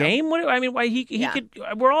 It's nagging the you. game. What? I mean, why he could?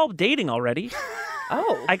 We're all dating already.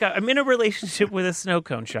 Oh. I'm in a relationship with a snow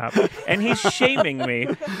cone shop, and he's shaming me,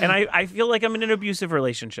 and I feel like I'm in an abusive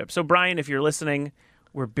relationship. So, Brian, if you're listening,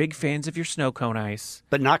 we're big fans of your snow cone ice,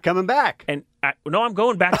 but not coming back. And no, I'm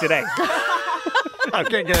going back today.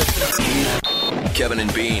 Okay, good. Kevin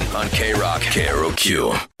and Bean on K-Rock,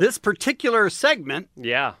 KROQ. This particular segment,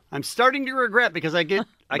 yeah, I'm starting to regret because I get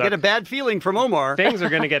a bad feeling from Omar. Things are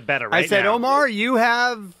going to get better right I said, now. Omar, you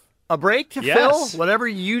have a break to Yes. fill. Whatever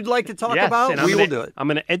you'd like to talk Yes, about, and we will gonna- do it. I'm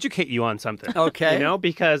going to educate you on something. Okay.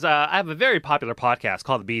 Because I have a very popular podcast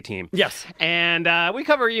called The B Team. Yes. And we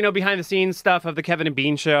cover, behind the scenes stuff of the Kevin and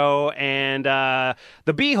Bean show and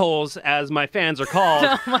the B-holes, as my fans are called.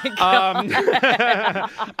 Oh, my God.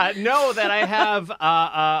 Know that I have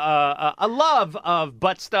a love of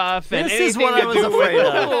butt stuff and This is anything what I to was do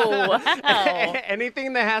afraid with, of.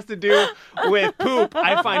 anything that has to do with poop,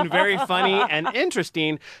 I find very funny and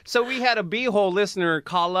interesting. So we had a B-hole listener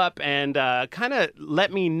call up and kind of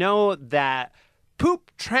let me know that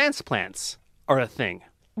poop transplants are a thing.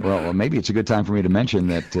 Well, maybe it's a good time for me to mention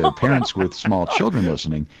that parents with small children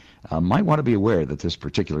listening might want to be aware that this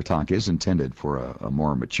particular talk is intended for a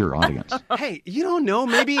more mature audience. Hey, you don't know.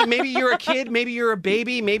 Maybe you're a kid. Maybe you're a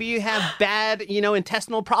baby. Maybe you have bad,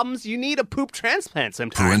 intestinal problems. You need a poop transplant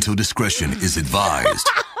sometime. Parental discretion is advised.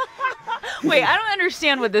 Wait, I don't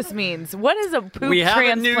understand what this means. What is a poop We have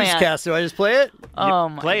transplant? a newscast, so I just play it? Oh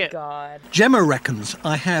my God. Gemma reckons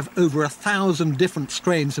I have over 1,000 different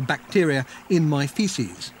strains of bacteria in my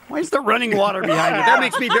feces. Why is there running water behind it? That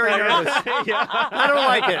makes me very nervous. I don't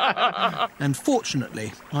like it. And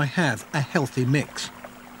fortunately, I have a healthy mix.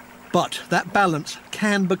 But that balance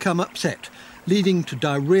can become upset, leading to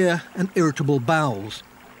diarrhea and irritable bowels.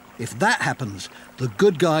 If that happens, the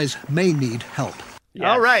good guys may need help. Yes.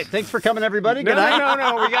 All right. Thanks for coming, everybody. Good night.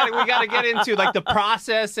 No. We got to get into like the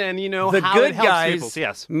process and the how good it helps guys. people.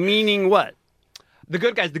 Yes. Meaning what? The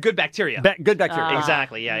good guys, the good bacteria. Good bacteria.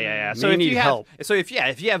 Exactly. Yeah. So They if need you have, help. so if you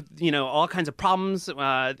have, all kinds of problems,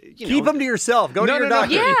 Keep them to yourself. Go to your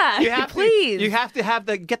doctor. Yeah, You have please. You have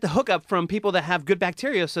to get the hookup from people that have good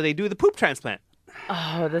bacteria, so they do the poop transplant.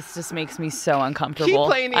 Oh, this just makes me so uncomfortable. Keep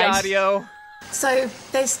playing the audio. So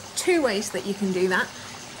there's two ways that you can do that.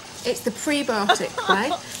 It's the prebiotic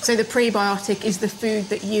way. So the prebiotic is the food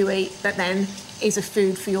that you eat that then is a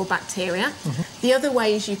food for your bacteria. The other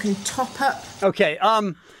way is you can top up. Okay.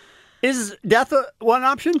 Is death one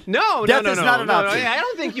option? No, Death no. is not an option. I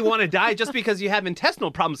don't think you want to die just because you have intestinal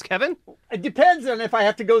problems, Kevin. It depends on if I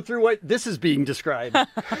have to go through what this is being described.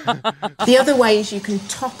 The other way is you can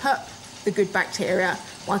top up the good bacteria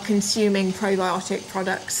by consuming probiotic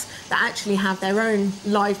products that actually have their own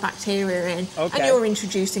live bacteria in, and you're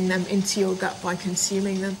introducing them into your gut by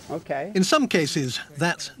consuming them. Okay. In some cases,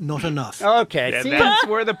 that's not enough. Okay, Yeah, see? that's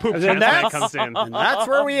where the poop transplant comes in. And that's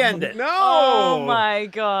where we end it. No! Oh my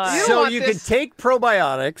god. So you could take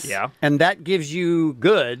probiotics, and that gives you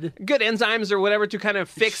good enzymes or whatever to kind of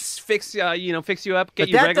fix you up, get but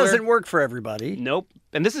you that regular. doesn't work for everybody. Nope.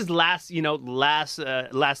 And this is last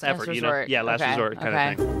effort, resort. last Okay, resort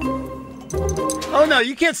kind of thing. Oh no,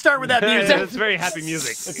 you can't start with that music. It's very happy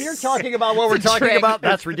music. If you're talking about what we're talking about,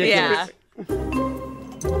 that's ridiculous.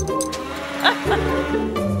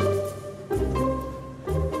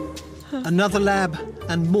 Another lab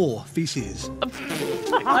and more feces.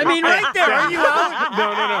 I mean, right there. Are you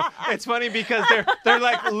out? No. It's funny because they're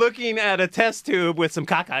like looking at a test tube with some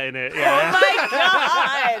caca in it. Oh my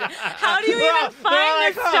god! How do you even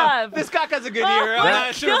find this stuff? This caca's a good year. I'm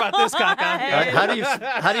not sure about this caca.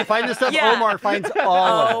 How do you find this stuff? Omar finds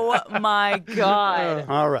all of it. Oh my god!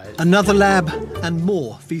 All right. Another lab and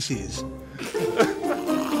more feces.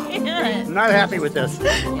 I'm not happy with this.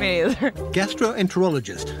 Me either.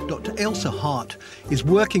 Gastroenterologist Dr. Elsa Hart is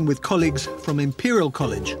working with colleagues from Imperial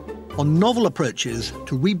College on novel approaches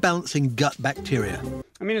to rebalancing gut bacteria.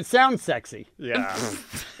 I mean, it sounds sexy. Yeah.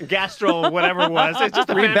 Gastro, whatever it was. It's just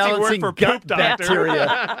a fancy word for poop doctor.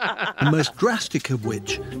 Bacteria. The most drastic of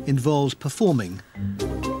which involves performing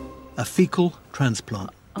a fecal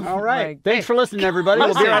transplant. All right. Thanks for listening, everybody.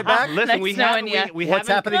 We'll be right back. Listen, we haven't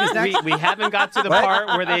got to the part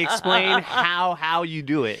where they explain how you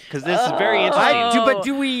do it, because this is very interesting. But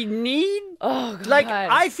do we need? Oh, God. Like,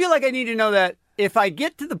 I feel like I need to know that if I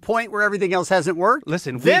get to the point where everything else hasn't worked,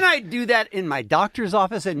 then I do that in my doctor's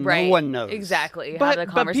office and no one knows. Exactly. But- Have the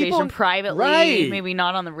but conversation people- privately, Right. maybe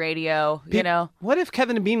not on the radio, you know? What if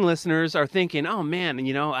Kevin and Bean listeners are thinking, oh man,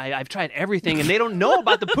 I've tried everything and they don't know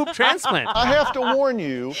about the poop transplant? I have to warn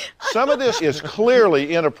you, some of this is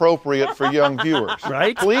clearly inappropriate for young viewers.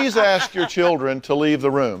 Right? Please ask your children to leave the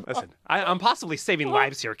room. Listen, I'm possibly saving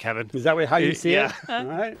lives here, Kevin. Is that how you see Yeah. it? All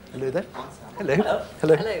right. Hello there.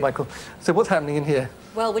 Hello, Michael. So what's happening in here?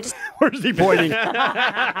 Well, we're just... Where's he pointing?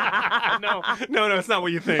 No, it's not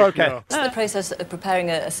what you think. Okay. No. It's the process of preparing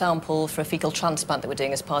a sample for a fecal transplant that we're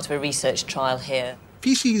doing as part of a research trial here.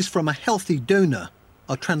 Feces from a healthy donor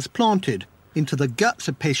are transplanted into the guts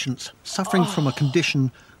of patients suffering from a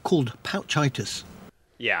condition called pouchitis.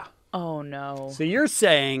 Yeah. Oh, no. So you're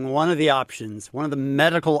saying one of the options, one of the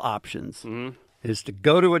medical options, is to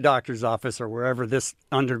go to a doctor's office or wherever this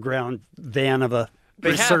underground van of a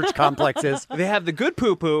research complex is. They have the good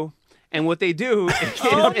poo-poo, and what they do is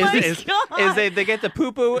they get the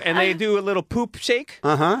poo-poo and they do a little poop shake,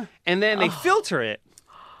 and then they filter it.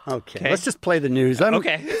 Okay, let's just play the news. I'm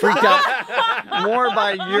Okay. freaked out more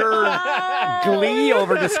by your glee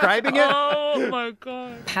over describing it. Oh, my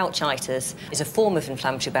God. Pouchitis is a form of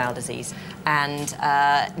inflammatory bowel disease, and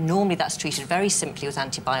normally that's treated very simply with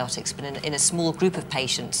antibiotics, but in a small group of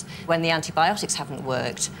patients. When the antibiotics haven't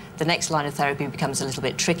worked, the next line of therapy becomes a little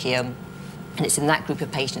bit trickier, and it's in that group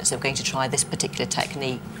of patients that we're going to try this particular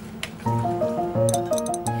technique.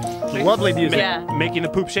 Lovely music. Making the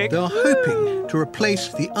poop shake. They are hoping to replace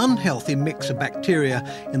the unhealthy mix of bacteria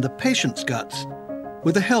in the patient's guts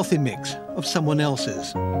with a healthy mix of someone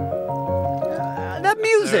else's. That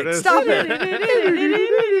music, stop it.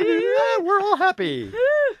 We're all happy.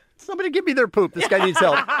 Somebody give me their poop. This guy needs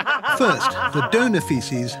help. First, the donor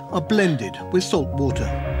feces are blended with salt water.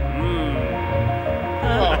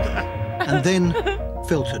 And then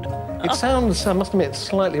filtered. It sounds, I must admit,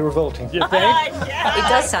 slightly revolting. You think? It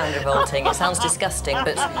does sound revolting. It sounds disgusting,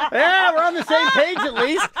 but... Yeah, we're on the same page at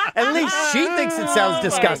least. At least she thinks it sounds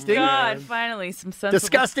disgusting. Oh, my God, finally, some sensible...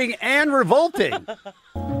 Disgusting and revolting.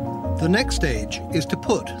 The next stage is to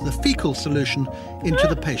put the fecal solution into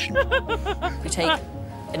the patient. We take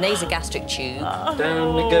a nasogastric tube.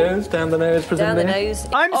 Down it goes, down the nose, Down presumably. the nose.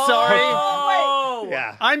 I'm sorry. Oh!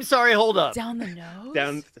 Yeah. I'm sorry, hold up. Down the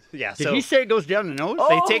nose? Yeah. Did So he say it goes down the nose?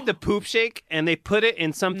 they take the poop shake and they put it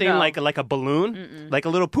in something No. like a balloon, like a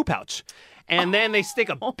little poop pouch. And then they stick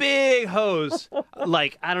a big hose,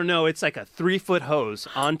 like, I don't know, it's like a 3-foot hose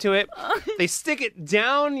onto it. They stick it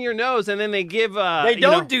down your nose and then they give... They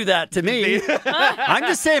don't do that to me. I'm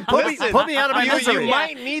just saying, put me out of my misery. You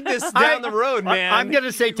might need this down the road, man. I'm going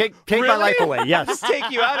to say take my life away, yes. Just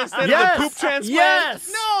take you out instead Yes. of the poop transplant?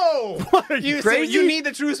 Yes. No! What, are you crazy? You need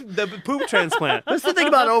the poop transplant. That's the thing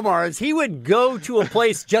about Omar is he would go to a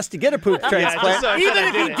place just to get a poop transplant, just so I even said I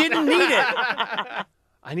if he did it. didn't need it.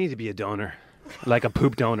 I need to be a donor. Like a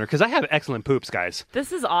poop donor, because I have excellent poops, guys.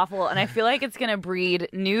 This is awful, and I feel like it's going to breed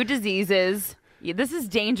new diseases Yeah, this is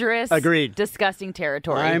dangerous. Agreed. Disgusting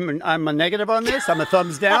territory. I'm a negative on this. I'm a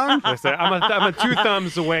thumbs down. Listen, I'm a 2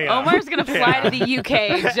 thumbs away. Omar's going to fly to the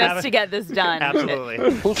UK just to get this done. Absolutely.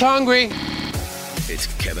 Who's hungry? It's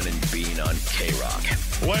Kevin and Bean on K-Rock.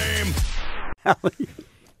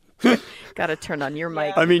 Got to turn on your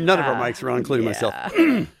mic. I mean, none of our mics are on, including myself.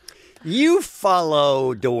 You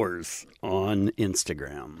follow Doors on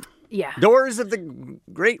Instagram. Yeah. Doors of the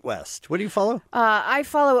Great West. What do you follow? I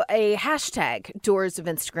follow a hashtag Doors of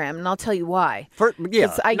Instagram, and I'll tell you why. Not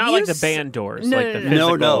like the band Doors. No, like the no,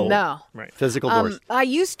 physical. no. Right. Physical Doors. I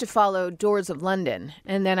used to follow Doors of London,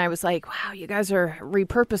 and then I was like, wow, you guys are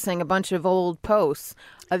repurposing a bunch of old posts.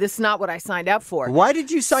 This is not what I signed up for. Why did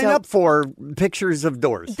you sign up for pictures of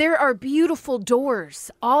doors? There are beautiful doors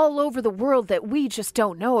all over the world that we just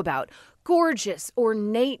don't know about. Gorgeous,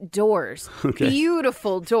 ornate doors. Okay.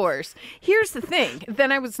 Beautiful doors. Here's the thing.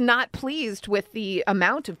 Then I was not pleased with the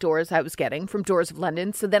amount of doors I was getting from Doors of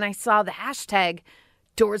London. So then I saw the hashtag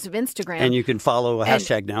Doors of Instagram. And you can follow a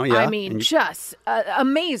hashtag now, yeah. I mean, just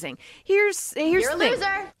amazing. Here's You're the a thing.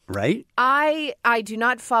 loser. Right? I do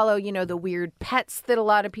not follow, the weird pets that a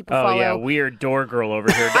lot of people Oh, follow. yeah, weird door girl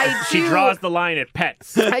over here. She do- draws the line at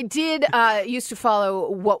pets. I did used to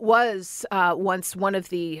follow what was once one of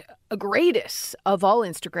the greatest of all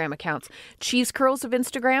Instagram accounts, Cheese Curls of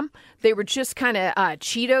Instagram. They were just kind of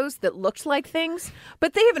Cheetos that looked like things,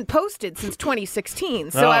 but they haven't posted since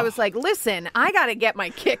 2016. So I was like, listen, I got to get my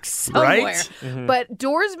kicks somewhere. Right? Mm-hmm. But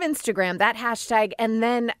Doors of Instagram, that hashtag, and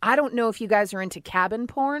then I don't know if you guys are into cabin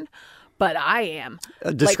porn, but I am.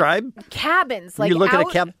 Describe? Like, cabins, like You look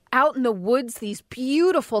at a out in the woods, these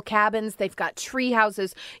beautiful cabins. They've got tree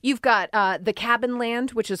houses. You've got the Cabin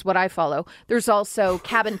Land, which is what I follow. There's also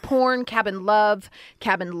Cabin Porn, Cabin Love,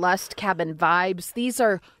 Cabin Lust, Cabin Vibes. These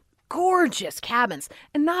are gorgeous cabins.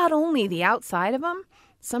 And not only the outside of them,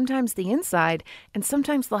 sometimes the inside, and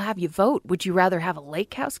sometimes they'll have you vote. Would you rather have a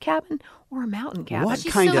lake house cabin or a mountain cabin? What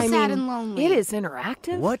She's kind so of- I sad mean, and lonely. It is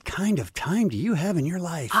interactive. What kind of time do you have in your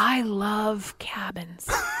life? I love cabins.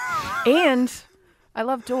 And I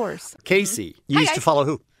love doors. Casey, you used to follow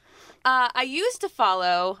who? I used to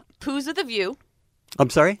follow Poos with a View. I'm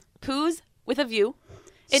sorry? Poos with a View.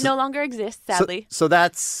 It no longer exists, sadly. So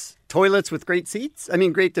that's toilets with great seats? I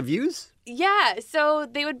mean, great views? Yeah, so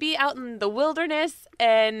they would be out in the wilderness,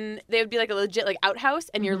 and they would be like a legit outhouse,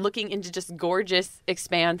 and you're looking into just gorgeous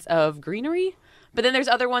expanse of greenery. But then there's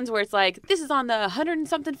other ones where it's like, this is on the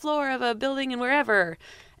 100-and-something floor of a building and wherever,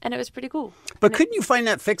 and it was pretty cool. But couldn't you find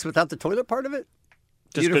that fix without the toilet part of it?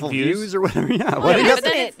 Just Beautiful good views? or whatever. Yeah. Well, What do you isn't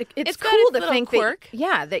have- it's got cool its to little think quirk.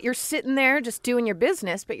 that you're sitting there just doing your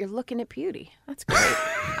business, but you're looking at beauty. That's great.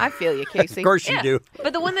 I feel you, Casey. Of course you Yeah. do.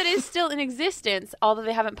 But the one that is still in existence, although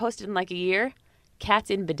they haven't posted in like a year, cats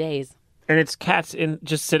in bidets. And it's cats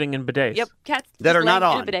just sitting in bidets. Yep, cats That just are not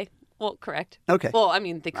laying in on. a bidet. Well, correct. Okay. Well, I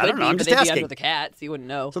mean, they I could don't know, be, I'm but just they'd be asking. under the cat, so you wouldn't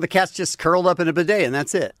know. So the cat's just curled up in a bidet, and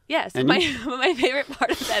that's it. Yes, And my you- my favorite part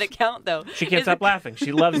of that account, though, She can't is stop laughing.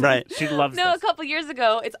 She loves Right. She loves No, this. a couple years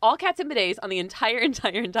ago, it's all cats in bidets on the entire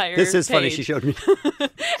This is funny. page. She showed me.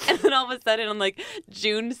 And then all of a sudden, on like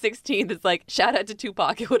June 16th, it's like, shout out to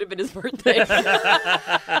Tupac. It would have been his birthday.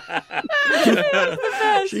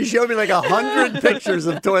 She showed me like 100 pictures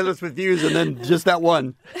of toilets with views, and then just that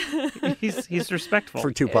one He's respectful.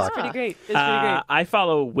 for Tupac. It's pretty great. It's pretty great. I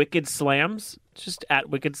follow Wicked Slams. Just at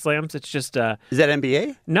Wicked Slams. It's just Is that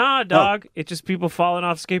NBA? nah, dog. It's just people falling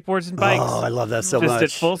off skateboards and bikes. Oh, I love that so just much.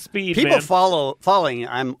 at full speed. People man. following.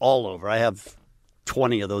 I'm all over. I have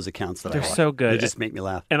 20 of those accounts that They're I follow. so good. They just make me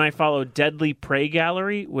laugh. And I follow Deadly Prey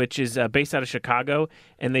Gallery, which is based out of Chicago,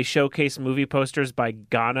 and they showcase movie posters by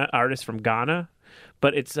artists from Ghana.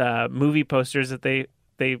 But it's movie posters that they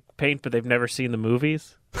paint, but they've never seen the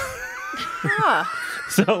movies.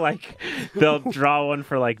 So like they'll draw one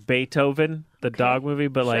for like Beethoven, the dog movie,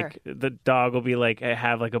 but like the dog will be like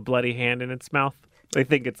have like a bloody hand in its mouth. They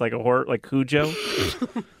think it's like a horror, like Cujo.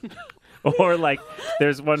 Or like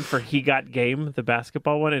there's one for He Got Game, the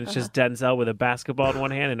basketball one, and it's just Denzel with a basketball in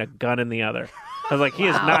one hand and a gun in the other. I was like, he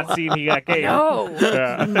has not seen He Got Game. No.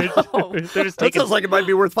 Yeah. They're just That taking, sounds like it might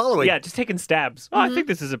be worth following. yeah, just taking stabs. Oh, I think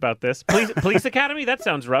this is about this. Police Academy? That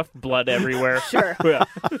sounds rough. Blood everywhere. Sure. Yeah.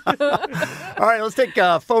 All right, let's take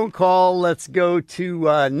a phone call. Let's go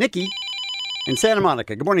to Nikki in Santa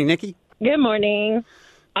Monica. Good morning, Nikki. Good morning.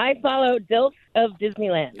 I follow Dilf of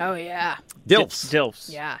Disneyland. Oh, yeah.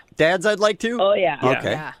 Dilfs. Yeah. Dads I'd like to? Oh, yeah.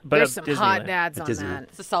 Okay. Yeah. But There's of some hot Disneyland. dads At on Disneyland. that.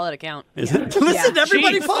 It's a solid account. Is it? Listen, Yeah.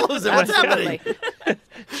 everybody Jeez. follows it. What's happening?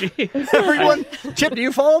 Absolutely. Everyone. Chip, do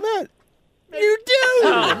you follow that? You do.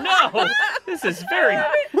 Oh no! This is very.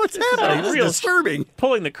 What's happening? This is disturbing.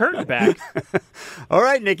 Pulling the curtain back. All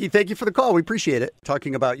right, Nikki, thank you for the call. We appreciate it.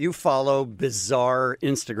 Talking about you follow bizarre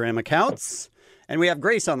Instagram accounts. And we have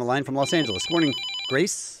Grace on the line from Los Angeles. Good morning,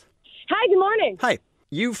 Grace. Hi, good morning. Hi.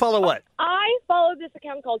 You follow what? I follow this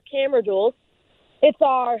account called Camera Duels. It's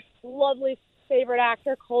our lovely favorite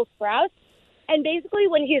actor, Cole Sprouse. And basically,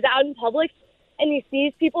 when he's out in public and he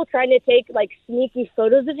sees people trying to take, like, sneaky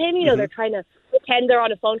photos of him, you know, they're trying to pretend they're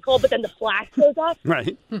on a phone call, but then the flash goes off.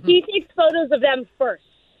 Right. He takes photos of them first.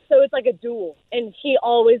 So it's like a duel, and he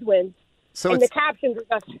always wins. So and the captions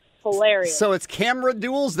are just hilarious. So it's Camera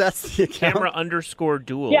Duels? That's the account?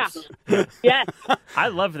 Camera_duels. Yeah. Yes. I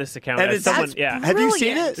love this account. And As it's- have you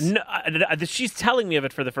seen it? No, she's telling me of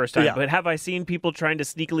it for the first time. Yeah. But have I seen people trying to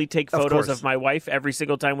sneakily take Of photos course. of my wife every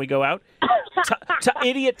single time we go out?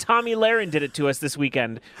 Idiot Tommy Lahren did it to us this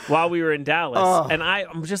weekend while we were in Dallas, Oh. and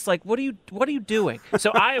I'm just like, what are you doing?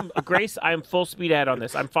 So Grace. I am full speed ahead on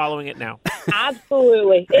this. I'm following it now.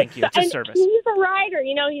 Absolutely. Thank you. It's a and service. He's a writer.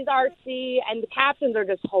 You know, he's artsy, and the captions are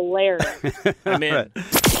just hilarious. I'm in.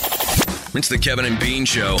 It's the Kevin and Bean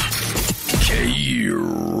Show.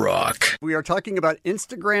 K-Rock. We are talking about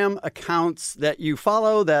Instagram accounts that you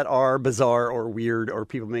follow that are bizarre or weird or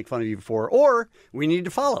people make fun of you for, or we need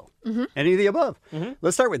to follow. Any of the above.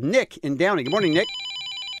 Let's start with Nick in Downey. Good morning, Nick.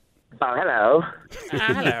 Oh, hello.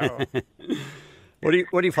 Hello. What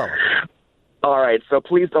do you follow? All right, so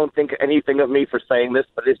please don't think anything of me for saying this,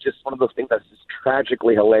 but it's just one of those things that's just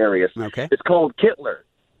tragically hilarious. Okay. It's called Kittler.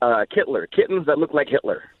 Kittler. Kittens that look like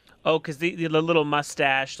Hitler. Oh, because the little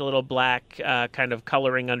mustache, the little black kind of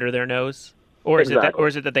coloring under their nose, or is Exactly.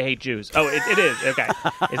 it that they hate Jews? Oh, it is. Okay,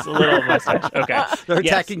 it's a little mustache. Okay, They're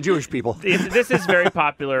Yes. attacking Jewish people. This is very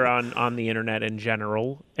popular on the internet in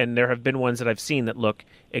general, and there have been ones that I've seen that look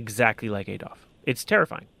exactly like Adolf. It's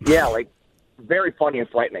terrifying. Yeah, like very funny and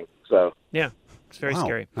frightening. So Yeah, it's very Wow,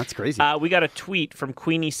 scary. that's crazy. We got a tweet from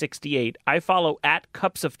Queenie68. I follow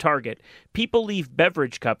 @Cups of Target. People leave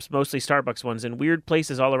beverage cups, mostly Starbucks ones, in weird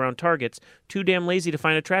places all around Targets. Too damn lazy to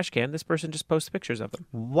find a trash can. This person just posts pictures of them.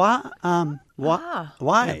 Why?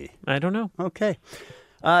 Why? I don't know. Okay.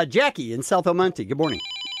 Jackie in South El Monte. Good morning.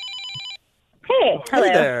 Hey, hello.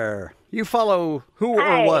 Hey there. You follow who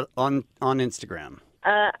Hi. or what on Instagram?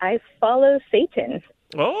 I follow Satan.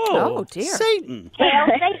 Oh, dear. Satan.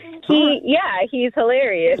 He's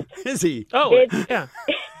hilarious. Is he? Oh, yeah.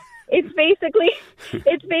 It's basically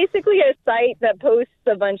a site that posts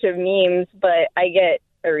a bunch of memes, but I get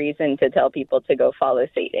a reason to tell people to go follow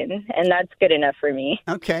Satan, and that's good enough for me.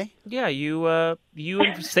 Okay. Yeah, you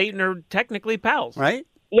and Satan are technically pals, right?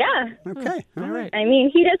 Yeah. Okay. All right. I mean,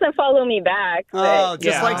 he doesn't follow me back. Oh, but,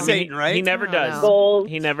 just like I mean, Satan, right? He never does. Goals.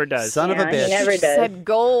 He never does. Son of a bitch. He never does. Said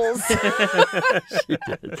goals.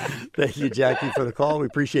 Thank you, Jackie, for the call. We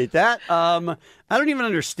appreciate that. I don't even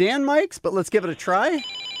understand Mike's, but let's give it a try.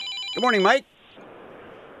 Good morning, Mike.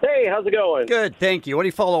 Hey, how's it going? Good, thank you. What do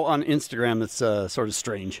you follow on Instagram that's sort of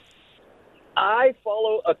strange? I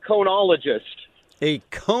follow a conologist. A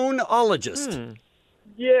conologist.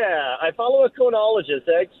 Yeah, I follow a conologist.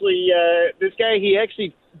 Actually, this guy, he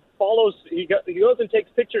actually follows, he goes and takes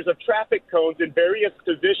pictures of traffic cones in various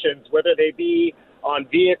positions, whether they be on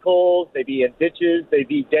vehicles, they be in ditches, they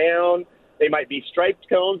be down, they might be striped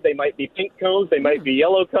cones, they might be pink cones, they might be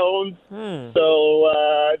yellow cones. So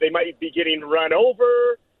they might be getting run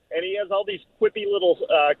over, and he has all these quippy little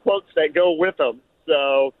quotes that go with them.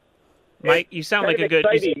 So Mike, you sound like a good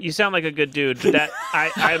you sound like a good dude. That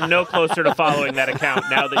I'm no closer to following that account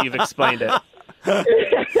now that you've explained it.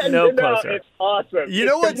 No closer. It's awesome. You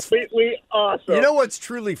know it's what's completely awesome. You know what's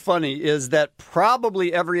truly funny is that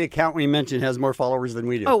probably every account we mention has more followers than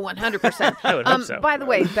we do. Oh, 100%. I would hope so. By the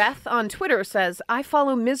way, Beth on Twitter says, I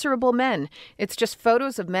follow miserable men. It's just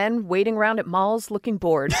photos of men waiting around at malls looking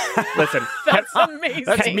bored. Listen, That's amazing.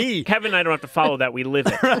 That's me. Kevin and I don't have to follow that. We live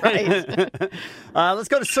it. Let's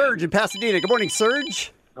go to Serge in Pasadena. Good morning,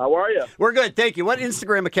 Serge. How are you? We're good, thank you. What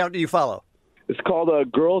Instagram account do you follow? It's called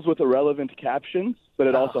Girls with Irrelevant Captions, but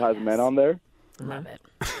it also has men on there. Love it.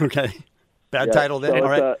 Okay. Bad Yeah, title then. so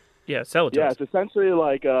All it's, right. Yeah, sell it to Yeah, us. it's essentially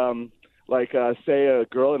like say a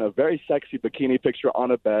girl in a very sexy bikini picture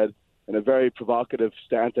on a bed in a very provocative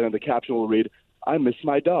stance, and then the caption will read, "I miss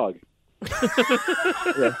my dog."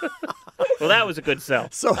 Yeah. Well, that was a good sell.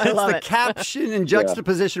 So it's the caption in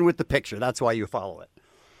juxtaposition with the picture. That's why you follow it.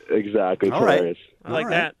 Exactly. It's All right. hilarious. I like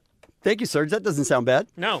All right. that. Thank you, Serge. That doesn't sound bad.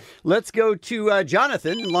 No. Let's go to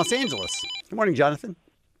Jonathan in Los Angeles. Good morning, Jonathan.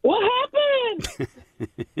 What happened?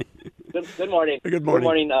 Good morning. Good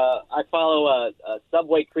morning. I follow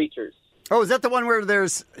Subway Creatures. Oh, is that the one where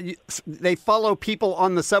they follow people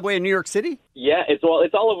on the subway in New York City? Yeah, it's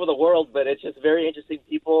all over the world, but it's just very interesting.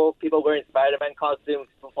 People wearing Spider-Man costumes,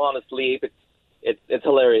 falling asleep. It's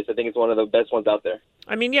hilarious. I think it's one of the best ones out there.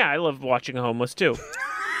 I mean, yeah, I love watching a homeless too.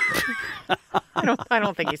 I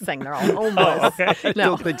don't think he's saying they're all homeless. I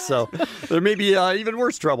don't think so. There may be even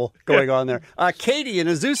worse trouble going on there. Katie in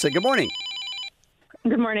Azusa, good morning.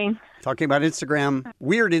 Good morning. Talking about Instagram,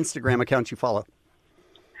 weird Instagram accounts you follow.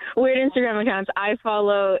 Weird Instagram accounts. I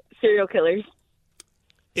follow serial killers.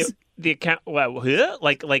 The account,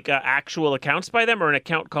 like actual accounts by them, or an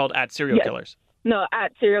account called @serialkillers? No,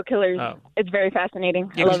 @serialkillers. Oh. It's very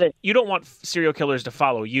fascinating. Yeah, I love it. You don't want serial killers to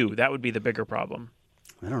follow you. That would be the bigger problem.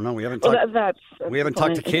 I don't know. We haven't Well, talked. that's We haven't the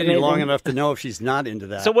talked to point. It's Katie long amazing. enough to know if she's not into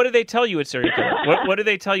that. So what do they tell you at serial killers? What do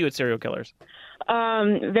they tell you at serial killers?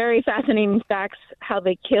 Very fascinating facts, how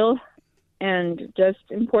they kill, and just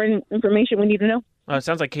important information we need to know. It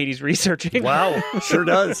sounds like Katie's researching. Wow, sure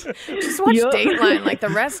does. Just watch Dateline like the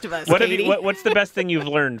rest of us, Katie. What's the best thing you've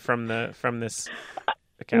learned from this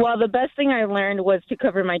account? Well, the best thing I learned was to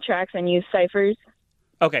cover my tracks and use ciphers.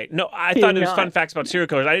 Okay, no, I thought it was fun facts about serial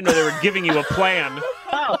killers. I didn't know they were giving you a plan.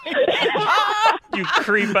 Oh. You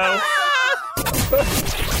creepo.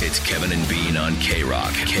 It's Kevin and Bean on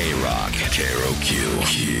K-Rock. K-Rock.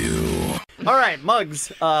 KROQ. All right,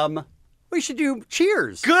 Muggs. We should do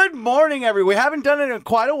cheers. Good morning, everyone. We haven't done it in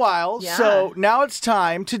quite a while, Yeah. so now it's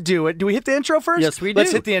time to do it. Do we hit the intro first? Yes, we do.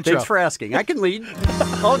 Let's hit the intro. Thanks for asking. I can lead.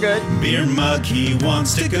 All good. Beer Mug, he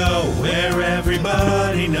wants to go where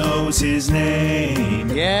everybody knows his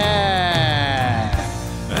name. Yeah.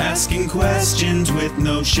 Asking questions with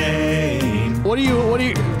no shame. What do you...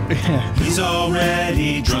 He's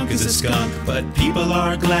already drunk as a skunk, but people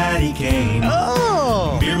are glad he came.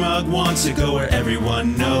 Oh! Beer Mug wants to go where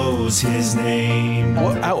everyone knows his name.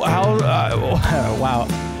 Wow.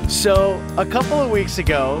 So, a couple of weeks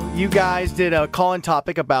ago, you guys did a call-in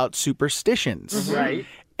topic about superstitions. Right.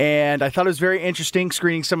 And I thought it was very interesting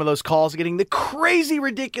screening some of those calls, getting the crazy,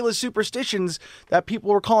 ridiculous superstitions that people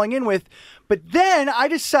were calling in with. But then I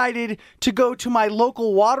decided to go to my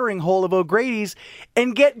local watering hole of O'Grady's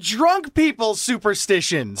and get drunk people's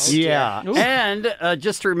superstitions. Yeah. And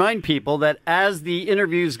just to remind people that as the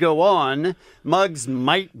interviews go on, Muggs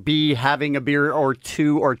might be having a beer or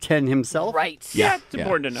 2 or 10 himself. Right. Yeah, it's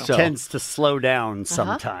important to know. So, tends to slow down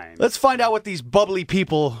sometimes. Let's find out what these bubbly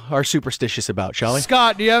people are superstitious about, shall we?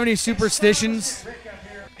 Scott, do you have any superstitions?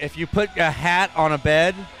 If you put a hat on a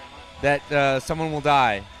bed, that someone will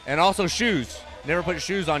die. And also shoes. Never put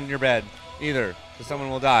shoes on your bed either, because someone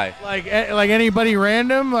will die. Like anybody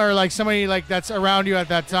random, or like somebody like that's around you at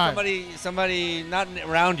that time? Somebody not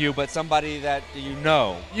around you, but somebody that you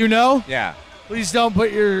know. You know? Yeah. Please don't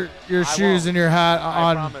put your shoes and your hat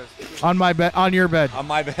on my bed, on your bed. On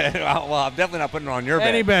my bed. Well, I'm definitely not putting it on your bed.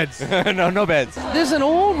 Any beds? No beds. There's an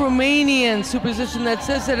old Romanian superstition that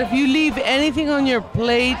says that if you leave anything on your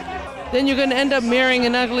plate, then you're going to end up marrying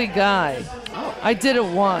an ugly guy. I did it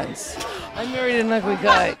once. I married an ugly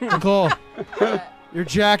guy. Nicole, your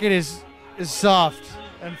jacket is soft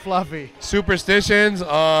and fluffy. Superstitions.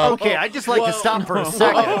 Okay, I'd just like to stop for a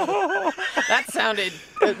second. That sounded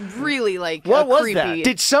really like What was creepy. that?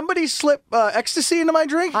 Did somebody slip ecstasy into my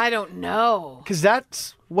drink? I don't know. Because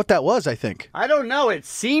that's what that was, I think. I don't know. It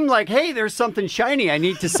seemed like, hey, there's something shiny. I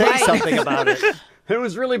need to say something about it. It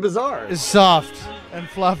was really bizarre. It's soft and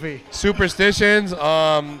fluffy. Superstitions.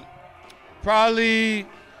 Probably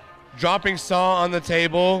dropping saw on the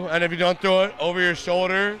table, and if you don't throw it over your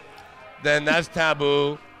shoulder, then that's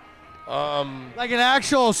taboo. Like an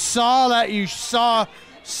actual saw that you saw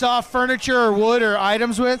furniture or wood or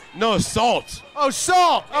items with? No, salt. Oh,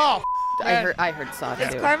 salt! Oh, I heard saw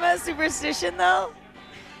Is too. karma a superstition, though?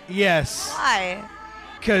 yes. Why?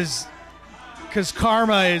 Because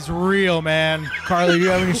karma is real, man. Carly, do you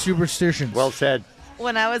have any superstitions? Well said.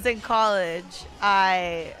 When I was in college,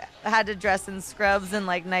 I had to dress in scrubs and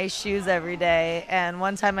like nice shoes every day. And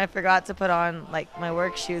one time I forgot to put on like my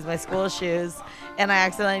work shoes, my school shoes, and I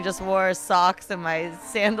accidentally just wore socks and my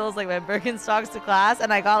sandals, like my Birkenstocks to class.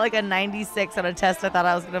 And I got like a 96 on a test I thought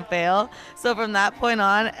I was going to fail. So from that point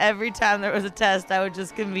on, every time there was a test, I would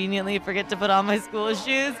just conveniently forget to put on my school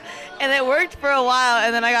shoes. And it worked for a while.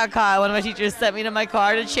 And then I got caught. One of my teachers sent me to my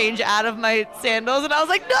car to change out of my sandals. And I was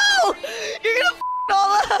like, no, you're going to it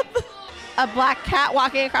all up. A black cat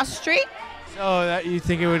walking across the street. So that you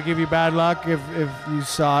think it would give you bad luck if you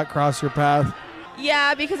saw it cross your path?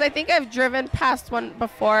 Yeah, because I think I've driven past one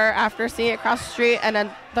before after seeing it cross the street, and then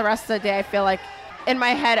the rest of the day I feel like in my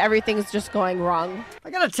head, everything's just going wrong. I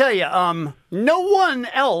gotta tell you, no one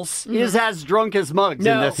else is as drunk as Muggs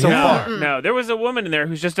in this so far. No, there was a woman in there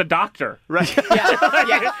who's just a doctor. Right. She's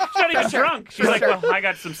not even drunk. She's like, well, I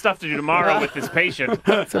got some stuff to do tomorrow with this patient.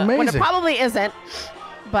 It's When it amazing. probably isn't,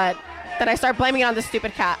 but then I start blaming it on the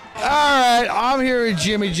stupid cat. All right, I'm here with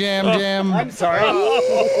Jimmy Jam. I'm sorry.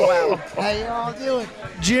 Wow. How you all doing?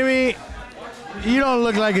 Jimmy, you don't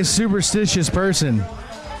look like a superstitious person.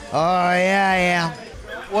 Oh, yeah, I am.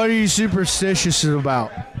 What are you superstitious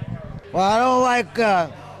about? Well, I don't like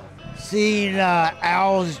seeing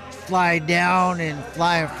owls fly down and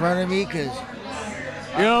fly in front of me because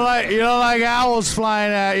you don't like owls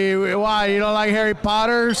flying at you. Why? You don't like Harry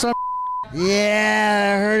Potter or something?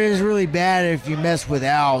 Yeah, I heard it's really bad if you mess with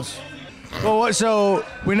owls. Well, what? So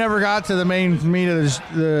we never got to the main meat of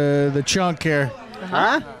the chunk here.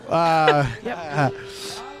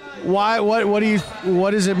 Why?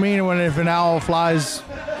 What does it mean if an owl flies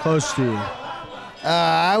close to you?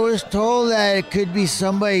 I was told that it could be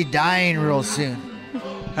somebody dying real soon.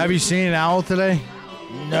 Have you seen an owl today?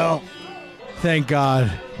 No. Thank God.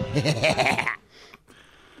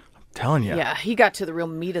 Telling you. Yeah, he got to the real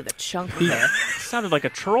meat of the chunk there. Sounded like a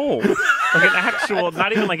troll. Like an actual,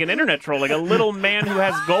 not even like an internet troll, like a little man who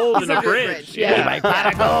has gold in a bridge. Yeah. My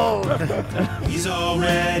pot of gold. He's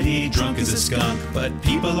already drunk as a skunk, but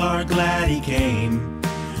people are glad he came.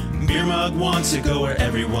 Beer Mug wants to go where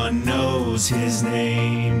everyone knows his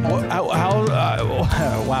name. Wow.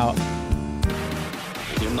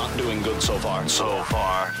 You're not doing good so far. So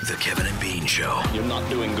far. The Kevin and Bean Show. You're not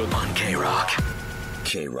doing good on K-Rock.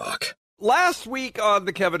 K-Rock. Last week on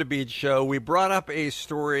the Kevin and Bean Show, we brought up a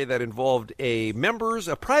story that involved a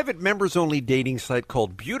private members-only dating site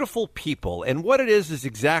called Beautiful People. And what it is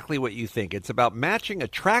exactly what you think. It's about matching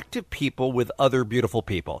attractive people with other beautiful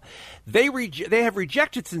people. They have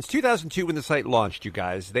rejected since 2002 when the site launched, you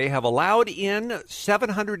guys. They have allowed in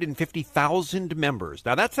 750,000 members.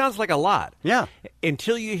 Now, that sounds like a lot. Yeah.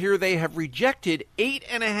 Until you hear they have rejected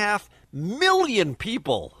 8.5 million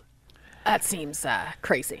people. That seems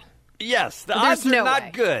crazy. Yes, the There's odds are no not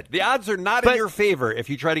way. good. The odds are not in your favor if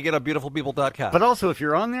you try to get on beautifulpeople.com. But also, if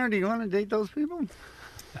you're on there, do you want to date those people?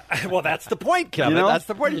 Well, that's the point, Kevin. You know? That's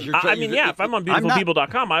the point. I mean, if I'm on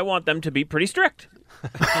beautifulpeople.com, I want them to be pretty strict.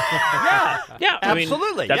 Yeah,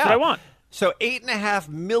 absolutely. That's what I want. So 8.5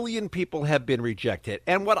 million people have been rejected.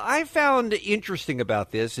 And what I found interesting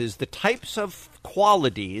about this is the types of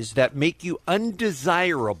qualities that make you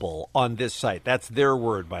undesirable on this site. That's their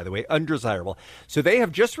word, by the way, undesirable. So they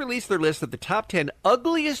have just released their list of the top 10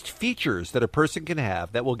 ugliest features that a person can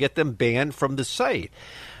have that will get them banned from the site,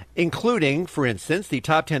 including, for instance, the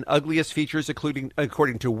top 10 ugliest features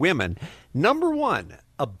according to women. Number 1,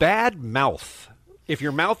 a bad mouth. If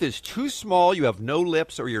your mouth is too small, you have no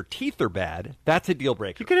lips, or your teeth are bad, that's a deal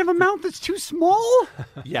breaker. You can have a mouth that's too small?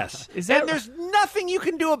 Yes. And there's nothing you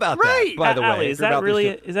can do about that, by the Allie, way. is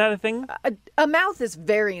that a thing? A mouth is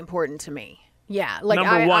very important to me. Yeah. Like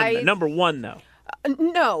Number one, though.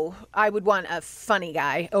 No, I would want a funny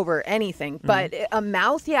guy over anything. But a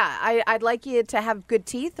mouth, yeah. I'd like you to have good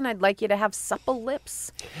teeth, and I'd like you to have supple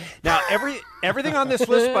lips. Now, everything on this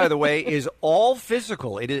list, by the way, is all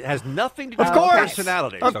physical. It has nothing to do with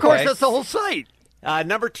personality. Of course, that's the whole site.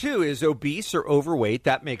 Number 2 is obese or overweight.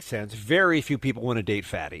 That makes sense. Very few people want to date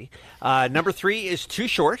fatty. Number 3 is too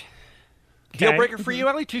short. Deal breaker for you,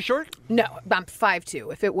 Ellie? Too short? No, I'm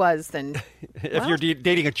 5'2". If it was, then If you're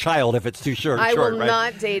dating a child, if it's too short, I will right?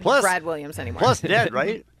 not date Brad Williams anymore. Plus dead,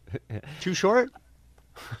 right? Too short?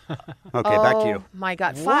 Okay, back to you. Oh, my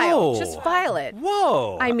God. Whoa. File. Just file it.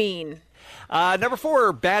 Whoa. I mean. Number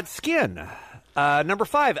 4, bad skin. Number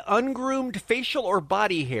 5, ungroomed facial or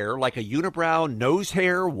body hair like a unibrow, nose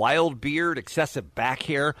hair, wild beard, excessive back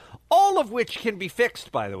hair, all of which can be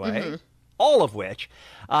fixed, by the way. Mm-hmm. All of which.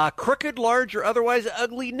 Crooked, large, or otherwise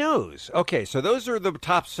ugly nose. Okay, so those are the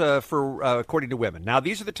tops according to women. Now,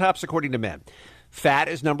 these are the tops according to men. Fat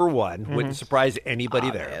is number 1. Wouldn't surprise anybody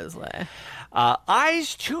there.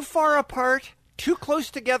 Eyes too far apart, too close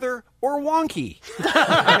together, or wonky.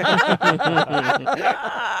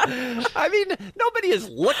 I mean, nobody is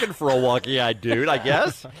looking for a wonky-eyed dude, I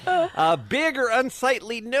guess. Big or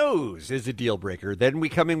unsightly nose is a deal breaker. Then we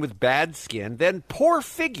come in with bad skin. Then poor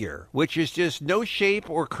figure, which is just no shape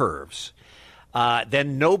or curves.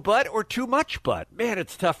 Then no butt or too much butt. Man,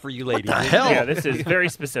 it's tough for you ladies. What the hell? Yeah, this is very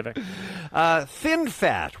specific. Thin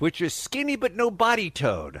fat, which is skinny but no body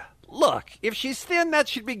tone. Look, if she's thin, that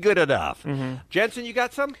should be good enough. Jensen, you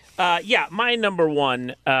got some? Yeah, my number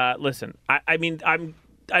 1. Listen, I mean,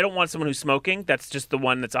 I don't want someone who's smoking. That's just the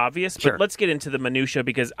one that's obvious. Sure. But let's get into the minutia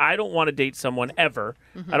because I don't want to date someone ever.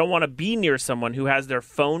 Mm-hmm. I don't want to be near someone who has their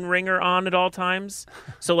phone ringer on at all times.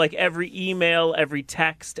 So like every email, every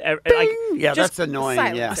text, Yeah, just that's annoying.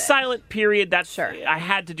 silence Yeah. it. silent period. That's I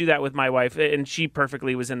had to do that with my wife, and she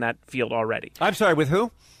perfectly was in that field already. I'm sorry, with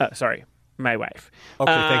who? Sorry, my wife.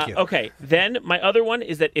 Okay, thank you. Okay, then my other one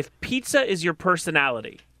is that if pizza is your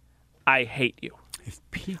personality, I hate you.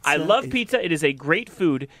 I love pizza. It is a great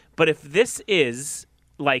food. But if this is,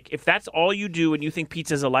 if that's all you do and you think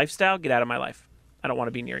pizza is a lifestyle, get out of my life. I don't want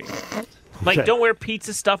to be near you. Okay. Don't wear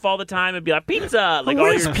pizza stuff all the time and be like, pizza! Who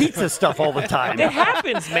wears pizza stuff all the time? It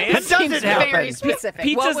happens, man. It doesn't happen. Very specific.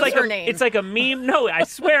 Pizza's What was her name? It's like a meme. No, I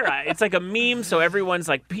swear, it's like a meme. So everyone's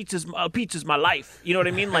like, "Pizza's my life." You know what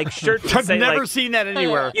I mean? Like shirts that I've say never like, seen that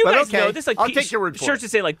anywhere. You but guys okay. know this. Like I'll take your word for shirts it. that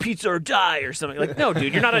say like "pizza or die" or something. Like, no,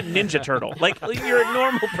 dude, you're not a Ninja Turtle. Like you're a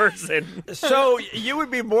normal person. So you would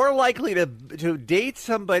be more likely to date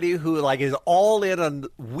somebody who is all in on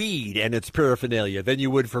weed and its paraphernalia than you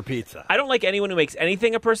would for pizza. I don't like anyone who makes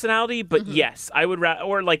anything a personality, but yes, I would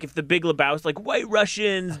or if the Big Lebowski, like White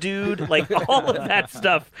Russians, dude, like all of that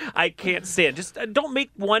stuff, I can't stand. Just don't make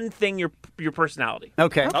one thing your personality.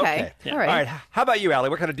 Okay. Okay. Yeah. All right. How about you, Allie?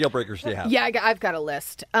 What kind of deal breakers do you have? Yeah, I've got a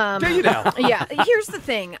list. Do you now? Yeah. Here's the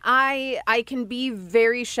thing. I can be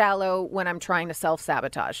very shallow when I'm trying to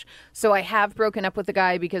self-sabotage. So I have broken up with a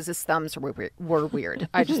guy because his thumbs were weird.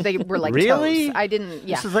 They were like Really? toes. I didn't.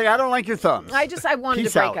 Yeah. This is I don't like your thumbs. I wanted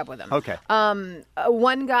Peace to break out. up with him. Okay.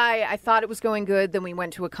 One guy, I thought it was going good. Then we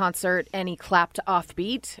went to a concert and he clapped off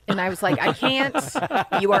beat, and I was like, I can't.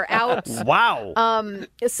 You are out. Wow.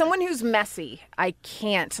 Someone who's messy, I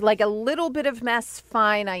can't. Like a little bit of mess,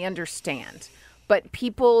 fine, I understand. But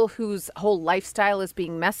people whose whole lifestyle is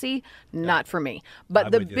being messy, not for me. But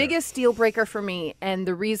I'm the with you biggest deal breaker for me, and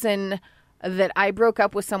the reason that I broke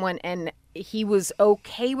up with someone and he was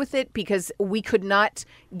okay with it because we could not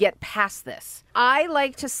get past this. I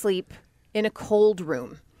like to sleep in a cold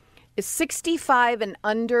room. 65 and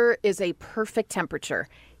under is a perfect temperature.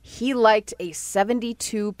 He liked a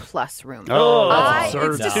 72 plus room. Oh, that's absurd.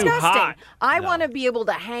 It's No. disgusting. Too hot. I want to be able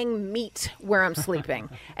to hang meat where I'm sleeping,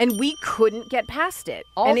 and we couldn't get past it.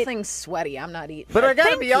 All And things sweaty. I'm not eating. But I got to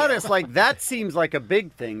Thank be you. honest, that seems like a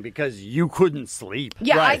big thing because you couldn't sleep.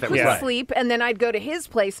 Yeah, I That couldn't was- sleep, and then I'd go to his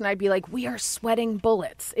place, and I'd be like, "We are sweating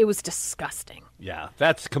bullets." It was disgusting. Yeah,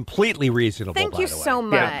 that's completely reasonable. Thank by you the way. so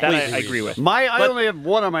much. Yeah, that I agree with. I only have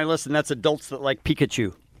one on my list, and that's adults that like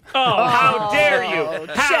Pikachu. Oh, how dare you!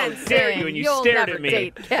 How Jensen, dare you! And you you'll stared never at me.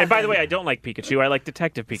 date And by the way, I don't like Pikachu. I like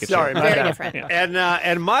Detective Pikachu. Sorry, my Very bad. different. Yeah.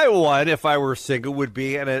 And my one, if I were single, would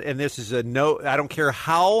be and this is a no. I don't care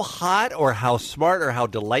how hot or how smart or how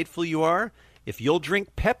delightful you are. If you'll drink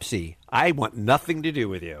Pepsi, I want nothing to do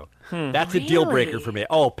with you. That's a deal breaker Really? for me.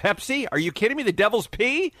 Oh, Pepsi? Are you kidding me? The devil's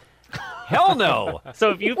pee? Hell no. So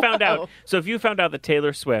if you found out, that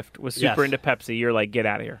Taylor Swift was super Yes. into Pepsi, you're like, get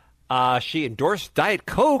out of here. She endorsed Diet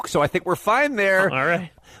Coke, so I think we're fine there. All right.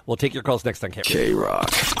 We'll take your calls next on K-Rock. K-Rock.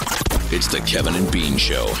 It's the Kevin and Bean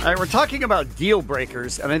Show. All right, we're talking about deal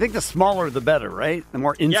breakers, and I think the smaller the better, right? The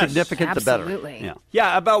more insignificant, the better. absolutely. Yeah.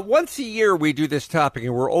 Yeah, about once a year we do this topic,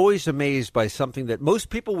 and we're always amazed by something that most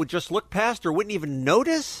people would just look past or wouldn't even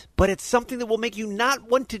notice, but it's something that will make you not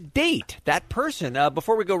want to date that person.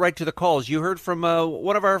 Before we go right to the calls, you heard from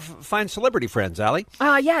one of our fine celebrity friends, Allie.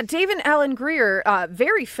 Yeah, David Allen Greer,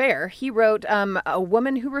 very fair. He wrote, a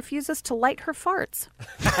woman who refuses to light her farts.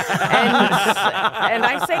 and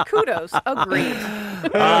I say kudos. Agreed.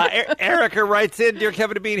 Erica writes in, Dear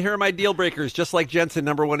Kevin and Bean, here are my deal breakers. Just like Jensen,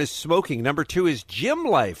 number one is smoking. Number two is gym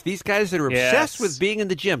life. These guys that are obsessed with being in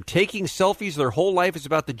the gym, taking selfies, their whole life is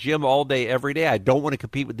about the gym all day, every day. I don't want to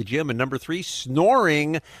compete with the gym. And number three,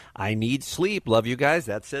 snoring. I need sleep. Love you guys.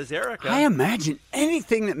 That says Erica. I imagine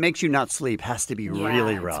anything that makes you not sleep has to be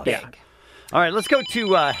really it's rough. big. All right, let's go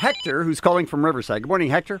to Hector, who's calling from Riverside. Good morning,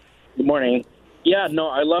 Hector. Good morning. Yeah, no,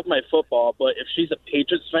 I love my football, but if she's a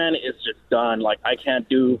Patriots fan, it's just done. Like, I can't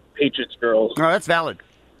do Patriots girls. Oh, that's valid.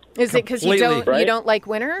 Is it because you don't like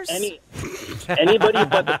winners? Anybody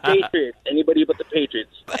but the Patriots. Anybody but the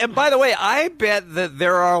Patriots. And by the way, I bet that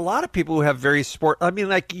there are a lot of people who have very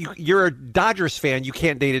you're a Dodgers fan, you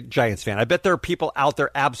can't date a Giants fan. I bet there are people out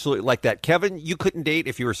there absolutely like that. Kevin, you couldn't date,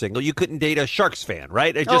 if you were single, you couldn't date a Sharks fan,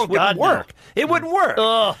 right? It just wouldn't work. No. It wouldn't work.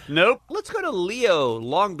 Nope. Let's go to Leo,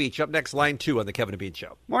 Long Beach, up next, line 2 on the Kevin and Bean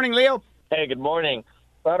Show. Morning, Leo. Hey, good morning.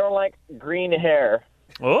 I don't like green hair.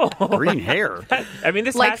 Oh, green hair. I mean,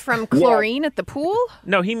 this like from chlorine at the pool?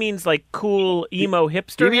 No, he means like cool emo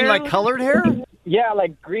hipster. You mean hair? like colored hair? Yeah,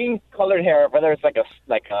 like green colored hair. Whether it's like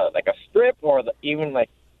a strip or even like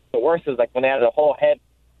the worst is like when they had a whole head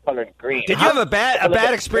colored green. Did you have a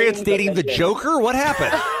bad experience dating the Joker? What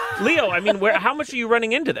happened? Leo, I mean, how much are you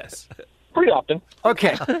running into this? Pretty often.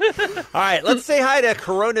 Okay. All right, let's say hi to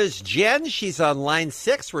Corona's Jen. She's on line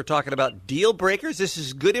 6. We're talking about deal breakers. This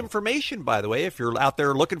is good information, by the way. If you're out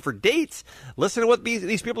there looking for dates, listen to what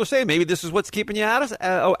these people are saying. Maybe this is what's keeping you out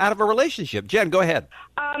of a relationship. Jen, go ahead.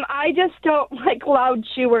 I just don't like loud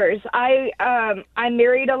chewers. I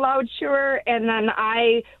married a loud chewer, and then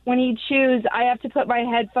when he chews, I have to put my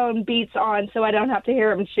headphone beats on so I don't have to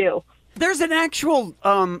hear him chew. There's an actual,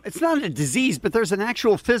 it's not a disease, but there's an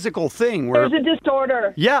actual physical thing where... There's a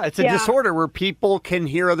disorder. Yeah, it's a disorder where people can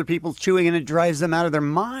hear other people chewing and it drives them out of their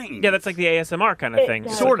mind. Yeah, that's like the ASMR kind of thing.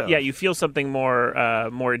 Sort of. Yeah, you feel something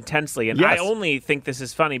more intensely. And Yes. I only think this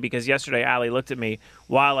is funny because yesterday Allie looked at me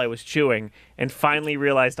while I was chewing and finally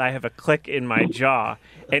realized I have a click in my jaw.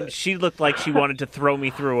 And she looked like she wanted to throw me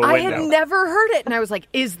through a I window. had never heard it, and I was like,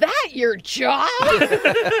 is that your jaw?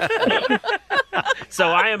 So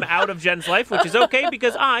I am out of Jen's life, which is okay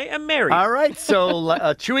because I am married. All right,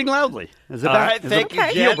 so chewing loudly is All right, a thank you,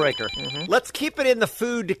 Jen. deal breaker. Let's keep it in the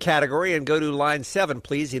food category and go to line 7,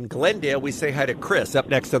 please. In Glendale, we say hi to Chris, up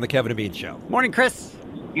next on the Kevin and Bean Show. Morning, Chris.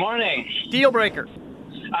 Morning. Deal breaker.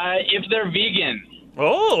 If they're vegan.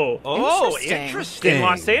 Oh, interesting. In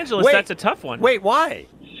Los Angeles, Wait. that's a tough one. Wait, why?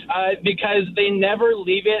 Because they never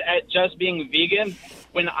leave it at just being vegan.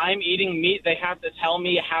 When I'm eating meat, they have to tell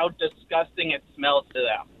me how disgusting it smells to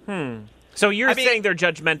them. So you're saying they're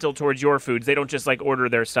judgmental towards your foods. They don't just like order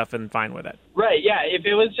their stuff and fine with it. Right, yeah. If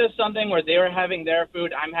it was just something where they were having their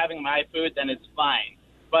food, I'm having my food, then it's fine.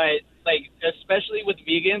 But, like, especially with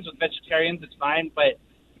vegans, with vegetarians, it's fine. But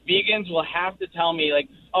vegans will have to tell me, like,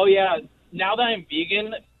 oh, yeah, now that I'm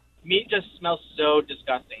vegan, meat just smells so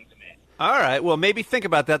disgusting to me. All right, well, maybe think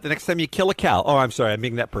about that the next time you kill a cow. Oh, I'm sorry, I'm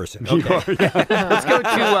being that person. Okay. Let's go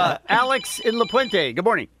to Alex in La Puente. Good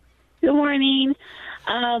morning. Good morning.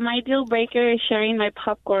 My deal breaker is sharing my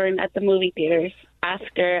popcorn at the movie theaters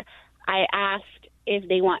after I asked if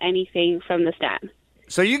they want anything from the stand.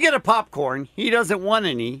 So you get a popcorn, he doesn't want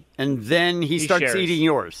any, and then he starts shares. eating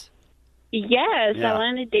yours. Yes, Yeah. I went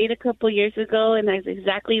on a date a couple years ago, and that's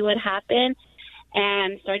exactly what happened.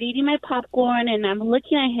 And started eating my popcorn, and I'm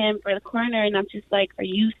looking at him for the corner, and I'm just like, "Are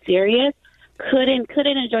you serious?" Couldn't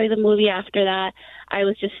enjoy the movie after that. I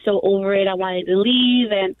was just so over it. I wanted to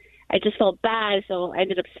leave, and I just felt bad, so I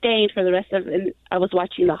ended up staying for the rest of. And I was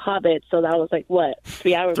watching The Hobbit, so that was like what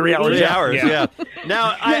 3 hours. 3 hours. movie? 3 hours, yeah.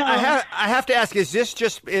 Now, I have to ask: is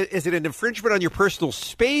it an infringement on your personal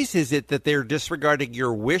space? Is it that they're disregarding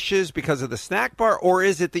your wishes because of the snack bar, or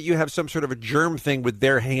is it that you have some sort of a germ thing with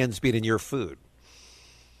their hands being in your food?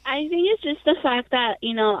 I think it's just the fact that,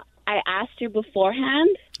 I asked you beforehand.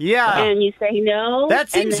 Yeah. And you say no. That and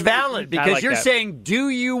seems then- valid because you're saying, do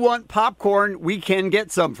you want popcorn? We can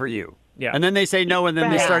get some for you. Yeah. And then they say no, and then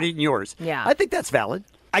they Right. start eating yours. Yeah. I think that's valid.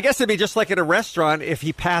 I guess it'd be just like at a restaurant if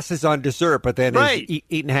he passes on dessert, but then Right. is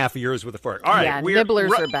eating half of yours with a fork. All right, Yeah, we're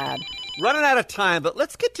nibblers are bad. Running out of time, but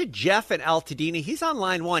let's get to Jeff in Altadena. He's on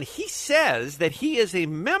line 1. He says that he is a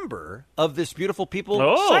member of this Beautiful People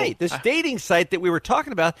site, this dating site that we were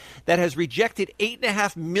talking about that has rejected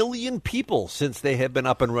 8.5 million people since they have been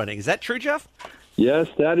up and running. Is that true, Jeff? Yes,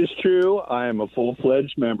 that is true. I am a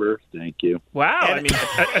full-fledged member. Thank you. Wow, I mean,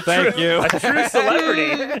 Thank you. a true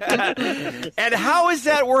celebrity. And how is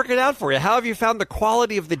that working out for you? How have you found the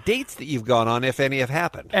quality of the dates that you've gone on, if any have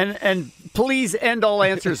happened? And please end all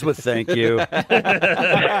answers with thank you.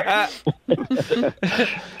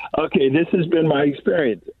 Okay, this has been my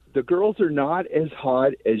experience. The girls are not as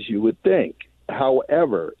hot as you would think.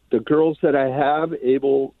 However, the girls that I have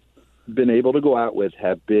been able to go out with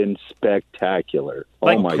have been spectacular.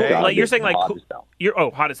 Like, oh my cool, God! like you're they're saying, like hot cool, as hell.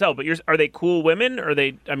 you're hot as hell. But are they cool women? Or do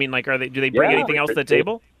they bring Yeah, anything else to the they-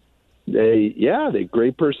 table? They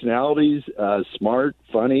great personalities, smart,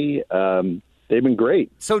 funny. They've been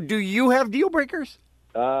great. So do you have deal breakers?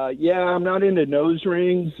 Yeah, I'm not into nose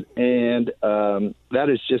rings, and that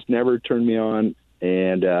has just never turned me on.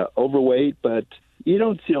 And overweight, but you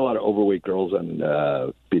don't see a lot of overweight girls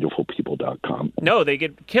on beautifulpeople.com. No, they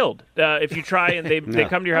get killed if you try, and they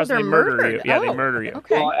come to your house and they murder you. Yeah, they murder you.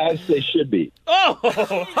 Well, as they should be.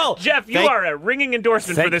 Oh, Jeff, you are a ringing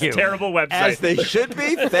endorsement for Thank this you. terrible website. As they should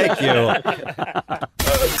be. Thank you.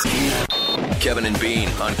 Kevin and Bean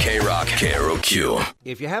on K-Rock, KROQ.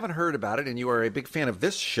 If you haven't heard about it and you are a big fan of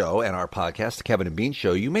this show and our podcast, The Kevin and Bean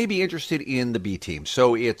Show, you may be interested in the B Team.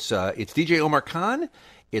 So it's DJ Omar Khan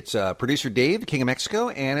It's producer Dave, King of Mexico,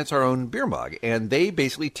 and it's our own beer mug. And they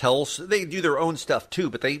basically they do their own stuff too,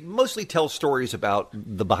 but they mostly tell stories about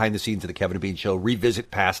the behind the scenes of the Kevin and Bean Show, revisit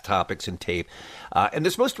past topics and tape. And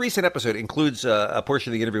this most recent episode includes a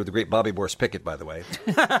portion of the interview with the great Bobby Morse Pickett, by the way,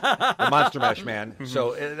 the Monster Mash man.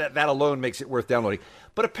 So that alone makes it worth downloading.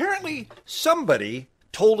 But apparently somebody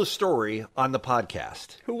told a story on the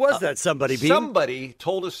podcast. Who was that somebody, Bean? Somebody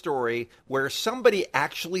told a story where somebody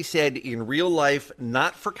actually said in real life,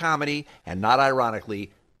 not for comedy and not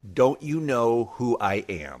ironically, "Don't you know who I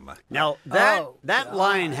am?" Now, that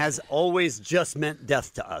line has always just meant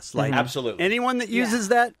death to us. Like, absolutely. Anyone that uses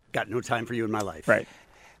that, got no time for you in my life. Right.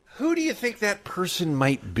 Who do you think that person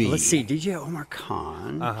might be? Let's see, DJ Omar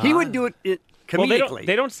Khan. He would do it comedically. Well,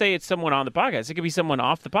 they don't say it's someone on the podcast. It could be someone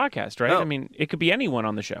off the podcast, right? I mean, it could be anyone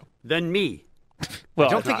on the show. Then me. Well,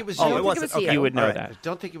 I don't think it was you. Oh, it wasn't. Okay. You would know All right. that. I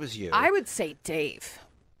don't think it was you. I would say Dave.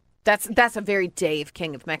 That's a very Dave,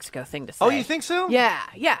 King of Mexico thing to say. Oh, you think so? Yeah.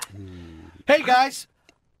 Hey, guys.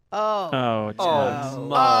 Oh.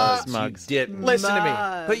 Mugs. You didn't. Listen to me.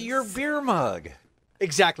 But your beer mug.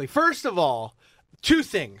 Exactly. First of all, two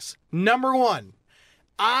things. Number one,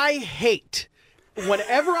 I hate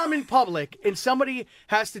whenever I'm in public and somebody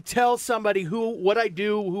has to tell somebody what I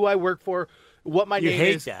do, who I work for, what my name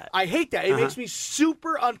hate is. that. I hate that. It makes me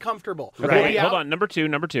super uncomfortable. Okay, wait, hold on. Number two.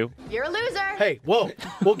 You're a loser. Hey, whoa.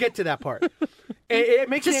 We'll get to that part. It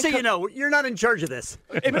makes Just me so you know, you're not in charge of this.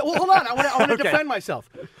 Well, hold on. I want to Okay. defend myself.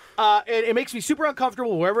 It makes me super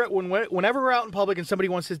uncomfortable whenever we're out in public and somebody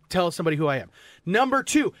wants to tell somebody who I am. Number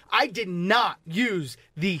two, I did not use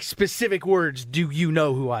the specific words, "Do you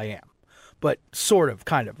know who I am?" But sort of,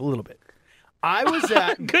 kind of, a little bit. I was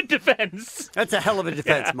at... Good defense. That's a hell of a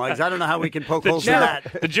defense, Muggs. I don't know how we can poke holes in Now,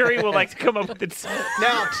 that. the jury will like to come up with its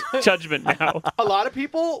judgment now. A lot of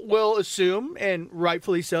people will assume, and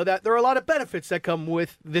rightfully so, that there are a lot of benefits that come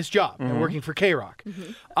with this job and working for K-Rock.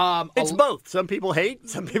 It's both. Some people hate,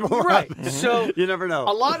 some people love. Right. So you never know.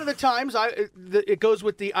 A lot of the times, it goes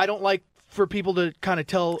with the I don't like for people to kind of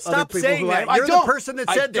tell other Stop people saying who I that. am. You're I don't. the person that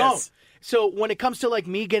I said don't. this. So when it comes to like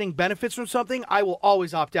me getting benefits from something, I will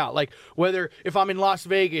always opt out. Like whether if I'm in Las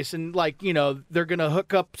Vegas and like, you know, they're going to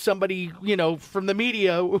hook up somebody, you know, from the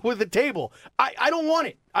media with a table. I don't want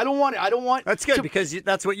it. I don't want it. I don't want. That's good because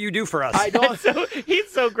that's what you do for us. I don't. He's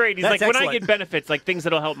so great. He's That's like, when I excellent. get benefits, like things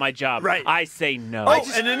that'll help my job, Right. I say no.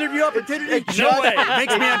 An interview opportunity? No way. It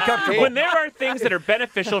makes me uncomfortable. When there are things that are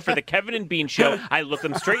beneficial for the Kevin and Bean Show, I look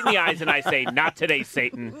them straight in the eyes and I say, "Not today,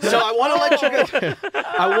 Satan." So I want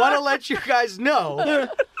to let you guys know.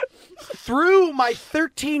 Through my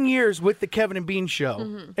 13 years with the Kevin and Bean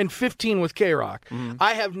Show and 15 with K-Rock,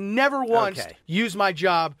 I have never once used my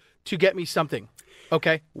job to get me something.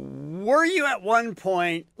 Okay. Were you at one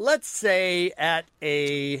point, let's say, at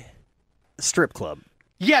a strip club?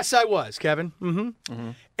 Yes, I was, Kevin.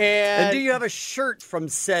 And do you have a shirt from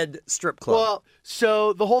said strip club? Well,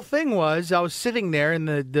 so the whole thing was I was sitting there and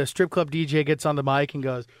the strip club DJ gets on the mic and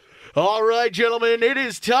goes, "All right, gentlemen, it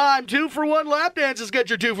is time. 2-for-1 lap dances. Get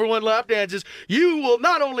your 2-for-1 lap dances. You will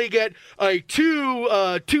not only get a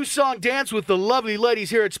two-song dance with the lovely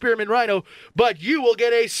ladies here at Spearmint Rhino, but you will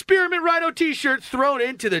get a Spearmint Rhino t-shirt thrown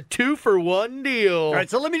into the 2-for-1 deal." All right,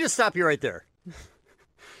 so let me just stop you right there.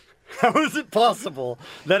 How is it possible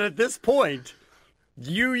that at this point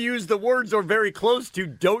you use the words or very close to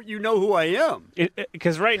 "Don't you know who I am"?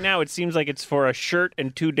 Because right now it seems like it's for a shirt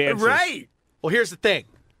and 2 dances. Right. Well, here's the thing.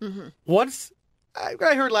 Once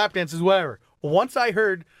I heard lap dances, whatever. Once I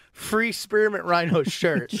heard free Spearmint Rhino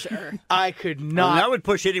shirt, I could not. That would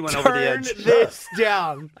push anyone over the turn edge. this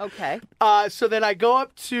down. Okay. So then I go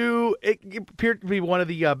up to it appeared to be one of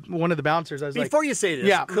the bouncers. I was Before like, you say this,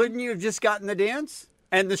 yeah, couldn't you have just gotten the dance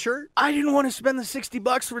and the shirt? I didn't want to spend the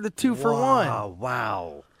 $60 for the 2-for-1.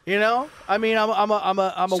 Wow. You know, I mean, I'm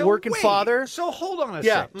a So working wait, father. So hold on a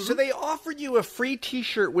Yeah. second. So they offered you a free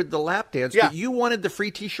T-shirt with the lap dance, Yeah. but you wanted the free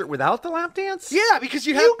T-shirt without the lap dance? Yeah, because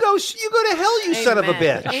you go to hell, you son of a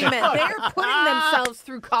bitch. Amen. They're putting themselves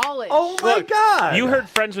through college. Oh my God! You heard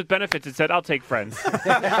friends with benefits and said, "I'll take friends."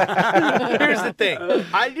 Here's the thing.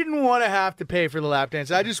 I didn't want to have to pay for the lap dance.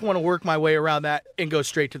 I just want to work my way around that and go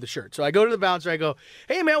straight to the shirt. So I go to the bouncer. I go,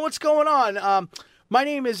 "Hey, man, what's going on? My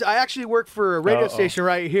name is, I actually work for a radio station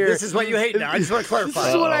right here." This is what you hate now. I just want to clarify.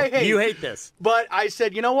 This is what I hate. You hate this. But I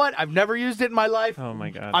said, you know what? I've never used it in my life. Oh my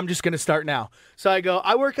God. I'm just going to start now. So I go,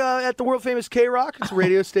 I work at the world famous K-Rock. It's a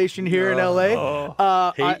radio station here in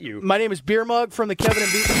LA. Hate you. My name is Beer Mug from the Kevin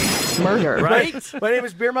and Bean. murder. Right? My name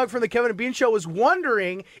is Beer Mug from the Kevin and Bean Show. Was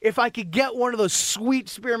wondering if I could get one of those sweet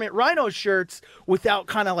Spearmint Rhino shirts without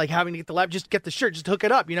kind of like having to get the lab. Just get the shirt, just hook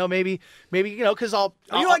it up. You know, maybe because Are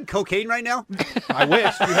you on cocaine right now? I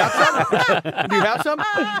wish. Do you have some? Do you have some?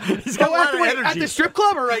 He's got a lot of At energy. the strip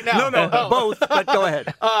club or right now? No, both. But go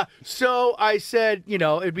ahead. So I said,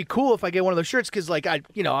 it'd be cool if I get one of those shirts because, like,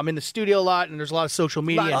 I'm in the studio a lot and there's a lot of social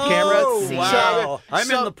media and cameras. Oh, wow. I'm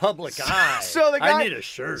in the public eye. So the guy, I need a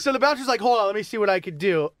shirt. So the bouncer's like, hold on, let me see what I could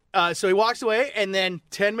do. So he walks away, and then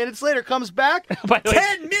 10 minutes later comes back. By the way,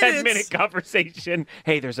 10 minutes? 10-minute conversation.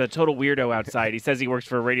 Hey, there's a total weirdo outside. He says he works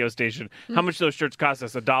for a radio station. How much do those shirts cost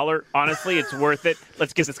us? $1? Honestly, it's worth it.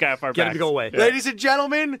 Let's get this guy off our Get him backs. to go away. Yeah. Ladies and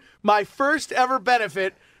gentlemen, my first ever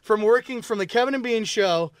benefit from working from the Kevin and Bean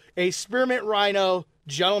Show, a Spearmint Rhino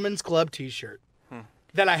Gentleman's Club t-shirt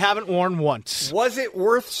that I haven't worn once. Was it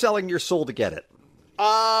worth selling your soul to get it?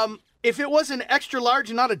 If it was an extra large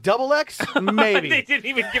and not a double X, maybe. They didn't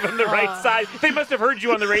even give him the right size. They must have heard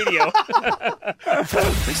you on the radio.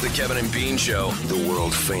 It's the Kevin and Bean Show, the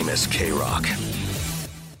world famous K-Rock.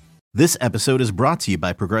 This episode is brought to you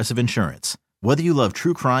by Progressive Insurance. Whether you love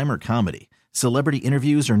true crime or comedy, celebrity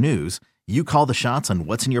interviews or news, you call the shots on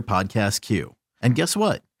what's in your podcast queue. And guess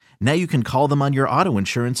what? Now you can call them on your auto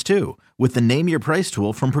insurance too with the Name Your Price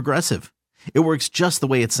tool from Progressive. It works just the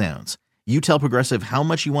way it sounds. You tell Progressive how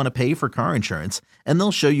much you want to pay for car insurance, and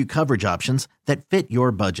they'll show you coverage options that fit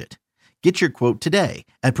your budget. Get your quote today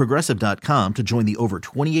at Progressive.com to join the over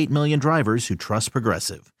 28 million drivers who trust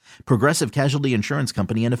Progressive. Progressive Casualty Insurance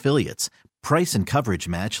Company and Affiliates. Price and coverage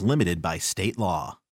match limited by state law.